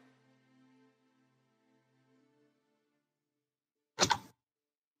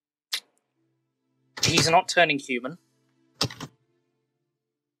 He's not turning human.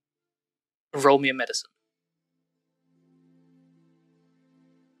 Roll me a medicine.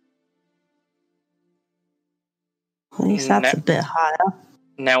 At least that's a bit higher.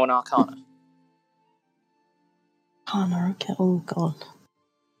 Now an arcana. Arcana, okay. Oh, God.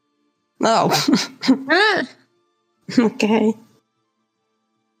 Oh. Okay.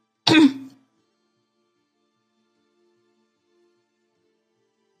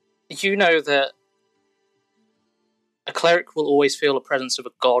 You know that a cleric will always feel the presence of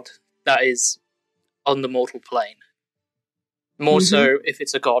a god that is on the mortal plane. More so if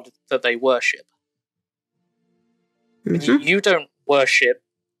it's a god that they worship. You don't worship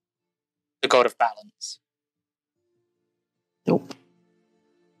the god of balance. Nope.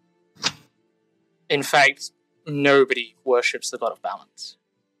 In fact, nobody worships the god of balance.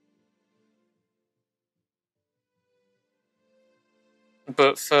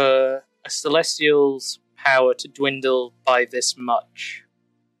 But for a celestial's power to dwindle by this much,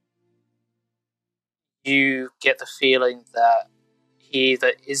 you get the feeling that he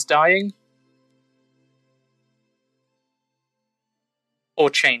either is dying or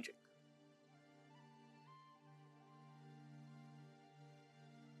changing.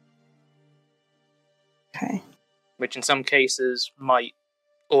 Okay. Which in some cases might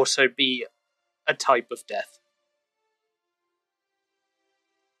also be a type of death.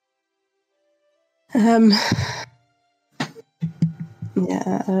 Yeah,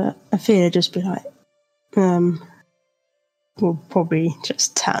 I fear just be like, we'll probably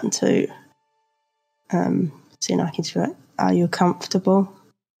just turn to, Tsunaki to be like, are you comfortable?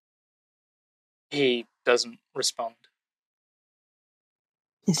 He doesn't respond.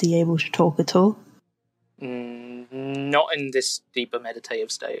 Is he able to talk at all? Not in this deeper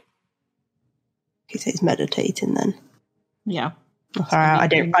meditative state. He says meditating then. Yeah. Oh, sorry, I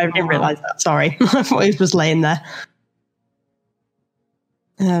didn't realise that. Sorry. I thought he was laying there.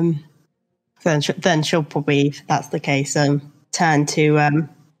 Then she'll probably, if that's the case, turn to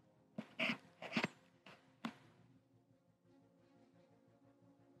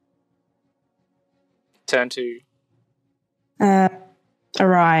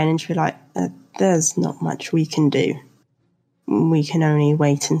Orion, and she'll be like, there's not much we can do. We can only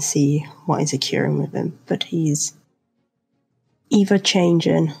wait and see what is occurring with him, but he's either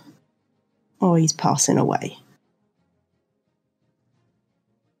changing or he's passing away.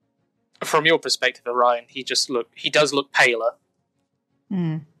 From your perspective, Orion, he does look paler.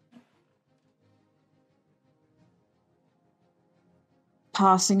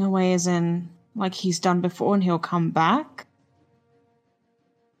 Passing away as in, like he's done before and he'll come back?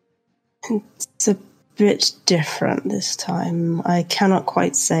 It's a bit different this time. I cannot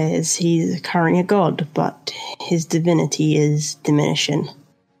quite say as he's currently a god, but his divinity is diminishing.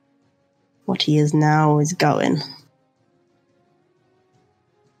 What he is now is going.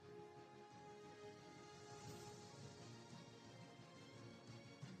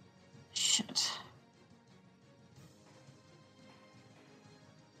 Shit.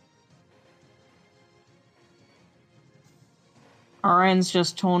 Orion's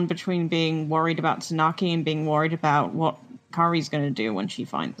just torn between being worried about Tsunaki and being worried about what Kari's going to do when she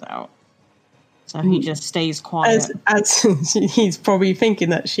finds out. So he just stays quiet. As he's probably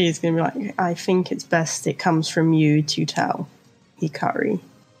thinking that she's going to be like, I think it's best it comes from you to tell Hikari.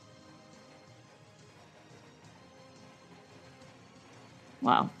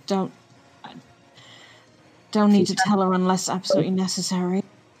 Well, don't need to tell her unless absolutely necessary.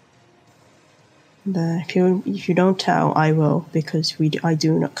 If you don't tell, I will, because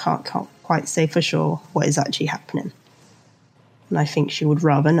can't quite say for sure what is actually happening. And I think she would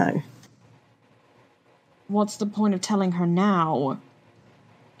rather know. What's the point of telling her now?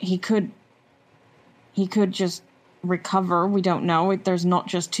 He could just recover. We don't know. There's not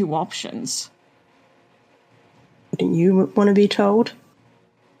just two options. Wouldn't you want to be told?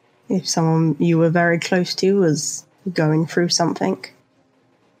 If someone you were very close to was going through something?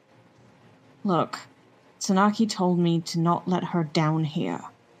 Look, Tsunaki told me to not let her down here.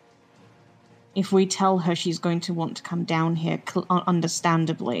 If we tell her she's going to want to come down here,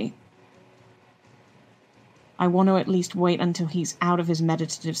 understandably, I want to at least wait until he's out of his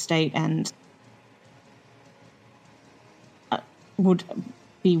meditative state and would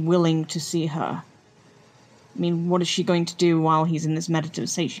be willing to see her. I mean, what is she going to do while he's in this meditative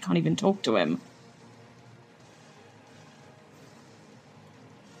state? She can't even talk to him.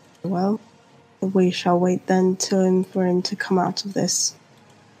 Well, we shall wait then for him to come out of this.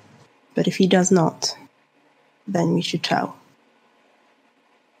 But if he does not, then we should tell.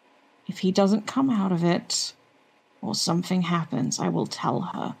 If he doesn't come out of it, or something happens, I will tell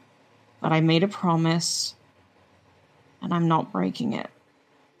her. But I made a promise, and I'm not breaking it.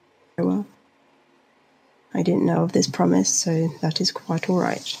 Very well. I didn't know of this promise, so that is quite all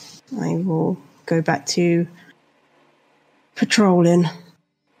right. I will go back to patrolling.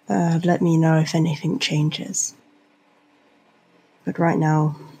 Let me know if anything changes. But right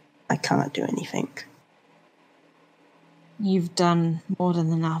now, I cannot do anything. You've done more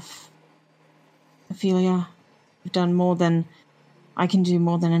than enough, Ophelia. You've done more than I can do,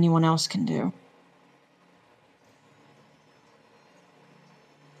 more than anyone else can do.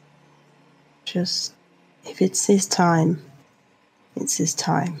 Just, if it's his time, it's his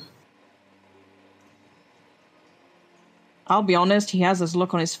time. I'll be honest, he has this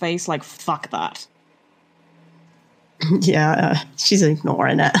look on his face like, fuck that. Yeah, she's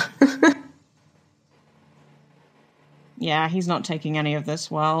ignoring it. Yeah, he's not taking any of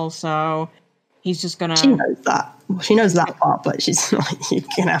this well, so he's just gonna... She knows that. Well, she knows that part, but she's like, you're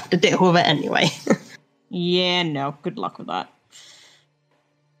gonna have to deal with it anyway. Yeah, no, good luck with that.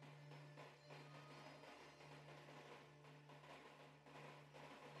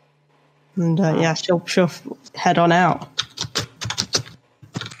 And yeah, she'll head on out.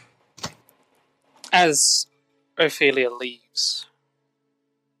 As Ophelia leaves,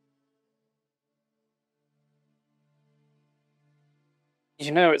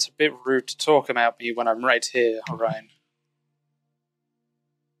 you know it's a bit rude to talk about me when I'm right here, Orion.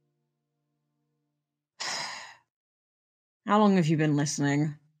 How long have you been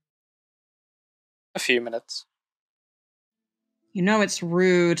listening? A few minutes. You know it's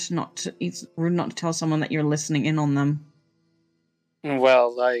rude not to tell someone that you're listening in on them.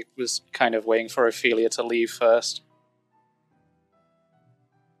 Well, I was kind of waiting for Ophelia to leave first.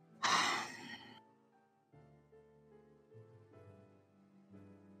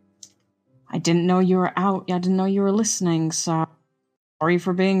 I didn't know you were out. I didn't know you were listening, so sorry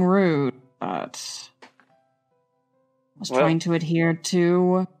for being rude, but I was trying to adhere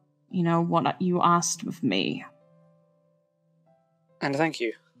to, what you asked of me. And thank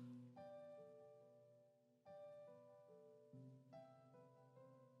you.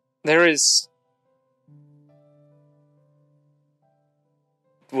 There is...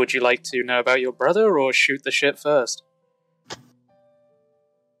 Would you like to know about your brother, or shoot the shit first?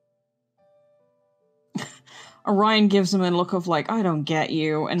 Orion gives him a look of like, I don't get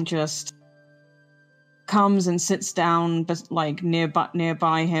you, and just comes and sits down like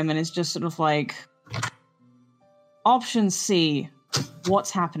nearby him and is just sort of like, option C,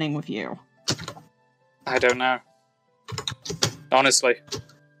 what's happening with you? I don't know. Honestly.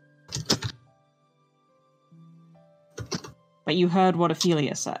 But you heard what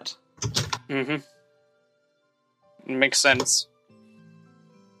Ophelia said. Mm-hmm. It makes sense.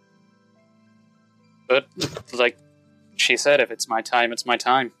 But, like she said, if it's my time, it's my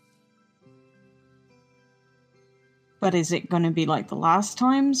time. But is it going to be like the last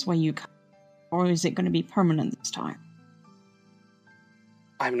times where you... Or is it going to be permanent this time?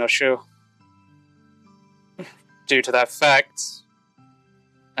 I'm not sure. Due to that fact,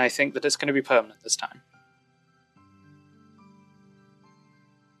 I think that it's going to be permanent this time.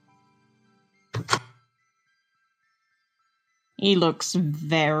 He looks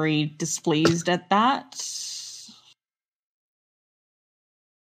very displeased at that.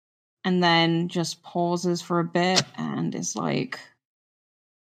 And then just pauses for a bit and is like,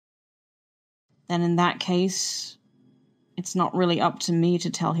 then in that case, it's not really up to me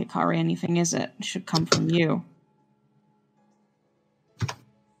to tell Hikari anything, is it? It should come from you.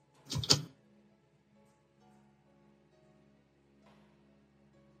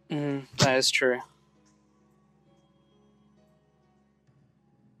 That is true.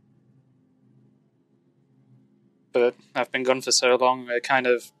 But I've been gone for so long, I kind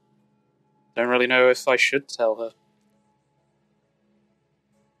of don't really know if I should tell her.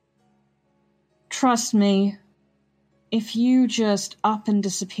 Trust me, if you just up and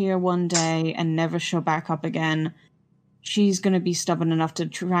disappear one day and never show back up again, she's going to be stubborn enough to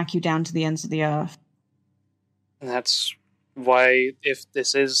track you down to the ends of the earth. And that's why, if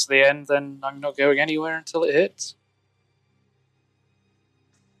this is the end, then I'm not going anywhere until it hits.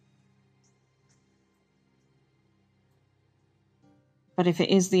 But if it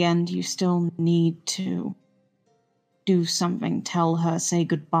is the end, you still need to do something, tell her, say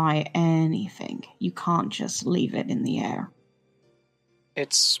goodbye, anything. You can't just leave it in the air.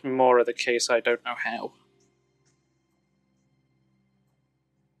 It's more of the case I don't know how.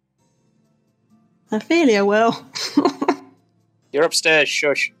 Ophelia will. You're upstairs,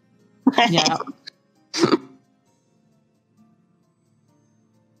 shush. Yeah.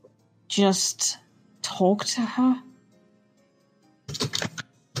 Just talk to her.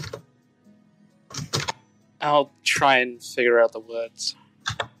 I'll try and figure out the words.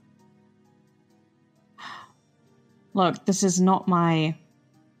 Look, this is not my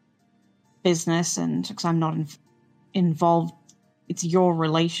business, and because I'm not involved, it's your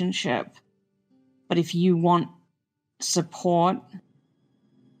relationship. But if you want support,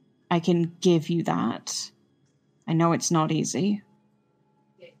 I can give you that. I know it's not easy.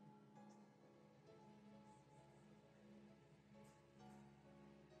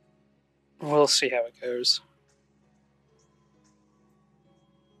 We'll see how it goes.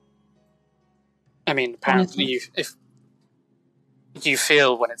 I mean, apparently if you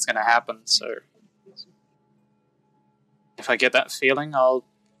feel when it's going to happen, so if I get that feeling, I'll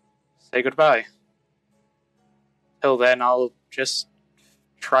say goodbye. Till then, I'll just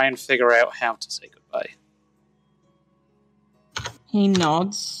try and figure out how to say goodbye. He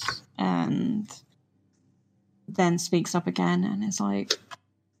nods and then speaks up again and is like,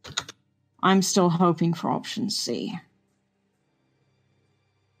 I'm still hoping for option C.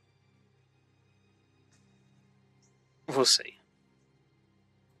 We'll see.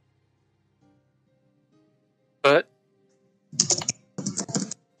 But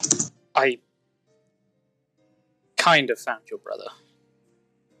I kind of found your brother.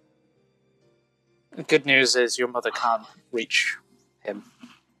 The good news is your mother can't reach him.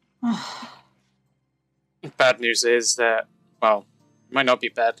 Bad news is that, well, it might not be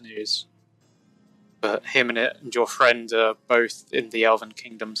bad news, but him and your friend are both in the Elven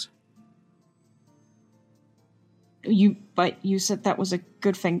Kingdoms. But you said that was a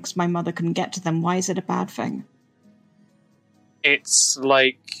good thing because my mother couldn't get to them. Why is it a bad thing? It's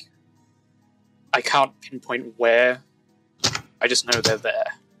like I can't pinpoint where. I just know they're there.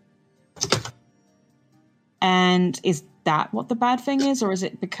 And is that what the bad thing is, or is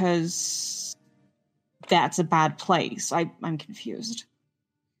it because that's a bad place. I'm confused.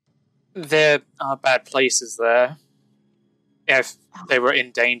 There are bad places there. If they were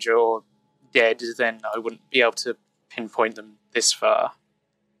in danger or dead, then I wouldn't be able to pinpoint them this far.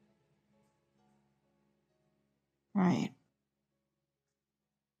 Right.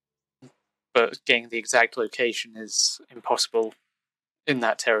 But getting the exact location is impossible in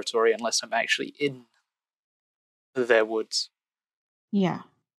that territory unless I'm actually in their woods. Yeah.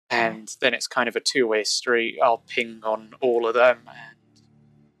 And then it's kind of a two-way street. I'll ping on all of them, and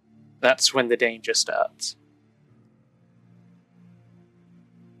that's when the danger starts.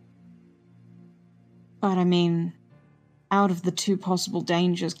 But I mean, out of the two possible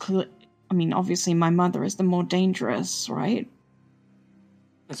dangers, obviously my mother is the more dangerous, right?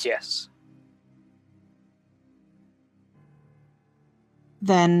 Yes.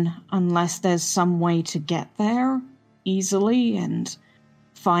 Then, unless there's some way to get there easily and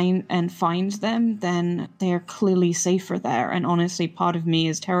find them, then they're clearly safer there. And honestly, part of me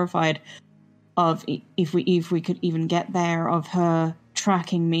is terrified of if we could even get there, of her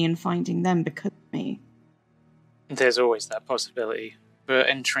tracking me and finding them because of me. There's always that possibility, but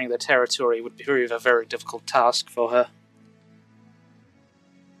entering the territory would prove a very difficult task for her.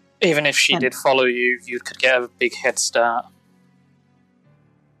 Even if she did follow you, you could get a big head start.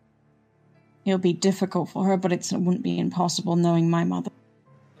 It'll be difficult for her, but it wouldn't be impossible knowing my mother.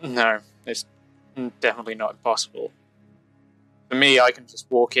 No, it's definitely not impossible. For me, I can just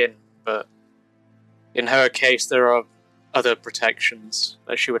walk in, but in her case, there are other protections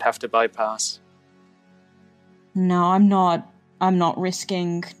that she would have to bypass. No, I'm not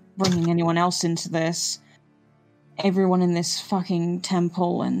risking bringing anyone else into this. Everyone in this fucking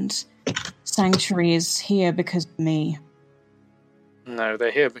temple and sanctuary is here because of me. No,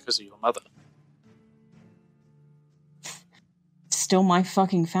 they're here because of your mother. Still my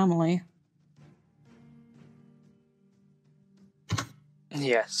fucking family.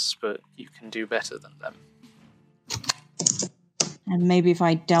 Yes, but you can do better than them. And maybe if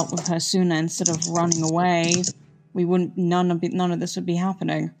I dealt with her sooner instead of running away, we wouldn't. None of this would be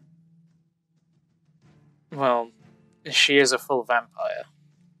happening. Well, she is a full vampire.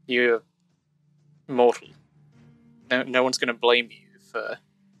 You're mortal. No one's going to blame you for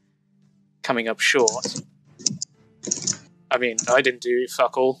coming up short. I mean, I didn't do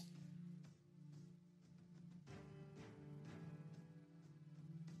fuck all.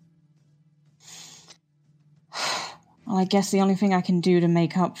 Well, I guess the only thing I can do to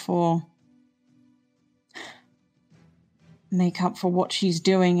make up for what she's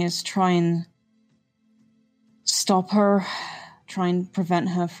doing is try and stop her, try and prevent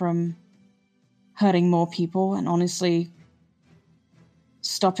her from hurting more people, and honestly,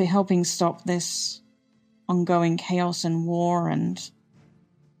 helping stop this ongoing chaos and war. And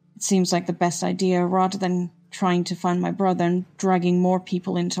it seems like the best idea, rather than trying to find my brother and dragging more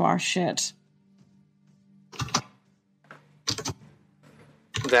people into our shit.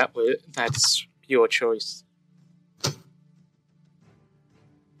 That's your choice.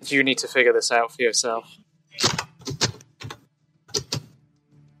 You need to figure this out for yourself.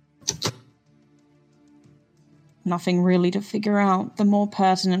 Nothing really to figure out. The more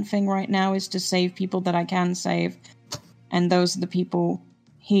pertinent thing right now is to save people that I can save. And those are the people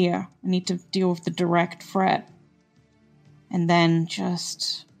here. I need to deal with the direct threat. And then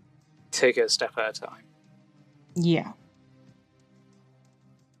just... take it a step at a time. Yeah.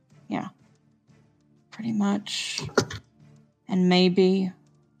 Yeah. Pretty much. And maybe...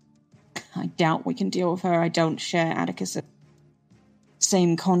 I doubt we can deal with her. I don't share Atticus'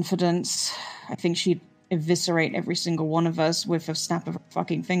 same confidence. I think she'd eviscerate every single one of us with a snap of her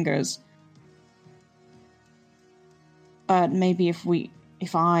fucking fingers. But maybe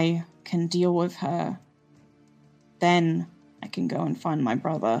if I can deal with her, then I can go and find my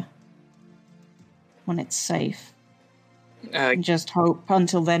brother when it's safe. And just hope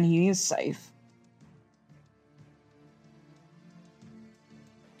until then he is safe.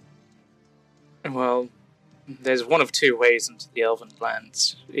 Well, there's one of two ways into the Elven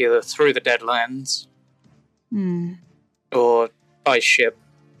Lands. Either through the Deadlands, or by ship.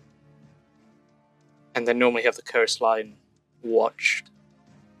 And they normally have the coastline watched.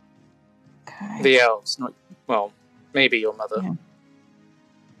 Okay. The elves, not... well, maybe your mother. Yeah.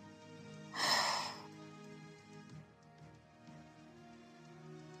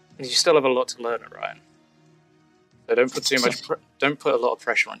 You still have a lot to learn, Orion. So don't put too much... don't put a lot of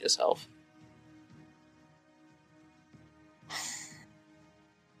pressure on yourself.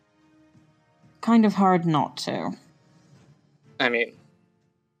 Kind of hard not to. I mean,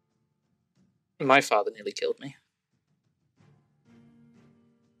 my father nearly killed me.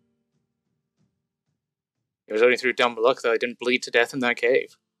 It was only through dumb luck that I didn't bleed to death in that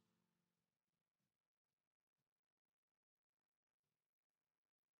cave.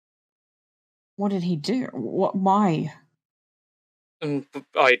 What did he do? Why? And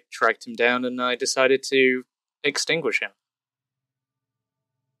I tracked him down and I decided to extinguish him.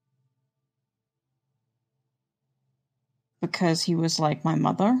 Because he was like my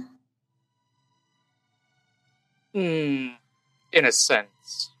mother? In a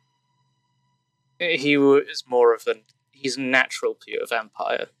sense. He was more of he's a natural pure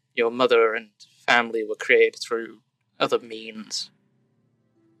vampire. Your mother and family were created through other means.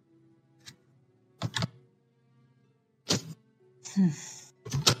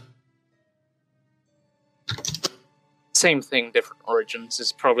 Same thing, different origins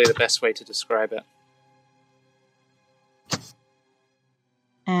is probably the best way to describe it.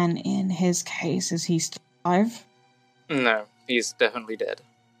 And in his case, is he still alive? No, he's definitely dead.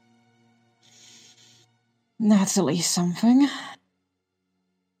 That's at least something.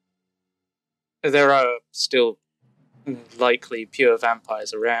 There are still likely pure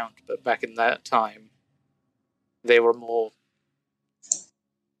vampires around, but back in that time, they were more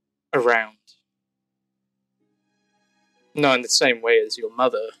around. Not in the same way as your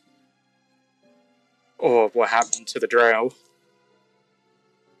mother, or what happened to the drow.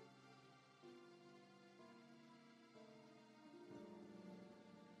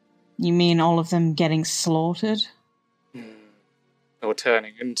 You mean all of them getting slaughtered? Or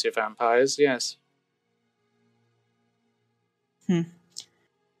turning into vampires, yes.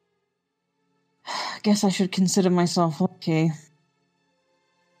 Guess I should consider myself lucky.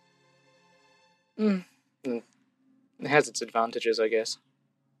 It has its advantages, I guess.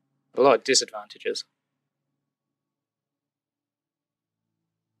 A lot of disadvantages.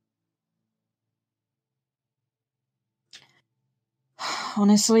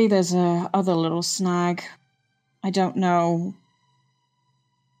 Honestly, there's a other little snag. I don't know.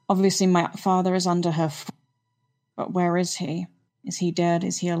 Obviously, my father is under her foot, but where is he? Is he dead?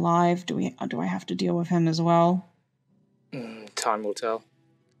 Is he alive? Do I have to deal with him as well? Time will tell.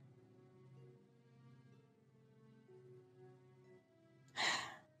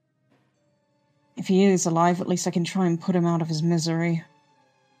 If he is alive, at least I can try and put him out of his misery.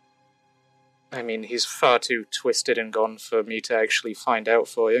 I mean, he's far too twisted and gone for me to actually find out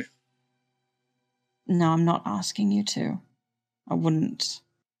for you. No, I'm not asking you to. I wouldn't.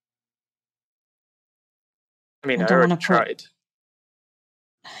 I mean, I already tried.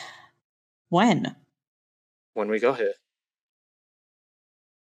 When? When we got here.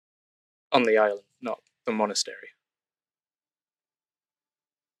 On the island, not the monastery.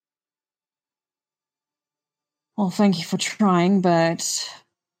 Well, thank you for trying, but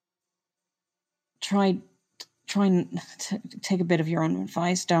try and take a bit of your own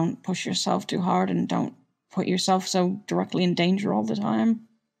advice. Don't push yourself too hard and don't put yourself so directly in danger all the time.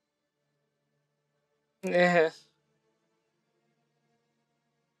 Yeah.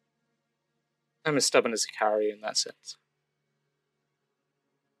 I'm as stubborn as Hikari in that sense.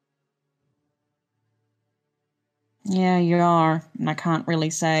 Yeah, you are. And I can't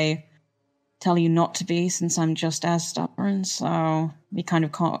really tell you not to be, since I'm just as stubborn, so we kind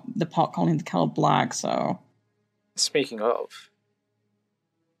of caught the pot calling the kettle black, so... Speaking of,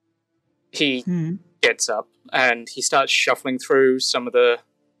 he gets up and he starts shuffling through some of the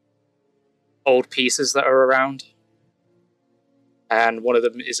old pieces that are around. And one of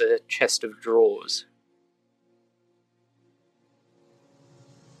them is a chest of drawers.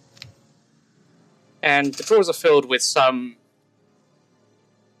 And the drawers are filled with some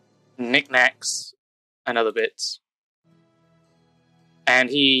knickknacks and other bits. And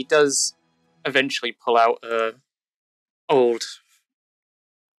he does eventually pull out a old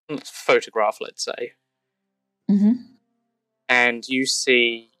photograph, let's say. Mm-hmm. And you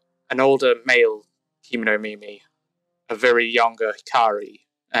see an older male Himeno Mimi, a very younger Hikari,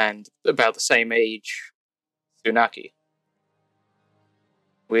 and about the same age Tsunaki,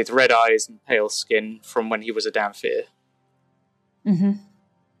 with red eyes and pale skin from when he was a Damphir. Mm-hmm.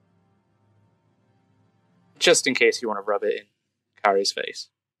 Just in case you want to rub it in Hikari's face.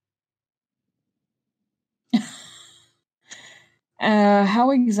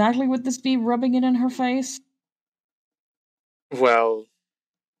 How exactly would this be, rubbing it in her face? Well,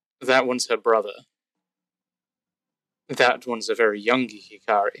 that one's her brother. That one's a very young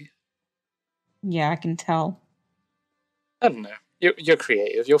Hikari. Yeah, I can tell. I don't know. You're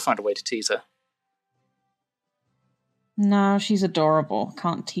creative. You'll find a way to tease her. No, she's adorable.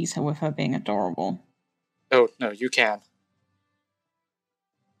 Can't tease her with her being adorable. Oh, no, you can.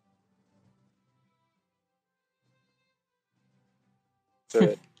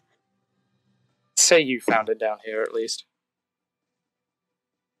 But Say you found it down here, at least.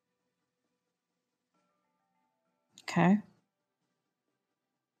 Okay.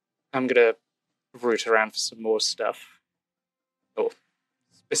 I'm gonna root around for some more stuff. Or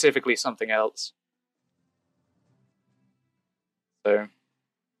specifically something else. So,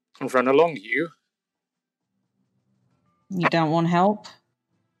 run along, you. You don't want help?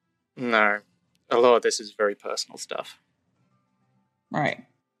 No. A lot of this is very personal stuff. Right.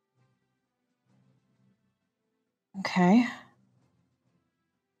 Okay.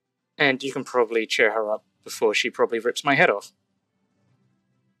 And you can probably cheer her up before she probably rips my head off.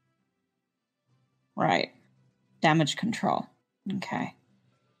 Right. Damage control. Okay.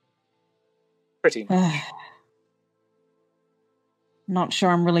 Pretty much. Not sure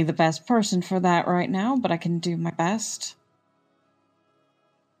I'm really the best person for that right now, but I can do my best.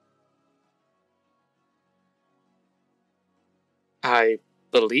 I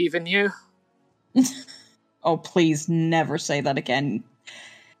believe in you. Oh, please never say that again.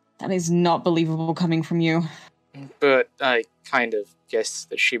 That is not believable coming from you. But I kind of guess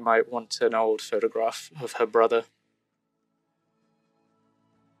that she might want an old photograph of her brother.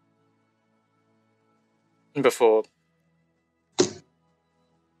 Before...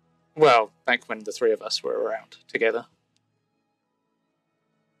 Well, back when the three of us were around together.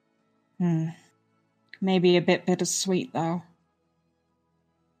 Maybe a bit bittersweet, though.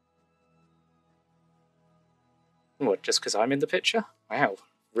 What, just because I'm in the picture? Wow,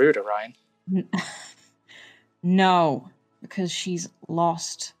 rude, Orion. No, because she's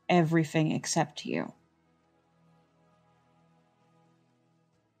lost everything except you.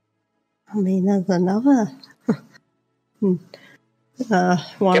 I mean, there's another.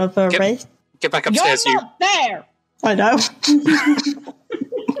 One of the race. Get back upstairs, You're not there! I know.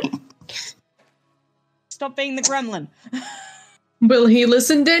 Stop being the gremlin. Will he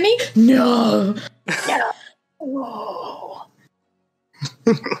listen, Denny? No. Whoa.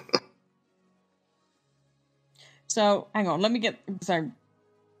 So, hang on, let me get... Sorry.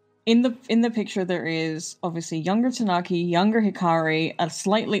 In the picture, there is obviously younger Tanaki, younger Hikari, a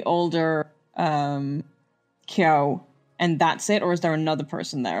slightly older Kyo, and that's it? Or is there another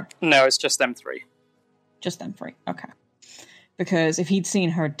person there? No, it's just them three. Just them three, okay. Because if he'd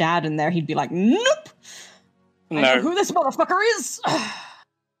seen her dad in there, he'd be like, nope! I know who this motherfucker is!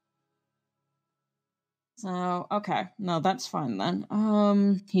 So, okay. No, that's fine then.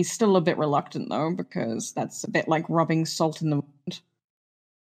 He's still a bit reluctant, though, because that's a bit like rubbing salt in the wound.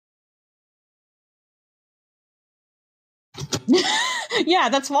 Yeah,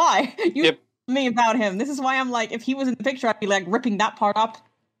 that's why. You told me about him. This is why I'm like, if he was in the picture, I'd be like ripping that part up.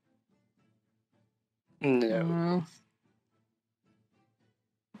 No.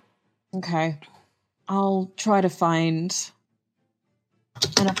 Okay. I'll try to find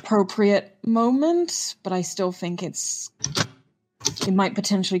an appropriate moment, but I still think it might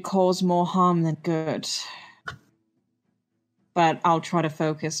potentially cause more harm than good. But I'll try to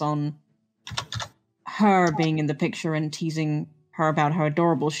focus on her being in the picture and teasing her about how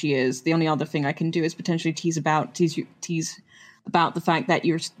adorable she is. The only other thing I can do is potentially tease about the fact that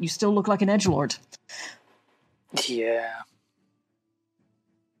you still look like an edgelord. Yeah.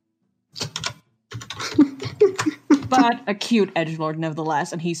 But a cute edgelord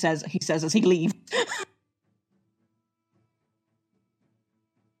nevertheless, and he says as he leaves.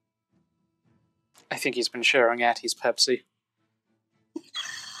 I think he's been sharing Attie's Pepsi.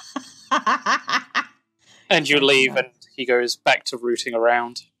 And you leave, and he goes back to rooting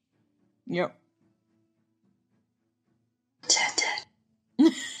around. Yep.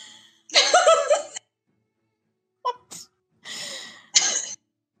 What?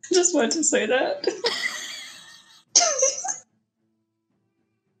 Just wanted to say that.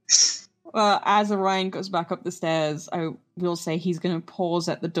 As Orion goes back up the stairs, I will say he's going to pause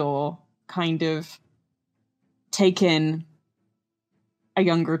at the door, kind of take in a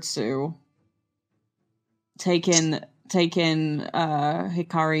younger Tsu, take in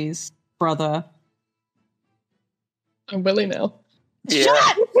Hikari's brother. I'm Willie now.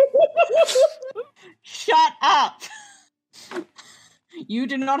 Yeah. Shut up! You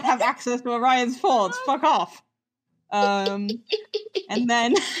do not have access to Orion's thoughts. Fuck off. And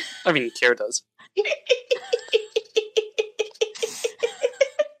then... I mean, Kier does.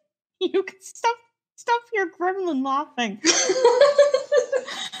 You can stop your gremlin laughing.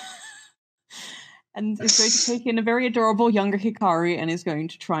 And is going to take in a very adorable younger Hikari and is going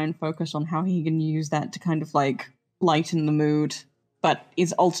to try and focus on how he can use that to kind of like lighten the mood, but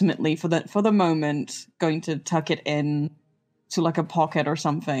is ultimately for the moment going to tuck it in to like a pocket or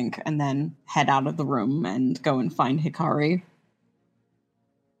something and then head out of the room and go and find Hikari.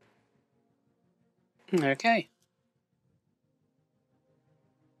 Okay.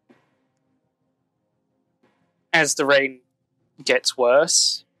 As the rain gets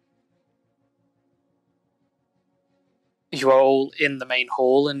worse, you are all in the main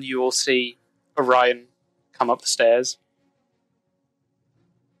hall, and you all see Orion come up the stairs.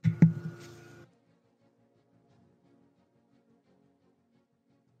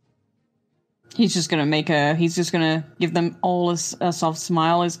 He's just gonna give them all a soft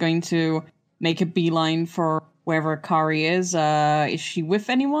smile. Is going to make a beeline for wherever Kari is. Is she with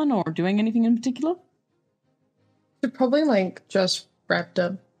anyone or doing anything in particular? She's probably like just wrapped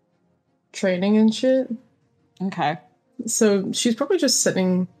up training and shit. Okay. So she's probably just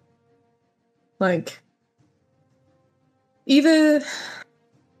sitting like either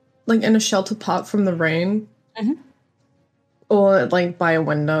like in a shelter apart from the rain or like by a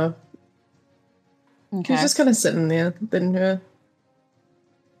window. Okay. She's just kind of sitting there, letting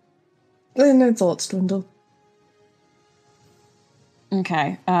her thoughts dwindle.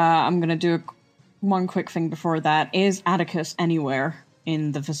 Okay. I'm gonna do one quick thing before that. Is Atticus anywhere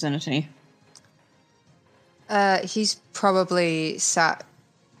in the vicinity? He's probably sat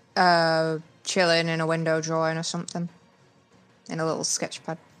chilling in a window drawing or something. In a little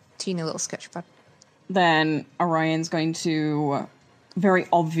sketchpad. Teeny little sketchpad. Then Orion's going to very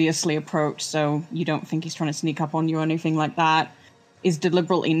obviously approach, so you don't think he's trying to sneak up on you or anything like that. Is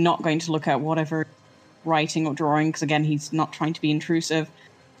deliberately not going to look at whatever writing or drawing, because again, he's not trying to be intrusive.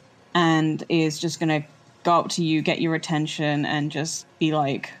 And is just going to go up to you, get your attention, and just be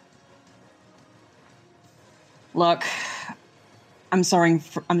like, look, I'm sorry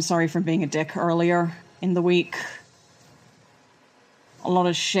for being a dick earlier in the week. A lot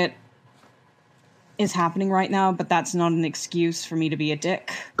of shit is happening right now, but that's not an excuse for me to be a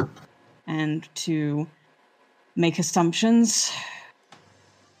dick and to make assumptions.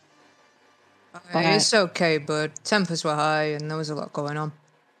 It's okay, bud. Tempers were high and there was a lot going on.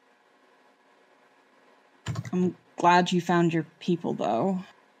 I'm glad you found your people, though.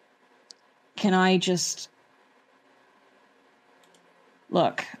 Can I just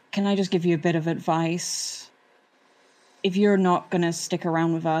give you a bit of advice? If you're not going to stick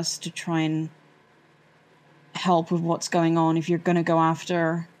around with us to try and help with what's going on, if you're going to go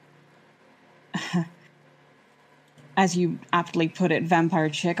after, as you aptly put it, vampire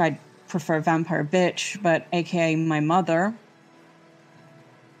chick, I'd prefer vampire bitch, but aka my mother,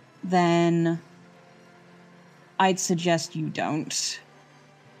 then I'd suggest you don't.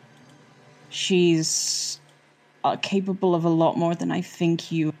 She's capable of a lot more than I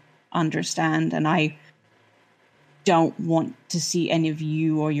think you understand, and I don't want to see any of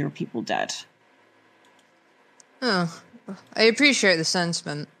you or your people dead. Oh, I appreciate the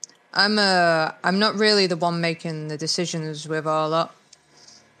sentiment. I'm not really the one making the decisions with all that,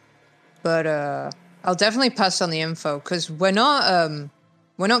 but I'll definitely pass on the info because we're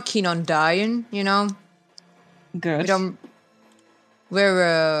not keen on dying, you know. Good.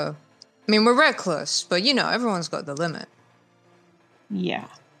 We're reckless, but you know, everyone's got the limit. Yeah.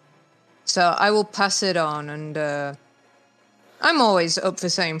 So I will pass it on, and I'm always up for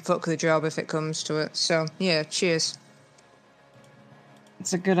saying fuck the job if it comes to it. So yeah, cheers.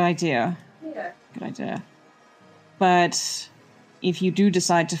 It's a good idea. Yeah. Good idea. But if you do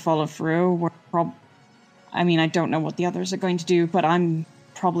decide to follow through, I don't know what the others are going to do, but I'm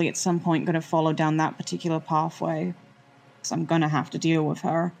probably at some point going to follow down that particular pathway. Because I'm going to have to deal with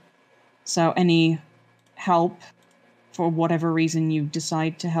her. So any help, for whatever reason you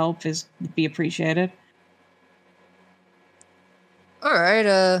decide to help, would be appreciated.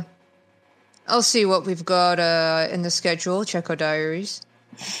 Alright, I'll see what we've got in the schedule, check our diaries.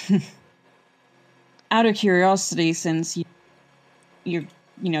 Out of curiosity, since you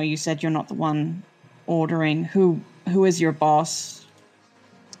said you're not the one ordering, who is your boss?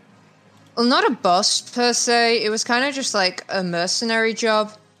 Well, not a boss per se, it was kind of just like a mercenary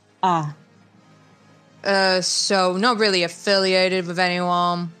job. Ah. So not really affiliated with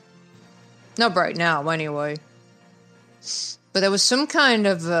anyone. Not right now, anyway. But there was some kind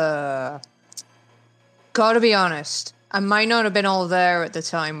of, gotta be honest, I might not have been all there at the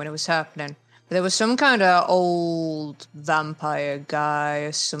time when it was happening, but there was some kind of old vampire guy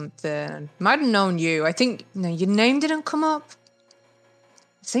or something. Might have known you. I think, your name didn't come up.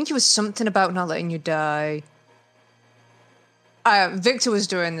 I think it was something about not letting you die. Victor was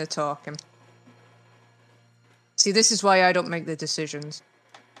doing the talking. See, this is why I don't make the decisions.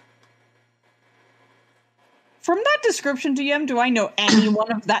 From that description, DM, do I know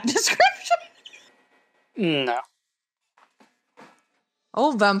anyone of that description? No.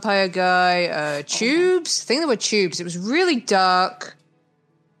 Old vampire guy, tubes? I think there were tubes. It was really dark.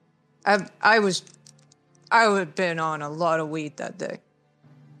 I was I would have been on a lot of weed that day.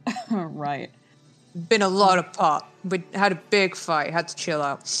 Right. Been a lot of pot. We had a big fight. Had to chill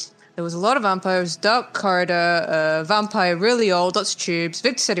out. There was a lot of vampires. Dark corridor. Vampire really old. Lots of tubes.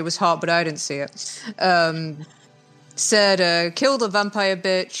 Victor said it was hot, but I didn't see it. Said kill the vampire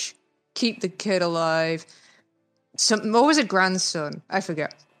bitch. Keep the kid alive. What was it? Grandson. I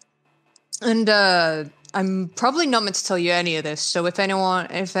forget. And I'm probably not meant to tell you any of this. So if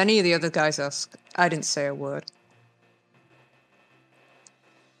any of the other guys ask, I didn't say a word.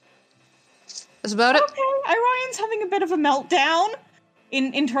 That's about it. Okay, Orion's having a bit of a meltdown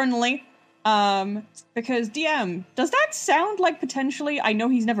internally. Because DM, does that sound like potentially, I know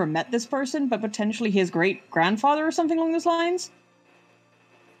he's never met this person, but potentially his great-grandfather or something along those lines?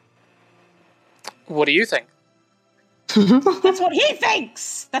 What do you think? That's what he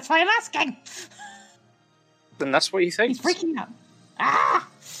thinks! That's why I'm asking! Then that's what he thinks. He's freaking out. Ah!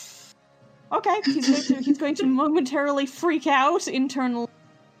 Okay, he's going to momentarily freak out internally.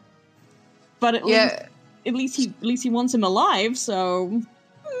 But at least he wants him alive, so...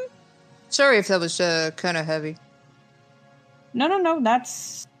 Sorry if that was kind of heavy. No,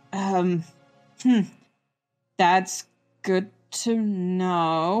 that's... That's good to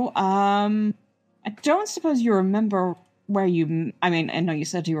know. I don't suppose you remember where you... I mean, I know you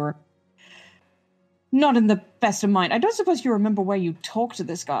said you were not in the best of mind. I don't suppose you remember where you talked to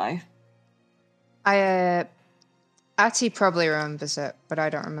this guy. Atty probably remembers it, but I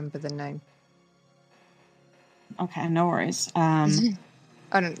don't remember the name. Okay, no worries. I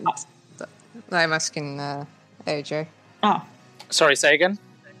don't... I'm asking AJ. Oh. Sorry, say again?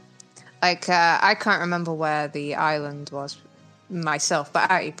 Like, I can't remember where the island was myself, but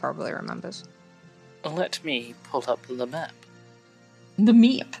Atty probably remembers. Let me pull up the map. The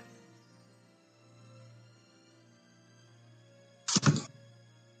map?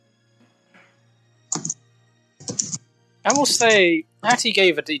 I will say, Hattie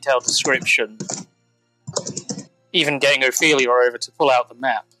gave a detailed description, even getting Ophelia over to pull out the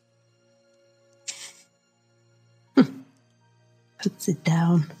map. Puts it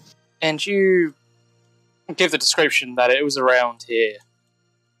down. And you give the description that it was around here.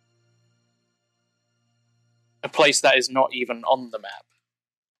 A place that is not even on the map.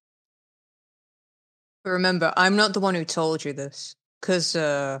 But remember, I'm not the one who told you this, because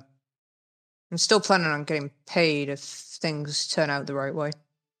I'm still planning on getting paid if things turn out the right way.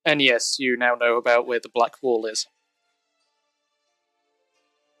 And yes, you now know about where the Black Wall is.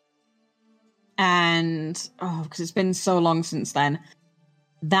 And, because it's been so long since then,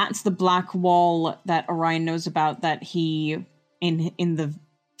 that's the Black Wall that Orion knows about that he, in the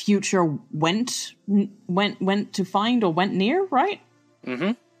future, went to find or went near, right?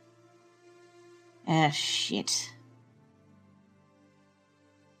 Mm-hmm. Shit.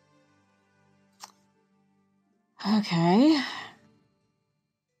 Okay.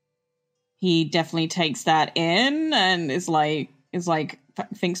 He definitely takes that in and is like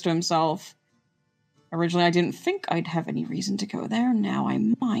thinks to himself, originally I didn't think I'd have any reason to go there, now I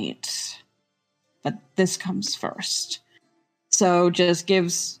might. But this comes first. So just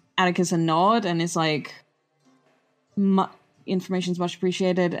gives Atticus a nod and is like, information's much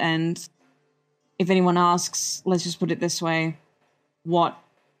appreciated, and if anyone asks, let's just put it this way, what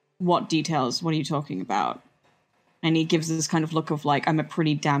details, what are you talking about? And he gives this kind of look of like, I'm a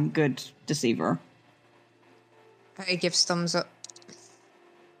pretty damn good deceiver. He gives thumbs up.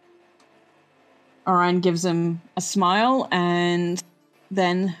 Orion gives him a smile and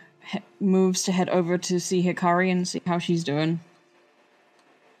then moves to head over to see Hikari and see how she's doing.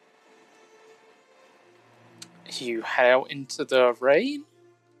 You head out into the rain?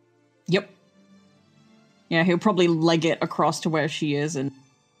 Yep. Yeah, he'll probably leg it across to where she is and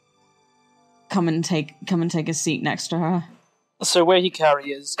come and take a seat next to her. So where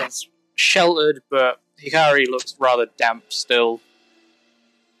Hikari is sheltered, but Hikari looks rather damp still.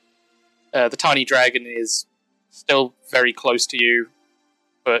 The tiny dragon is still very close to you,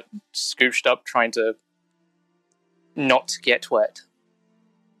 but scooched up, trying to not get wet.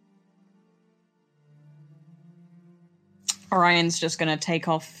 Orion's just going to take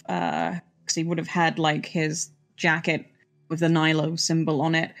off, because he would have had like his jacket with the Nilo symbol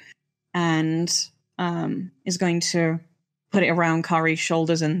on it, and is going to put it around Kari's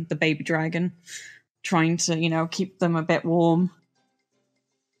shoulders and the baby dragon, trying to, keep them a bit warm.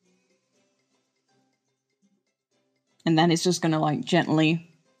 And then he's just going to like gently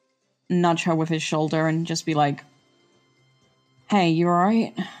nudge her with his shoulder and just be like, hey, you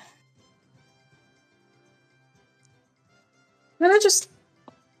alright? Then I just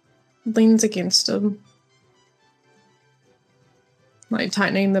leans against him. like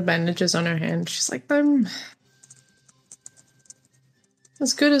tightening the bandages on her hand. She's like, I'm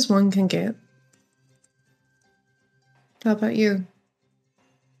as good as one can get. How about you?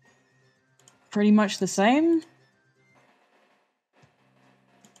 Pretty much the same.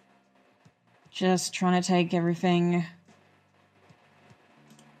 Just trying to take everything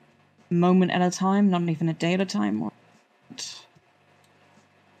a moment at a time, not even a day at a time.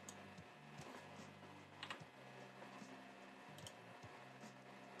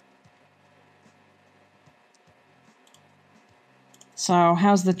 So,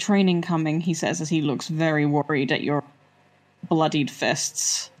 how's the training coming? He says as he looks very worried at your bloodied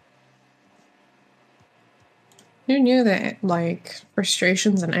fists. Who knew that, like,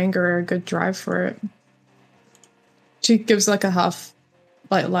 frustrations and anger are a good drive for it? She gives, like, a half,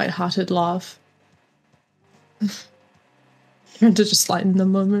 like, light-hearted laugh. Trying to just lighten the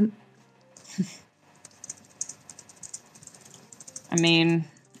moment. I mean,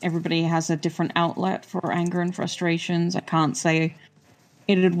 everybody has a different outlet for anger and frustrations. I can't say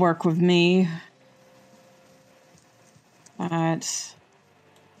it'd work with me. But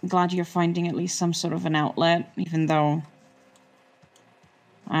I'm glad you're finding at least some sort of an outlet, even though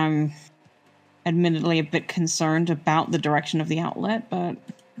I'm admittedly a bit concerned about the direction of the outlet. But,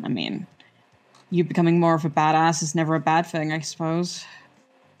 I mean, you becoming more of a badass is never a bad thing, I suppose.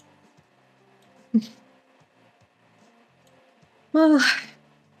 Well,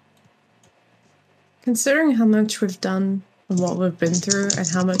 considering how much we've done and what we've been through and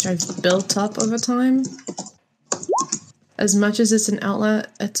how much I've built up over time, as much as it's an outlet,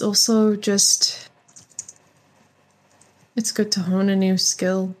 it's also just... it's good to hone a new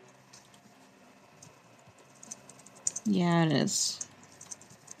skill. Yeah, it is.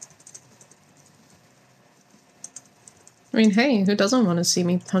 I mean, hey, who doesn't want to see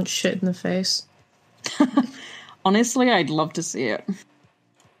me punch shit in the face? Honestly, I'd love to see it.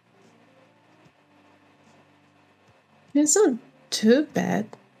 It's not too bad,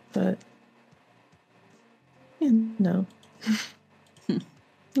 but... yeah, no.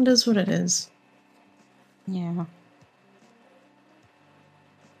 It is what it is. Yeah.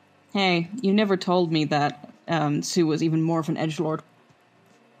 Hey, you never told me that Sue was even more of an edgelord.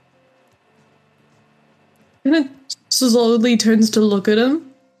 And it slowly turns to look at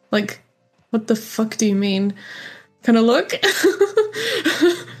him. Like, what the fuck do you mean? Kind of look?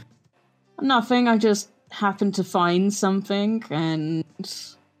 Nothing, I just happened to find something, and...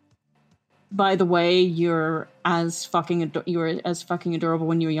 by the way, you're as fucking adorable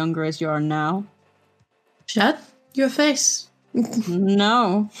when you were younger as you are now. Shut your face.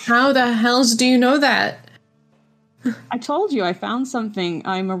 No. How the hells do you know that? I told you I found something.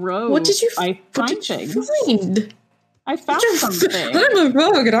 I'm a rogue. What did you find things. Find? I found something. I'm a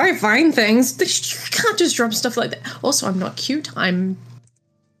rogue and I find things. You can't just drop stuff like that. Also, I'm not cute. I'm...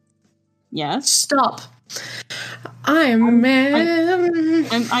 Yes? Stop. I'm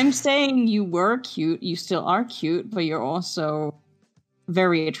saying you were cute. You still are cute, but you're also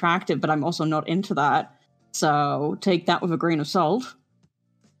very attractive, but I'm also not into that. So take that with a grain of salt.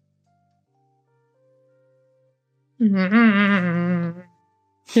 Your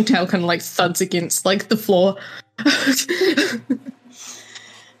tail kind of like thuds against like the floor.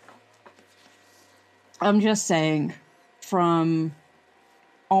 I'm just saying, from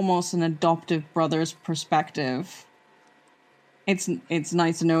almost an adoptive brother's perspective, it's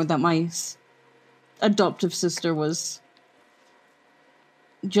nice to know that my adoptive sister was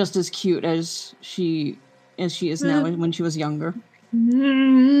just as cute as she is now when she was younger.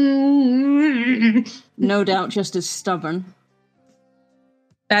 No doubt just as stubborn.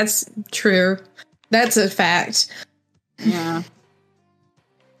 That's true. That's a fact. Yeah.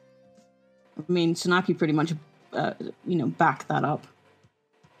 I mean, Tsunaki pretty much, backed that up.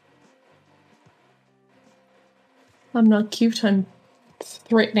 I'm not cute, I'm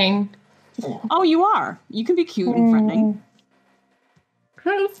threatening. Oh, you are. You can be cute and threatening.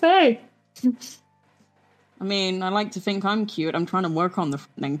 Can't say. I mean, I like to think I'm cute. I'm trying to work on the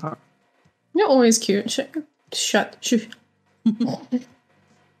threatening part. You're always cute. Shut.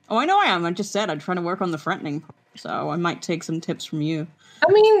 Oh, I know I am. I just said I'm trying to work on the threatening part. So I might take some tips from you.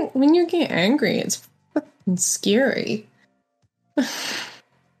 I mean, when you get angry, it's fucking scary.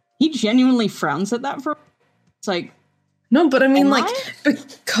 He genuinely frowns at that for... It's like... No, but I mean,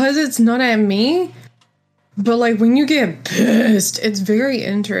 because it's not at me, but, like, when you get pissed, it's very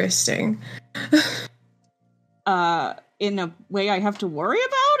interesting. In a way I have to worry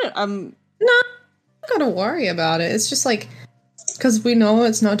about it? No, I don't gotta worry about it. It's just, like, because we know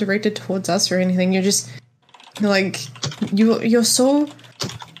it's not directed towards us or anything. You're just, like, you're so...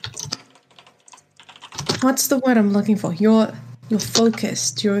 What's the word I'm looking for? You're You're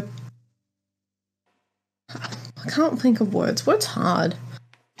focused. You're... I can't think of words. What's hard?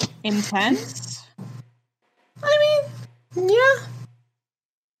 Intense? I mean, yeah.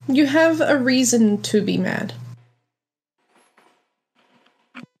 You have a reason to be mad.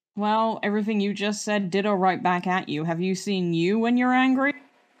 Well, everything you just said ditto right back at you. Have you seen you when you're angry?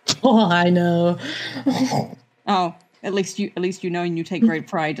 Oh, I know. Oh, at least you know and you take great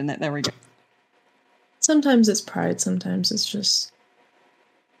pride in it. There we go. Sometimes it's pride, sometimes it's just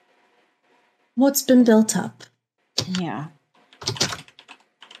what's been built up. Yeah.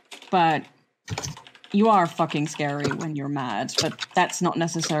 But you are fucking scary when you're mad, but that's not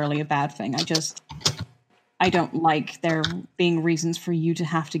necessarily a bad thing. I don't like there being reasons for you to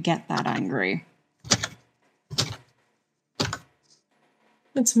have to get that angry.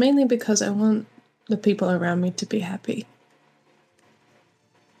 It's mainly because I want the people around me to be happy.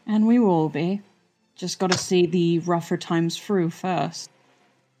 And we will be. Just gotta see the rougher times through first.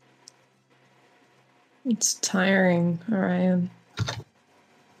 It's tiring, Orion.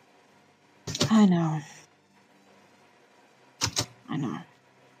 I know.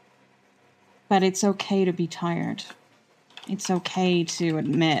 But it's okay to be tired. It's okay to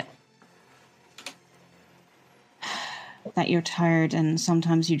admit that you're tired and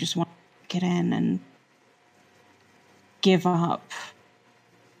sometimes you just want to get in and give up.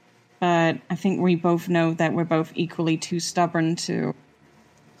 But I think we both know that we're both equally too stubborn to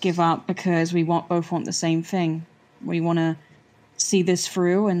give up because we both want the same thing. We want to see this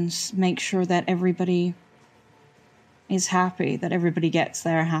through and make sure that everybody is happy, that everybody gets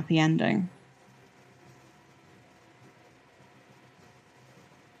their happy ending.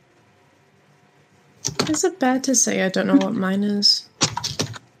 Is it bad to say I don't know what mine is?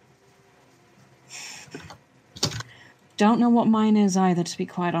 Don't know what mine is either, to be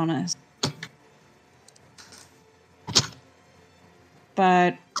quite honest.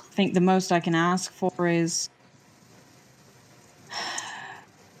 But I think the most I can ask for is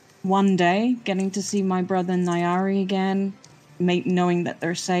one day getting to see my brother and Nyari again, knowing that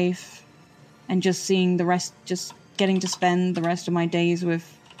they're safe, and just seeing the rest, just getting to spend the rest of my days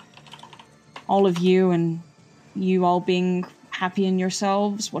with all of you and you all being happy in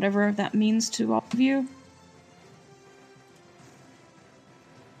yourselves, whatever that means to all of you.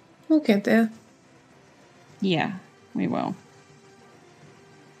 We'll get there. Yeah, we will.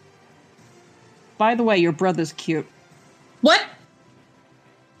 By the way, your brother's cute. What?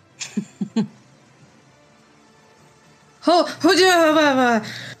 What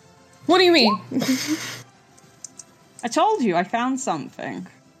do you mean? I told you, I found something.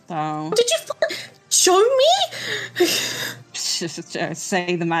 So. Did you show me? Just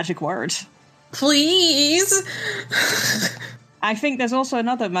say the magic word. Please. I think there's also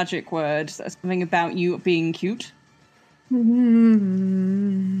another magic word. That's something about you being cute.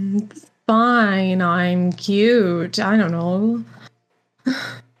 Fine, I'm cute. I don't know.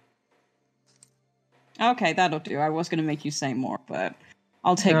 Okay, that'll do. I was going to make you say more, but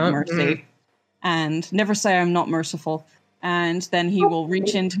I'll take mercy. And never say I'm not merciful. And then he will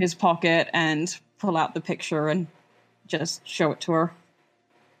reach into his pocket and pull out the picture and just show it to her.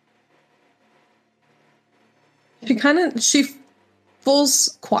 She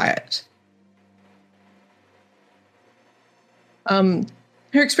falls quiet. Her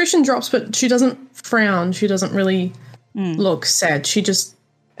expression drops, but she doesn't frown. She doesn't really look sad.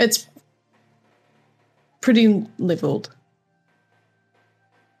 It's pretty leveled.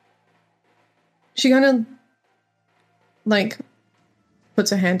 She kind of puts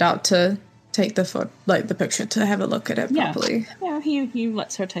her hand out to take the picture to have a look at it properly. Yeah, he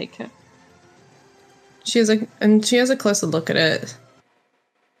lets her take it. She has a closer look at it.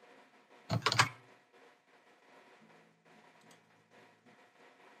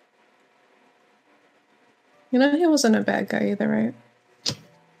 You know he wasn't a bad guy either, right?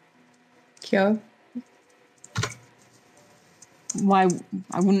 Kyo? Why?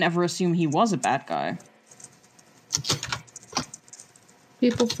 I wouldn't ever assume he was a bad guy.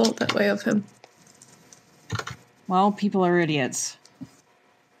 People thought that way of him. Well, people are idiots.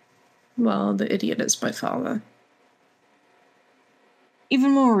 Well, the idiot is my father.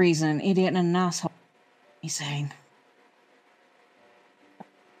 Even more reason, idiot and an asshole. He's saying.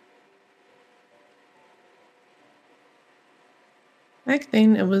 Back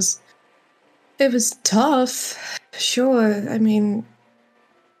then, it was tough. Sure, I mean,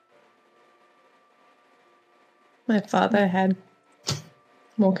 my father had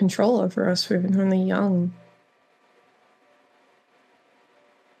more control over us. We were only young.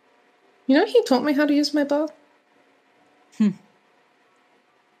 You know, he taught me how to use my bow. It's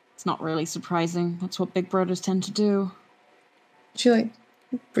not really surprising. That's what big brothers tend to do. She, like,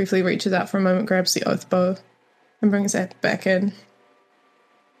 briefly reaches out for a moment, grabs the oath bow, and brings that back in.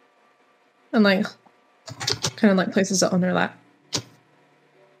 And, like, kind of, like, places it on her lap.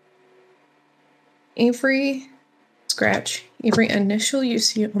 Every scratch, every initial you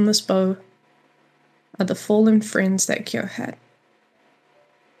see on this bow are the fallen friends that Kyo had.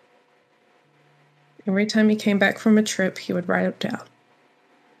 Every time he came back from a trip, he would write it down.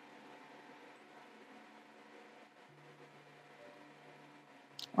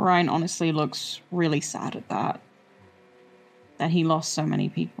 Orion honestly looks really sad at that. That he lost so many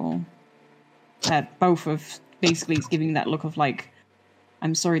people. That both of, basically is giving that look of like,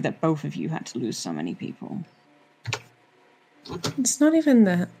 I'm sorry that both of you had to lose so many people. It's not even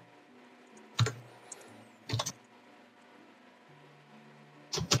that.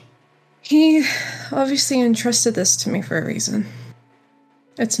 He obviously entrusted this to me for a reason.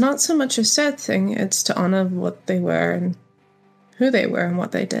 It's not so much a sad thing, it's to honor what they were and who they were and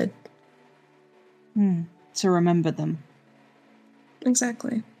what they did. To remember them.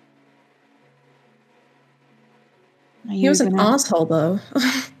 Exactly. He was an asshole, though.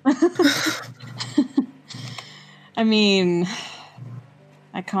 I mean,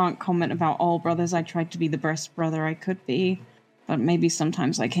 I can't comment about all brothers. I tried to be the best brother I could be, but maybe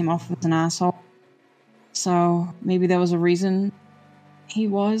sometimes I came off as an asshole. So maybe there was a reason he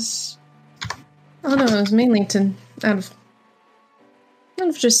was. Oh no, it was mainly out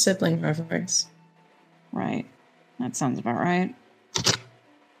of just sibling rivalries. Right. That sounds about right.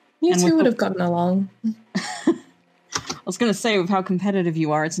 You And two with would the- have gotten along. I was going to say, with how competitive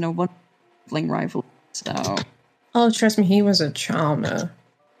you are, it's no wonder sibling rival. So. Oh, trust me, he was a charmer.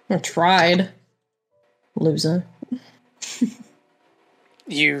 Or tried. Loser.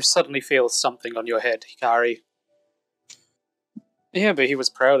 You suddenly feel something on your head, Hikari. Yeah, but he was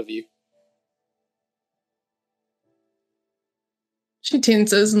proud of you. She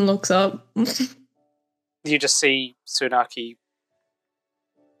tenses and looks up. You just see Tsunaki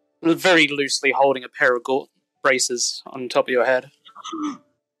very loosely holding a pair of braces on top of your head.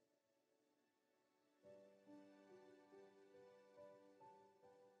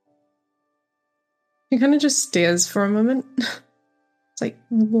 He kind of just stares for a moment. It's like,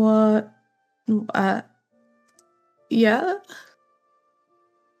 what? Yeah?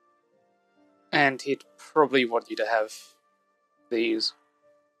 And he'd probably want you to have these.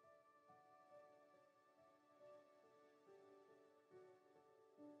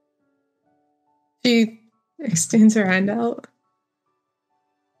 She extends her hand out.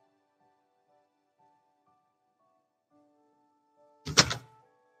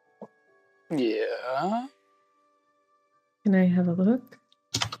 Yeah. Can I have a look?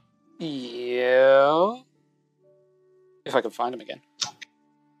 Yeah. If I can find him again.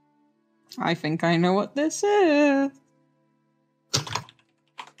 I think I know what this is.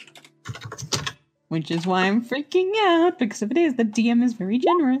 Which is why I'm freaking out, because if it is, the DM is very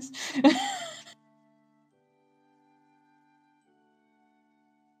generous.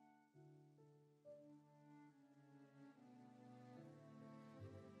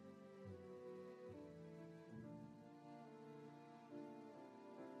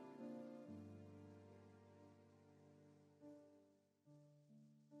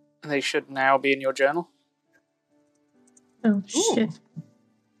 They should now be in your journal. Oh, shit.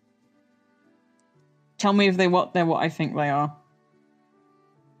 Tell me if they're what I think they are.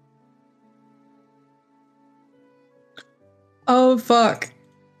 Oh, fuck.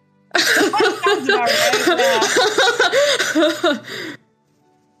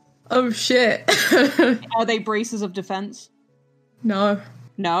 Oh, shit. Are they braces of defense? No.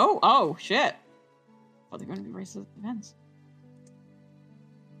 No? Oh, shit. Well, they're going to be braces of defense.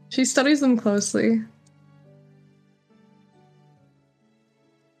 She studies them closely.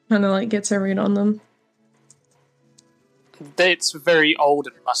 Kind of like gets her read on them. It's very old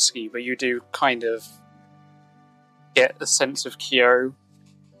and musky, but you do kind of get a sense of Kyo.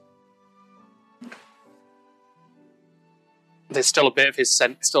 There's still a bit of his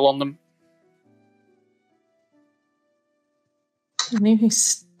scent still on them. I knew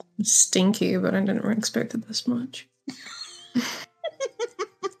he's stinky, but I didn't expect it this much.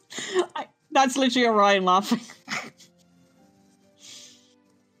 That's literally Orion laughing.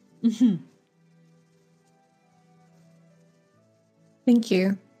 Thank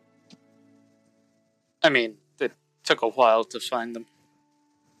you. I mean, it took a while to find them.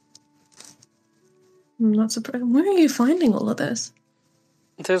 I'm not surprised. Where are you finding all of this?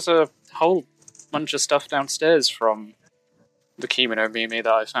 There's a whole bunch of stuff downstairs from the Kimono Mimi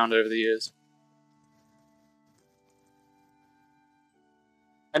that I found over the years.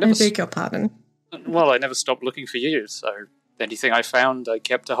 I beg your pardon. Well, I never stopped looking for you, so Anything I found, I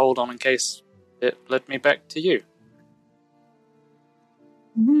kept a hold on in case it led me back to you.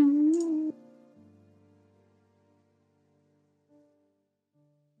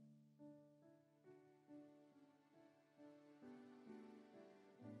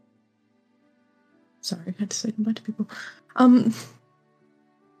 Sorry, I had to say goodbye to people.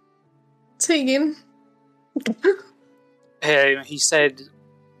 Say again. He said,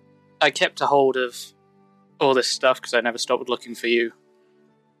 I kept a hold of all this stuff because I never stopped looking for you.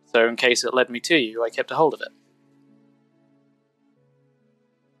 So in case it led me to you, I kept a hold of it.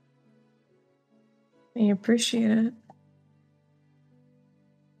 I appreciate it.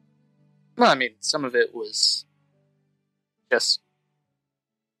 Well, I mean, some of it was just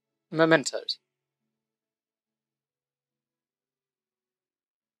mementos.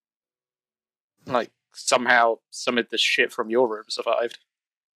 Like, somehow some of the shit from your room survived.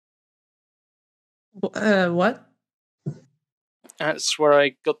 What? That's where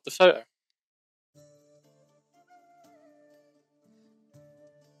I got the photo.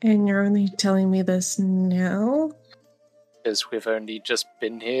 And you're only telling me this now? Because we've only just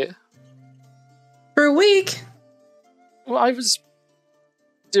been here. For a week? Well, I was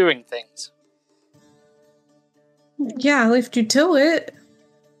doing things. Yeah, I left you to it.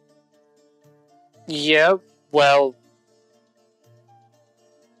 Yeah, well...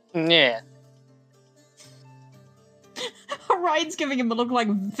 yeah. Ryan's giving him a look like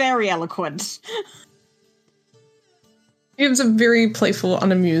very eloquent. He gives a very playful,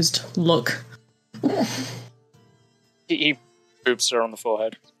 unamused look. He boops her on the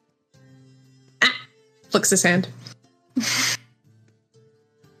forehead. Flicks his hand.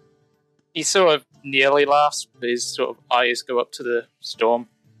 He sort of nearly laughs, but his sort of eyes go up to the storm.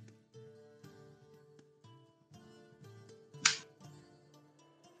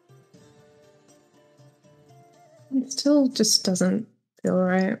 It still just doesn't feel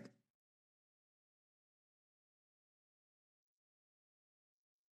right.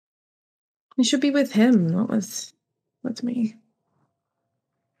 You should be with him, not with me.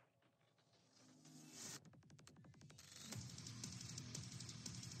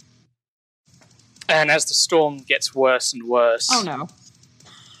 And as the storm gets worse and worse... Oh no.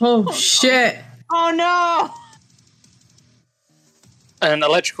 Oh shit. Oh no! An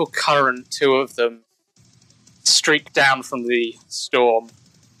electrical current, two of them, streak down from the storm.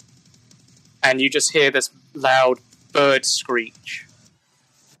 And you just hear this loud bird screech.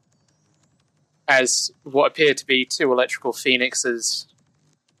 As what appear to be two electrical phoenixes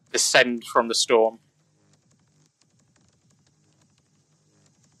descend from the storm.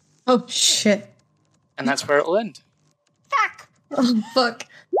 Oh shit. And that's where it'll end. Oh fuck.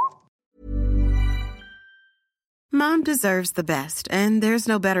 Mom deserves the best, and there's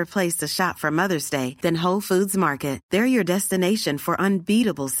no better place to shop for Mother's Day than Whole Foods Market. They're your destination for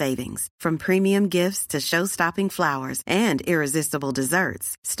unbeatable savings, from premium gifts to show-stopping flowers and irresistible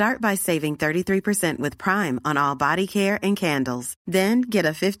desserts. Start by saving 33% with Prime on all body care and candles. Then get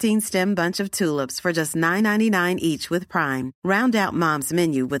a 15-stem bunch of tulips for just $9.99 each with Prime. Round out Mom's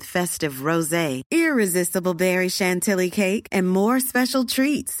menu with festive rosé, irresistible berry chantilly cake, and more special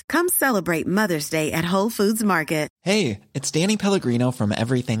treats. Come celebrate Mother's Day at Whole Foods Market. Hey, it's Danny Pellegrino from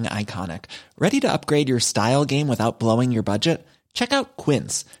Everything Iconic. Ready to upgrade your style game without blowing your budget? Check out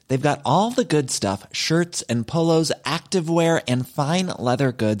Quince. They've got all the good stuff, shirts and polos, activewear, and fine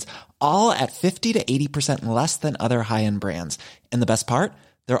leather goods, all at 50 to 80% less than other high-end brands. And the best part?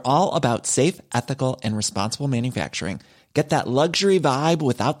 They're all about safe, ethical, and responsible manufacturing. Get that luxury vibe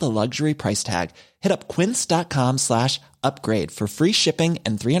without the luxury price tag. Hit up quince.com/upgrade for free shipping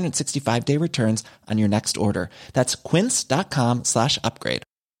and 365-day returns on your next order. That's quince.com/upgrade.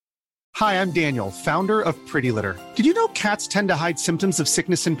 Hi, I'm Daniel, founder of Pretty Litter. Did you know cats tend to hide symptoms of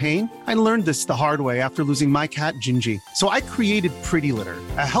sickness and pain? I learned this the hard way after losing my cat, Gingy. So I created Pretty Litter,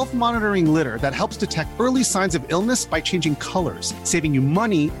 a health monitoring litter that helps detect early signs of illness by changing colors, saving you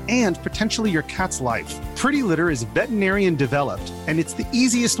money and potentially your cat's life. Pretty Litter is veterinarian developed, and it's the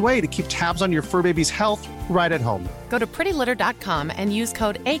easiest way to keep tabs on your fur baby's health right at home. Go to prettylitter.com and use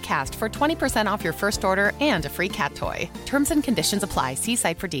code ACAST for 20% off your first order and a free cat toy. Terms and conditions apply. See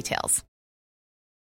site for details.